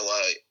Brooks and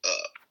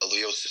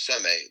Elio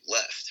Siseme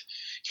left.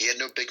 He had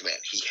no big man.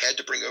 He had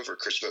to bring over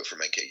Chris Vogt from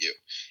NKU.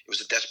 It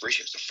was a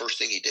desperation. It was the first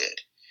thing he did.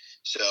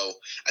 So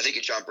I think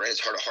in John Brannen's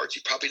heart of hearts,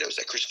 he probably knows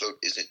that Chris Vogt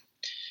isn't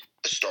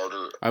a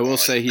starter. I will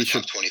say he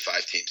should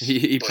 25 teams.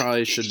 He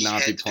probably should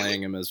not be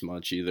playing him as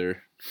much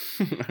either.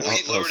 Well,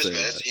 he lowered his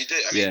minutes. He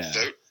did. I mean,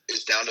 Vogt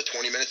is down to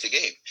 20 minutes a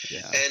game.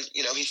 Yeah. And,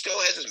 he still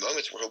has his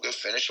moments where he'll go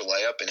finish a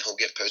layup and he'll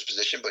get post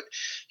position. But,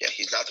 yeah,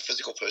 he's not the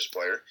physical post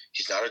player.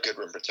 He's not a good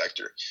rim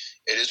protector.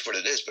 It is what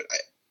it is. But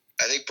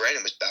I think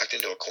Brannen was backed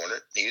into a corner,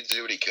 needed to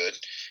do what he could.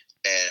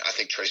 And I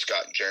think Trey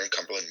Scott and Jaron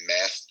Cumberland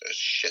masked a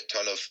shit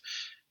ton of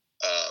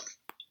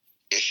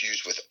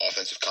issues with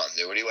offensive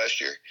continuity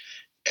last year,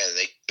 and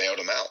they bailed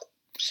him out.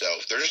 So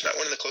they're just not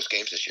winning the close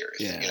games this year.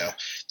 If,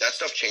 that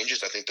stuff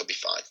changes, I think they'll be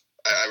fine.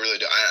 I really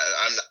do.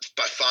 I'm not,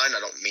 by fine, I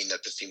don't mean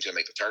that this team's going to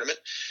make the tournament,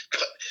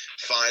 but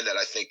fine that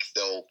I think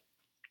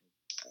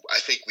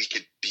we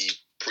could be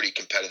pretty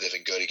competitive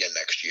and good again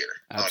next year,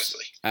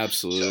 honestly.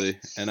 Absolutely.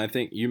 So. And I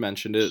think you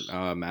mentioned it,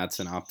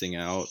 Madsen opting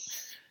out.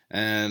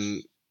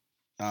 And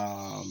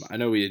I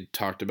know we had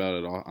talked about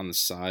it on the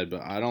side,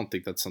 but I don't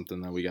think that's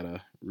something that we got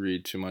to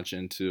read too much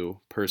into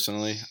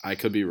personally. I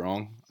could be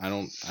wrong. I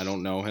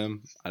don't know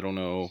him. I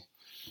know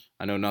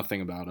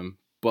nothing about him.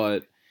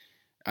 But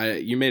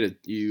you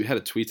had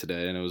a tweet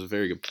today, and it was a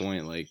very good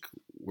point. Like,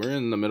 we're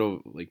in the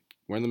middle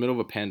of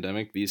a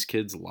pandemic. These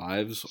kids'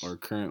 lives are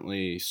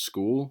currently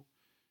school,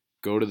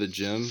 go to the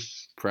gym,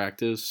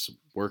 practice,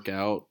 work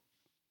out,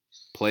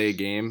 play a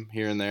game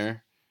here and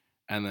there,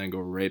 and then go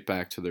right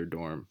back to their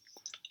dorm.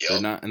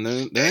 Yep.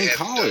 They're in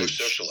college.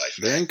 No social life,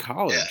 they're in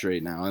college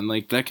right now, and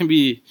like that can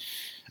be.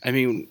 I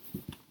mean,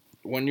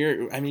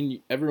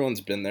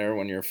 everyone's been there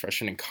when you're a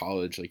freshman in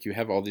college. Like, you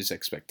have all these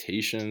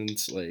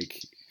expectations.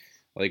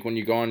 Like when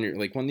you go on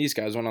when these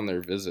guys went on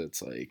their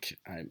visits, like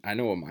I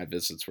know what my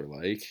visits were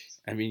like.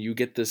 I mean, you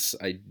get this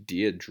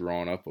idea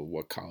drawn up of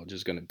what college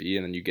is going to be,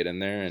 and then you get in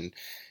there and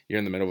you're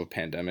in the middle of a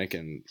pandemic,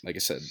 and like I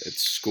said,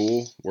 it's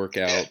school,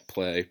 workout,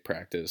 play,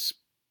 practice,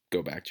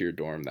 go back to your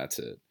dorm. That's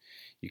it.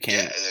 You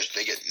can't. Yeah, and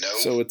they get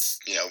so it's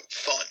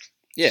fun.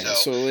 Yeah.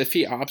 So if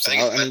he opts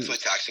out, it's mentally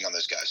taxing on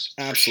those guys.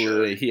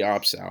 Absolutely, he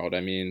opts out. I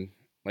mean,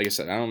 like I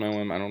said, I don't know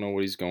him. I don't know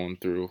what he's going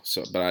through.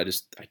 So, but I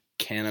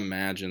can't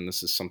imagine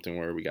this is something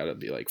where we got to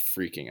be like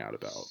freaking out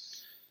about.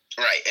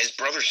 Right. His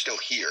brother's still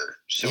here.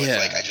 So it's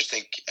like, I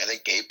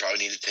think Gabe probably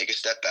needed to take a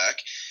step back.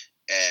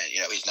 And,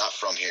 he's not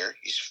from here.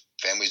 His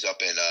family's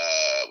up in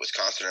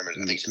Wisconsin, or I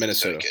think he's a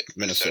Minnesota kid.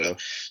 Minnesota.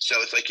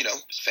 So it's like,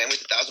 his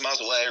family's 1,000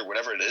 miles away or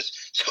whatever it is.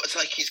 So it's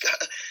like he's got,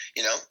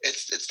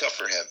 it's tough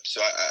for him.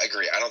 So I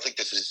agree. I don't think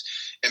this is,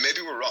 and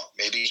maybe we're wrong.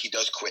 Maybe he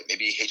does quit.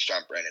 Maybe he hates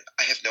John Brannen.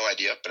 I have no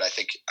idea, but I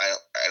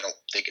don't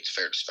think it's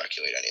fair to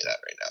speculate any of that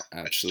right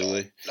now.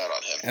 Absolutely. Not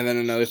on him. And then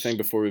another thing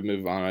before we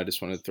move on, I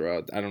just want to throw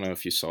out, I don't know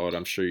if you saw it.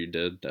 I'm sure you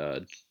did.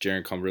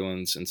 Jaron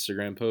Cumberland's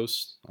Instagram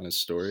post on his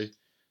story.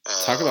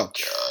 Talk about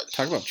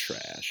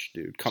trash,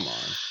 dude. Come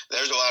on.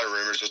 There's a lot of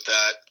rumors with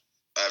that.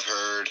 I've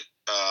heard.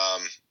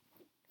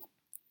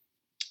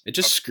 It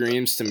just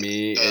screams to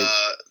me.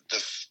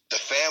 The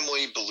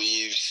family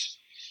believes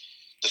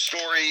the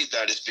story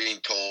that is being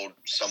told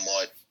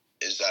somewhat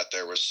is that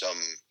there was some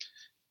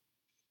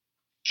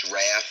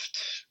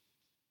draft.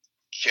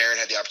 Jaron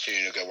had the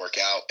opportunity to go work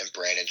out, and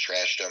Brandon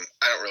trashed him.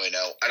 I don't really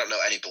know. I don't know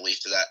any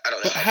belief to that. I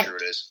don't know how true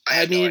it is. I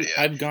have no idea.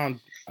 I've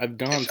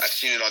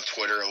seen it on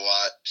Twitter a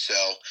lot. So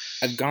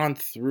I've gone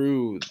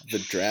through the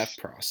draft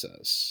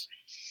process.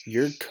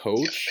 Your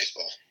coach,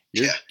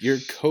 your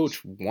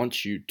coach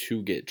wants you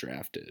to get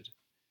drafted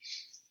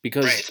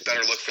because it's a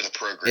better look for the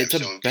program. It's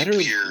a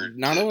better.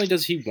 Not only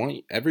does he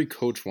want, every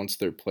coach wants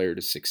their player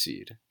to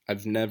succeed.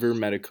 I've never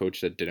met a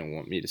coach that didn't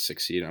want me to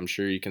succeed. I'm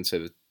sure you can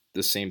say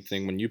the same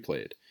thing when you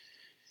played.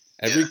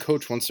 Every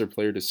coach wants their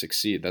player to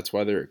succeed. That's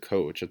why they're a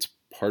coach. It's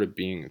part of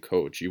being a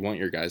coach. You want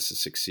your guys to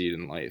succeed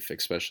in life,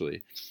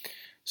 especially.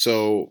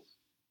 So,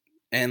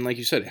 and like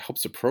you said, it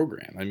helps the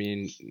program. I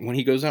mean, when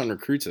he goes out and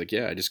recruits, like,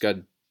 I just got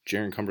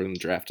Jaron Cumberland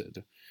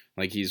drafted.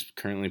 Like, he's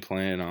currently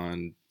playing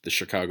on the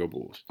Chicago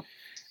Bulls.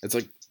 It's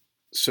like,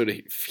 so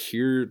to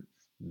hear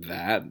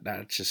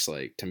that's just,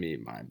 like, to me,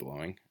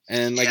 mind-blowing.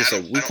 And like I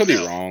said, we could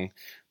be wrong,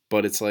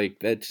 but it's like,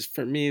 that just,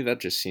 for me, that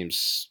just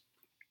seems...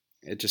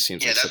 It just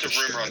seems like such a stretch.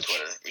 Yeah, that's a rumor on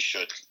Twitter. We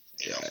should.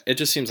 It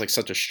just seems like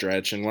such a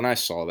stretch. And when I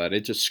saw that,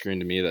 it just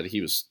screamed to me that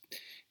he was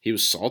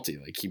salty.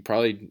 Like,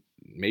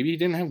 maybe he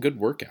didn't have good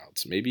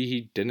workouts. Maybe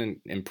he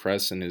didn't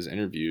impress in his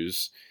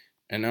interviews.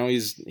 And now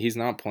he's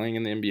not playing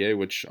in the NBA,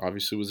 which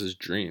obviously was his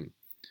dream.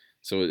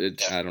 So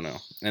I don't know.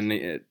 And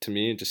to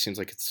me, it just seems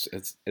like it's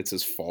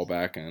his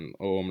fallback. And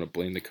I'm gonna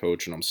blame the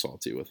coach, and I'm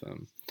salty with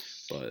him.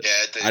 But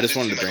I just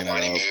wanted to bring that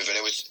up. Move, and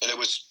it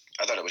was.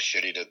 I thought it was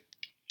shitty to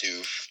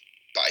do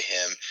by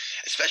him,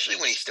 especially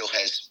when he still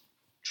has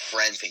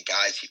friends and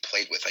guys he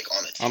played with, like,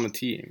 on the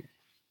team.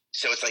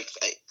 So it's like,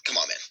 come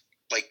on, man.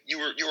 Like, you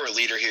were a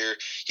leader here.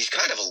 He's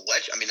kind of a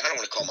legend. I mean, I don't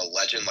want to call him a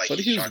legend like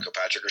Sean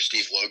Kilpatrick or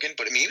Steve Logan,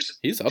 but I mean,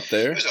 he's up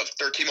there. He was a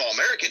third-team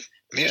All-American.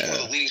 I mean, he's one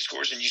of the leading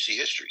scorers in UC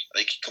history.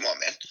 Like, come on,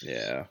 man.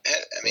 Yeah.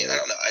 I mean, I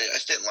don't know. I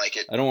just didn't like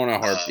it. I don't want to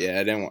harp.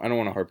 I don't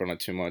want to harp on it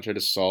too much. I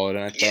just saw it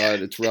and I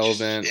thought it's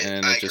relevant,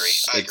 and I agree.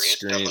 It's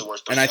definitely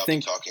worth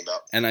talking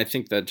about. And I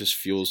think that just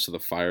fuels to the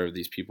fire of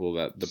these people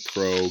that the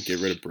pro get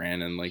rid of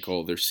Brannen. Like,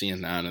 they're seeing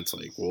that, and it's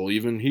like, well,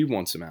 even he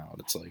wants him out.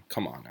 It's like,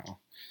 come on now.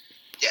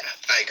 Yeah,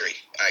 I agree.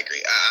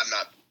 I'm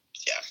not.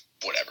 Yeah,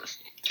 whatever.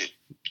 Dude,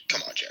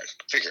 come on, Jared.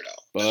 Figure it out.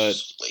 But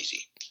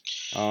lazy.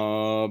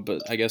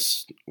 But I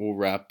guess we'll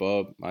wrap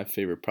up. My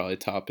favorite probably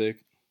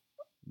topic,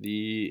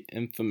 the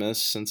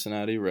infamous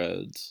Cincinnati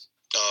Reds.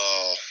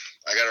 Oh,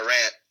 I got a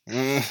rant.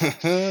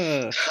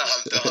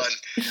 I'm done.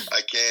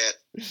 I can't.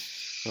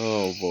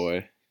 Oh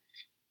boy.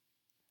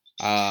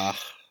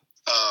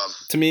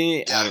 To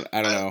me, I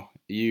don't know.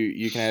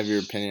 You can have your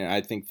opinion.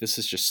 I think this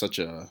is just such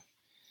a.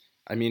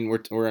 I mean,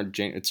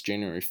 it's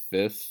January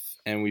 5th,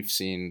 and we've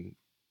seen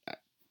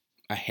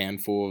a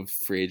handful of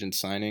free agent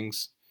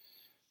signings.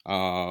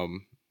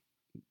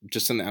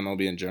 Just in the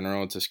MLB in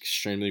general, it's an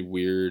extremely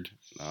weird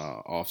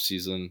off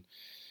season.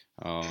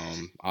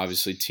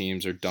 Obviously,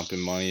 teams are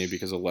dumping money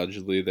because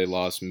allegedly they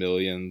lost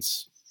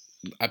millions.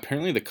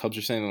 Apparently, the Cubs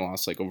are saying they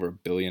lost like over $1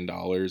 billion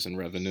in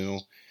revenue.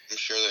 I'm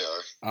sure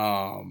they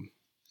are.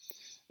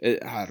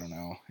 I don't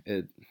know.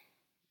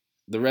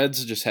 The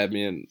Reds just had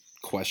me in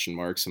question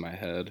marks in my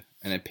head,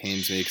 and it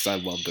pains me because I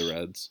love the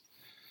Reds.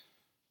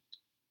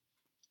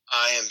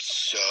 I am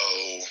so...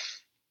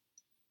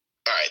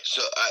 All right,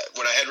 so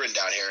what I had written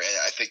down here, and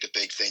I think the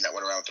big thing that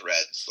went around with the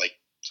Reds, like,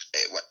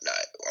 it went, I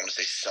want to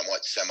say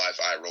somewhat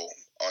semi-viral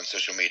on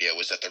social media,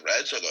 was that the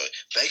Reds are the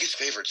Vegas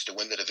favorites to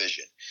win the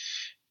division.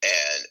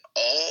 And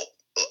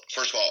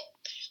first of all,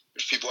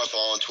 there's people I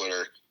follow on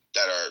Twitter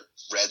that are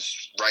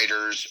Reds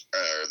writers,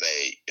 or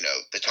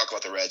they talk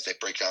about the Reds, they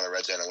break down the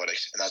Reds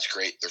analytics, and that's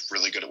great. They're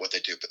really good at what they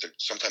do, but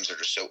sometimes they're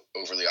just so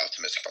overly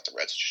optimistic about the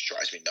Reds, it just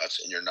drives me nuts,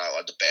 and you're not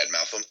allowed to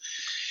badmouth them.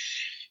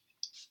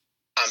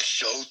 I'm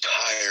so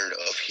tired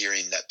of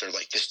hearing that they're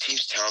like, this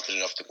team's talented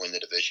enough to win the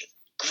division.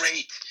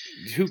 Great.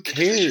 Who cares?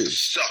 The division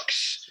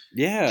sucks.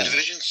 Yeah. The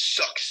division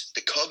sucks.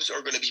 The Cubs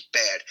are going to be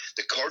bad.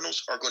 The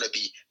Cardinals are going to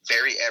be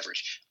very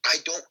average. I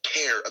don't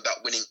care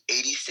about winning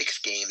 86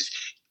 games,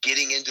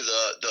 getting into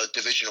the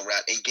divisional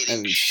round, and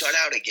getting shut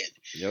out again.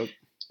 Yep.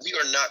 We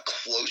are not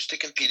close to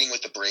competing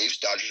with the Braves,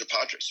 Dodgers, or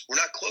Padres. We're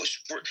not close.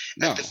 We're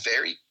at the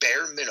very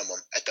bare minimum.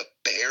 At the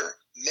bare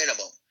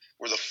minimum,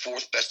 We're the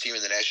 4th best team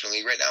in the National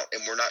League right now,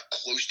 and we're not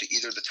close to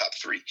either of the top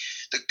 3.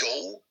 The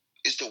goal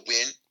is to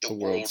win the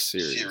World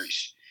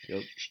Series.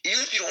 Yep. Even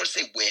if you don't want to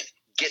say win,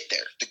 get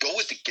there. The goal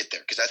is to get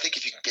there, because I think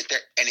if you can get there,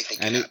 anything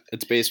can happen.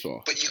 It's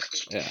baseball. But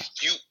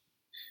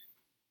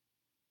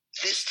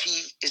this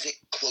team isn't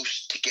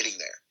close to getting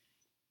there.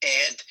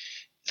 And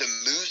the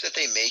moves that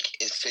they make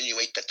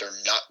insinuate that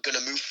they're not going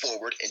to move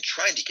forward and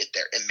trying to get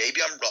there. And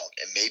maybe I'm wrong,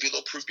 and maybe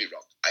they'll prove me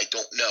wrong. I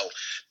don't know.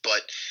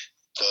 But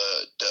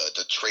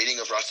the trading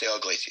of Rafael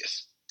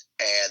Iglesias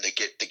and the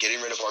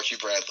getting rid of Archie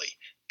Bradley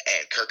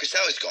and Kirk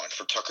Casale's gone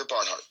for Tucker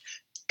Barnhart.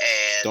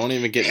 And don't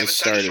even get me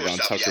started on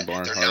Tucker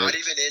Barnhart.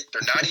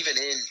 They're not even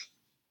in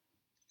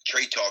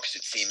trade talks,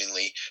 it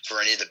seemingly,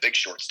 for any of the big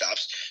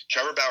shortstops.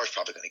 Trevor Bauer's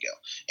probably going to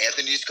go.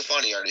 Anthony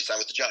DeSclafani already signed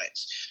with the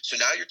Giants. So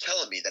now you're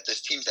telling me that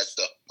this team that's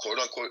the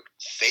quote-unquote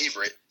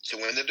favorite to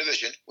win the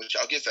division, which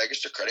I'll give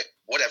Vegas their credit,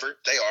 whatever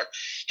they are,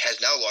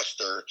 has now lost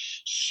their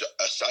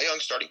Cy Young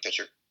starting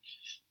pitcher.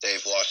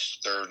 They've lost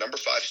their number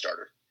 5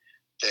 starter.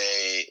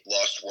 They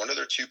lost one of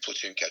their 2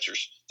 platoon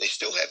catchers. They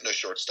still have no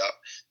shortstop.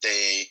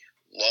 They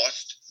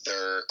lost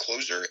their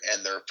closer,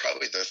 and they're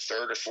probably their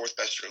 3rd or 4th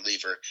best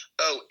reliever.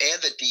 Oh, and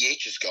the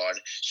DH is gone.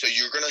 So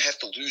you're going to have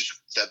to lose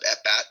the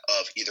at-bat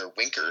of either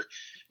Winker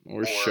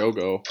or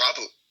Shogo.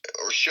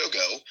 Or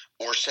Shogo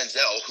or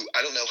Senzel, who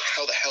I don't know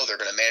how the hell they're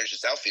going to manage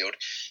this outfield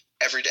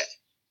every day.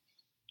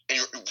 And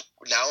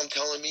now I'm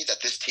telling me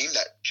that this team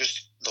that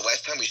just the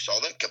last time we saw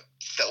them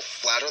fell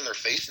flat on their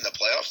face in the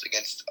playoffs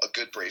against a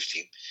good Braves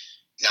team.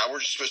 Now we're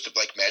just supposed to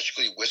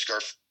magically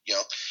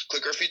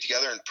click our feet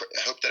together and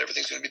hope that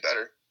everything's going to be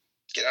better.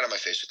 Get out of my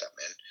face with that,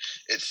 man.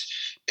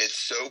 It's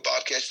so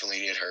Bob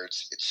Castellini, it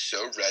hurts. It's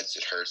so Reds,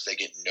 it hurts. They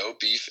get no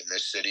beef in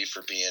this city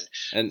for being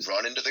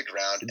run into the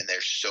ground, and they're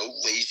so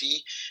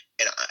lazy.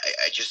 And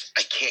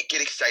I can't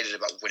get excited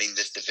about winning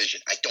this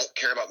division. I don't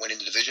care about winning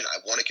the division. I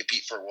want to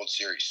compete for a World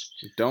Series.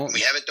 We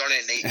haven't done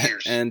it in 8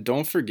 years. And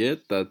don't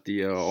forget that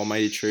the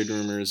almighty trade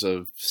rumors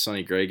of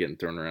Sonny Gray getting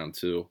thrown around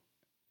too.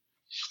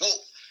 Well,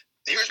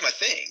 here's my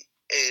thing: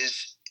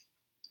 is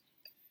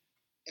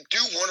do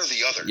one or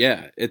the other.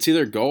 Yeah, it's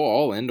either go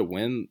all in to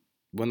win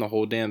the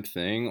whole damn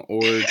thing,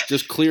 or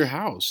just clear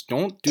house.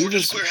 Don't do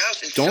this. Clear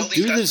house and don't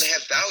do this. They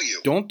have value.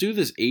 Don't do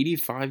this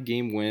 85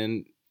 game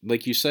win.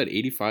 Like you said,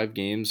 85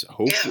 games.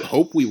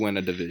 Hope we win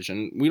a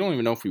division. We don't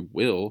even know if we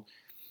will.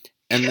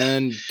 And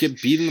then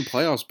get beat in the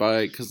playoffs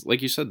by, because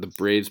like you said, the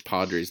Braves,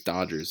 Padres,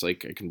 Dodgers.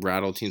 Like, I can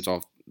rattle teams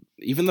off.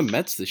 Even the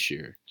Mets this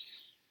year.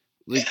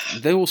 Like,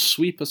 they will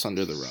sweep us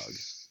under the rug.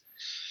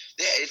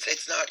 Yeah,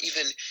 it's not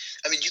even.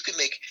 I mean, you could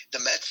make the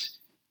Mets.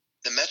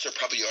 The Mets are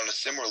probably on a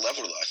similar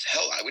level to us.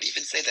 Hell, I would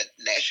even say that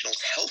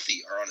Nationals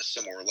healthy are on a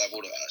similar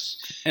level to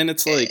us. And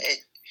it's like,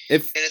 and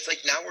it's like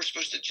now we're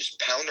supposed to just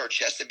pound our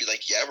chest and be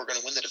like, yeah, we're going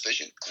to win the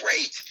division.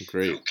 Great.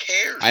 Who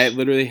cares? I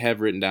literally have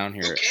written down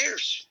here. Who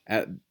cares?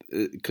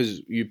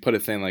 Because you put a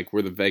thing like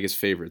we're the Vegas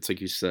favorites,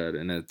 like you said,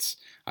 and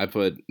I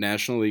put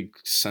National League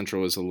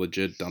Central is a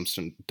legit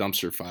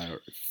dumpster fire.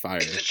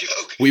 It's a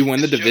joke. We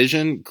win the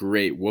division,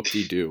 great,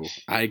 whoop-de-doo.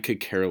 I could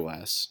care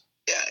less.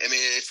 Yeah, I mean,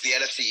 it's the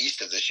NFC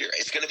East of this year.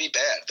 It's going to be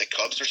bad. The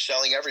Cubs are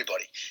selling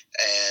everybody.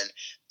 And,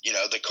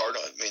 the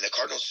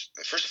Cardinals,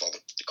 first of all,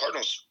 the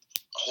Cardinals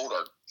hold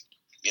our,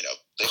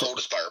 they hold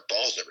us by our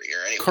balls every year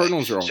anyway.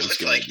 Cardinals are always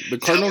good. Like, the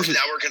Cardinals now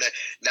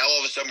all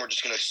of a sudden we're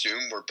just going to assume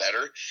we're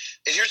better.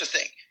 And here's the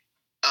thing.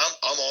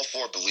 I'm all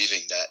for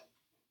believing that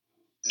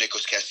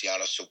Nicholas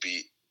Castellanos will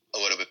be a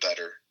little bit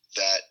better.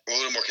 A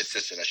little more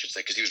consistent, I should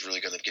say, because he was really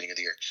good at the beginning of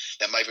the year.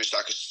 That Mike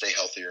Moustakas will stay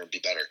healthier and be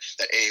better.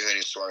 That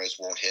Eugenio Suarez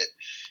won't hit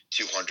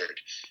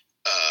 200.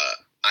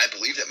 I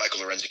believe that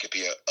Michael Lorenzen could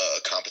be a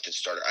competent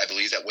starter. I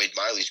believe that Wade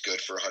Miley's good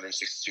for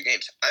 162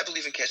 games. I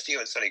believe in Castillo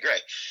and Sonny Gray.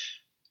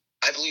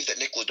 I believe that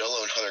Nick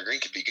Lodolo and Hunter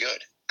Green could be good.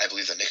 I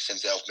believe that Nick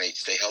Senzel may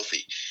stay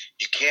healthy.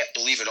 You can't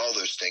believe in all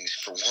those things,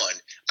 for one.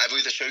 I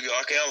believe that Shogo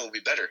Akiyama will be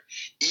better.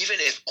 Even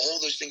if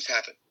all those things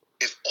happen,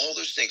 if all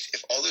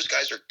those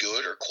guys are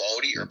good or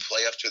quality or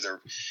play up to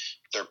their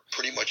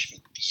pretty much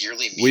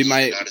yearly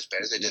media, not as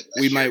bad as they did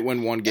last year, might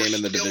win one game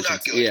in the division.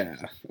 Yeah.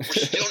 We're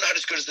still not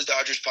as good as the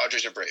Dodgers,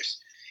 Padres, or Braves.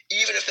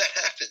 Even if that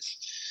happens.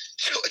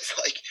 So it's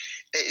like,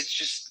 it's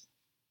just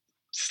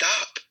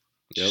stop.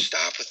 Yep. Just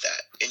stop with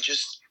that. And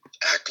just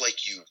act like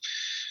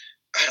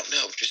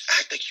just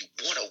act like you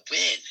want to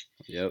win.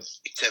 Yep.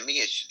 To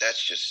me,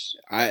 that's just.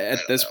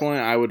 At this point,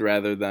 I would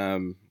rather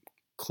them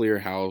clear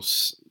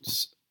house,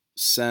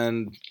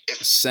 send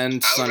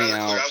Sonny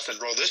out. Clear house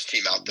and roll this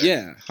team out there.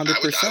 Yeah,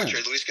 100%. I would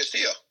trade Luis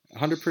Castillo.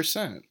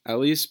 100%. At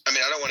least. I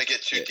mean, I don't want to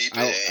get too deep.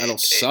 It'll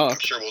suck. I'm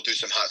sure we'll do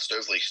some hot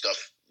stove league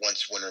stuff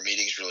once winter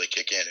meetings really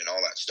kick in and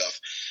all that stuff.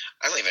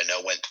 I don't even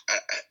know when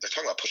they're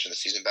talking about pushing the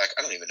season back.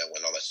 I don't even know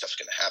when all that stuff's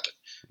going to happen.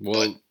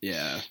 Well,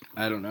 yeah,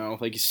 I don't know.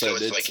 Like you said,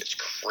 so it's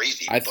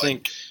crazy. I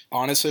think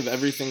honestly, of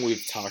everything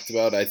we've talked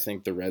about, I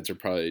think the Reds are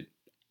probably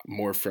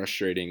more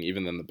frustrating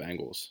even than the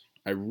Bengals.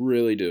 I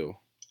really do.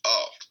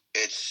 Oh,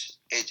 it's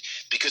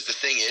because the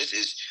thing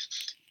is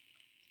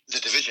the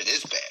division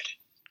is bad,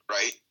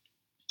 right?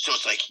 So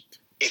it's like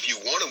if you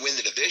want to win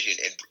the division,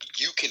 and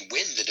you can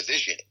win the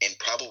division and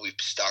probably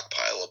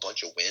stockpile a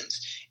bunch of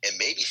wins and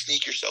maybe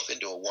sneak yourself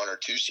into a 1 or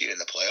 2 seed in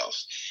the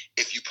playoffs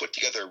if you put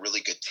together a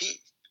really good team.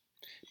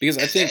 Because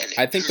I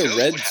think the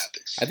Reds.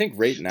 I think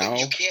right now,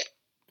 you can't.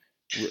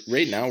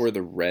 Right now, where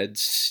the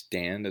Reds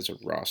stand as a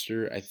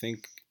roster, I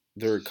think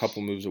they're a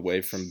couple moves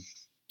away from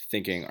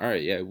thinking, all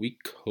right, yeah, we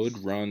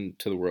could run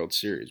to the World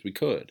Series. We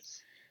could.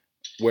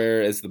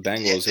 Whereas the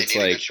Bengals, it's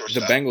like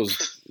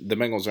the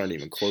Bengals aren't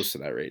even close to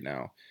that right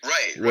now.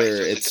 Right. Where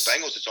so it's like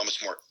the Bengals, it's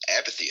almost more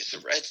apathy. It's the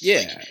Reds.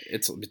 Yeah,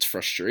 it's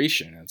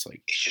frustration. It's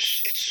like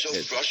it's so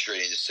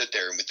frustrating to sit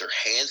there with their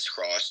hands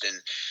crossed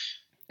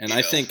and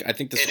I think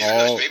this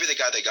and all maybe the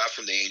guy they got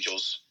from the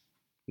Angels.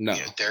 No,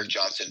 Derek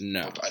Johnson.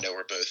 No, I know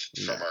we're both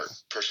from our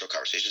personal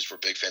conversations. We're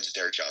big fans of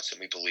Derek Johnson.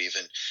 We believe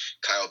in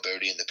Kyle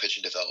Bodie and the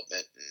pitching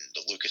development and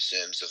the Lucas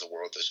Sims of the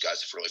world. Those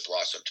guys have really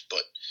blossomed,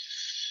 but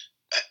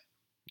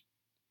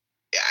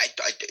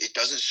it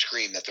doesn't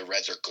scream that the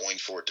Reds are going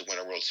for it to win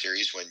a World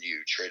Series when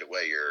you trade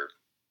away your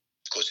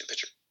closing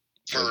pitcher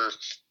for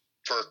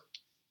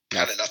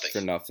kind of nothing.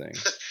 For nothing.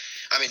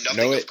 I mean,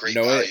 nothing of great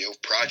value.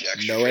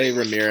 Projects. Noe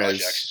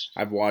Ramirez.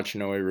 I've watched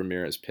Noe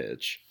Ramirez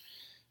pitch.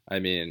 I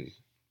mean,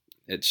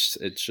 it's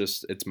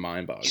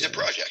mind-boggling. He's a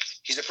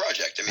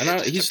project. I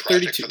mean, he's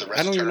 32.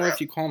 I don't even know if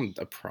you call him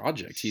a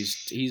project.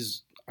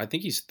 I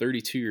think he's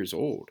 32 years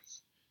old.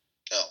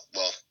 Oh,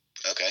 well,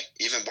 okay.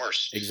 Even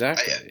worse.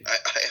 Exactly.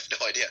 I have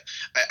no idea.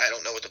 I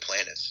don't know what the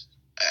plan is.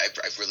 I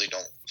really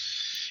don't.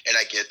 And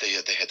I get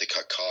they had to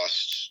cut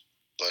costs,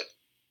 but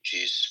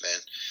geez, man,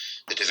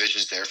 the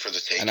division's there for the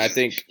taking. And I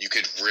think you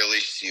could really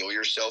seal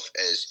yourself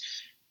as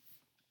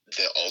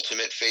the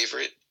ultimate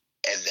favorite,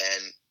 and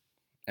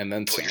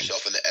then put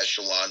yourself in the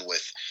echelon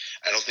with.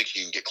 I don't think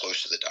you can get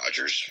close to the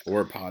Dodgers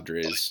or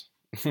Padres.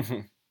 Yeah,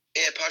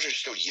 Padres are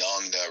still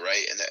young though,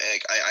 right? And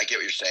I get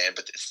what you're saying,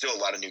 but it's still a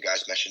lot of new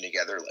guys meshing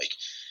together. Like,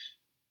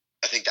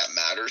 I think that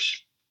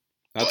matters.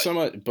 Not so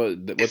much,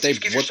 but the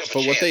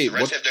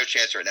Reds have no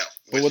chance right now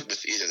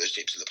with either of those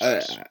teams in the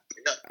playoffs.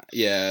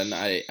 Yeah, and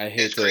I hate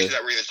it's crazy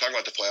that we're even talking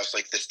about the playoffs.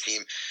 Like, this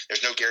team,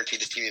 there's no guarantee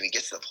this team even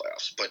gets to the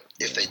playoffs. But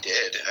if they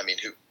did, I mean,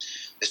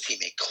 this team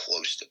ain't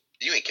close to.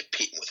 You ain't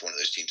competing with one of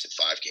those teams in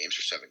 5 games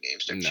or 7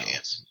 games. No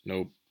chance.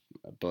 Nope.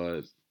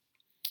 But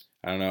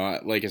I don't know.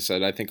 Like I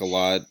said, I think a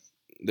lot.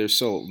 There's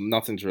still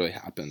nothing's really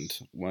happened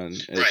when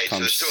it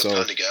comes. So there's still a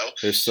ton to go.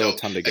 There's still a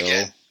ton to go.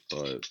 Again,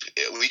 but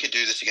we could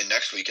do this again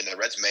next week, and the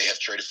Reds may have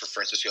traded for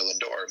Francisco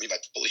Lindor. We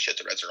might, holy shit,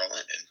 the Reds are all in,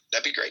 and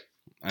that'd be great.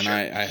 And sure.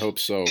 I hope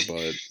so,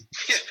 but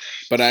yeah.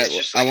 But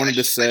I wanted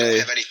to say I don't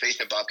have any faith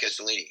in Bob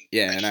Castellini.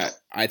 Yeah,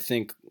 I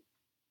think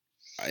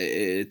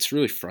it's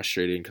really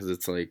frustrating because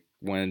it's like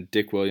when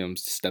Dick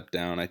Williams stepped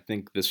down, I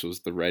think this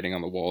was the writing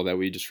on the wall that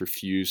we just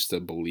refused to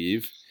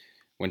believe.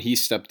 When he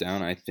stepped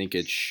down, I think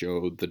it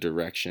showed the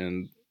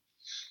direction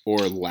or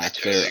lack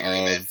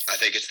thereof. I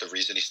think it's the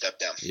reason he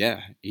stepped down.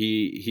 Yeah,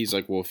 he's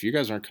like, well, if you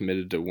guys aren't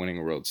committed to winning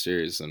a World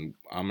Series, then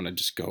I'm gonna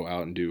just go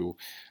out and do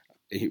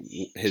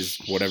his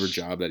whatever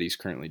job that he's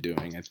currently doing.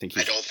 I don't think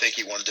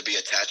he wanted to be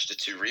attached to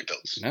 2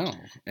 rebuilds. No,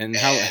 and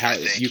how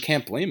you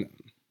can't blame him.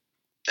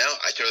 No,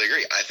 I totally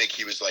agree. I think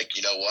he was like,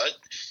 you know what,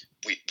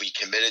 we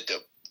committed to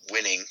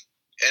winning,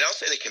 and I'll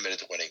say they committed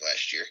to winning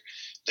last year.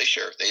 They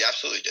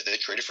absolutely did. They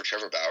traded for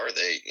Trevor Bauer.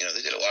 They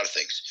did a lot of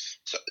things.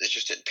 So it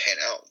just didn't pan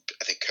out.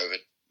 I think COVID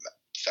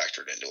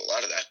factored into a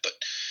lot of that, but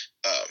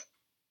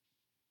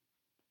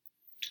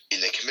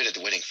they committed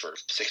to winning for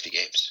 60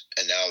 games,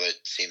 and now it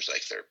seems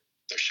like they're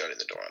shutting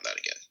the door on that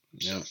again.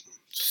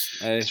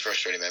 Yeah, it's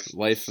frustrating, man.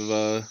 Life of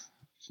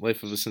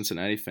a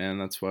Cincinnati fan.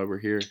 That's why we're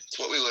here. It's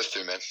what we live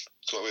through, man.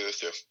 It's what we live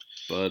through.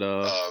 But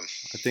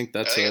I think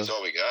that's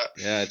all we got.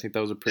 Yeah, I think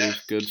that was a pretty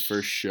good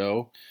first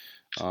show.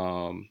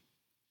 I'm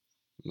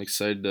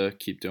excited to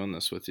keep doing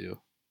this with you.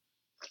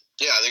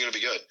 Yeah, I think it'll be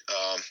good.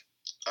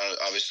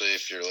 Obviously,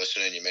 if you're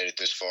listening, you made it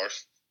this far.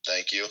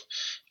 Thank you.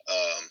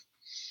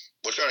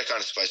 We'll try to kind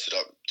of spice it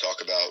up,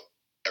 talk about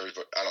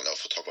everybody. I don't know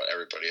if we'll talk about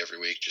everybody every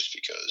week, just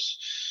because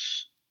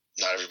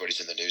not everybody's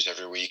in the news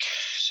every week.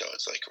 So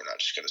it's like we're not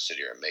just going to sit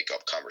here and make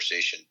up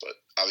conversation. But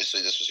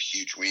obviously, this was a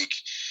huge week.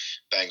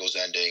 Bengals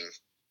ending,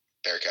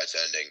 Bearcats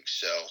ending.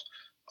 So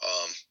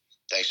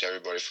thanks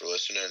everybody for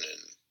listening,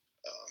 and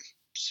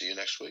see you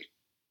next week.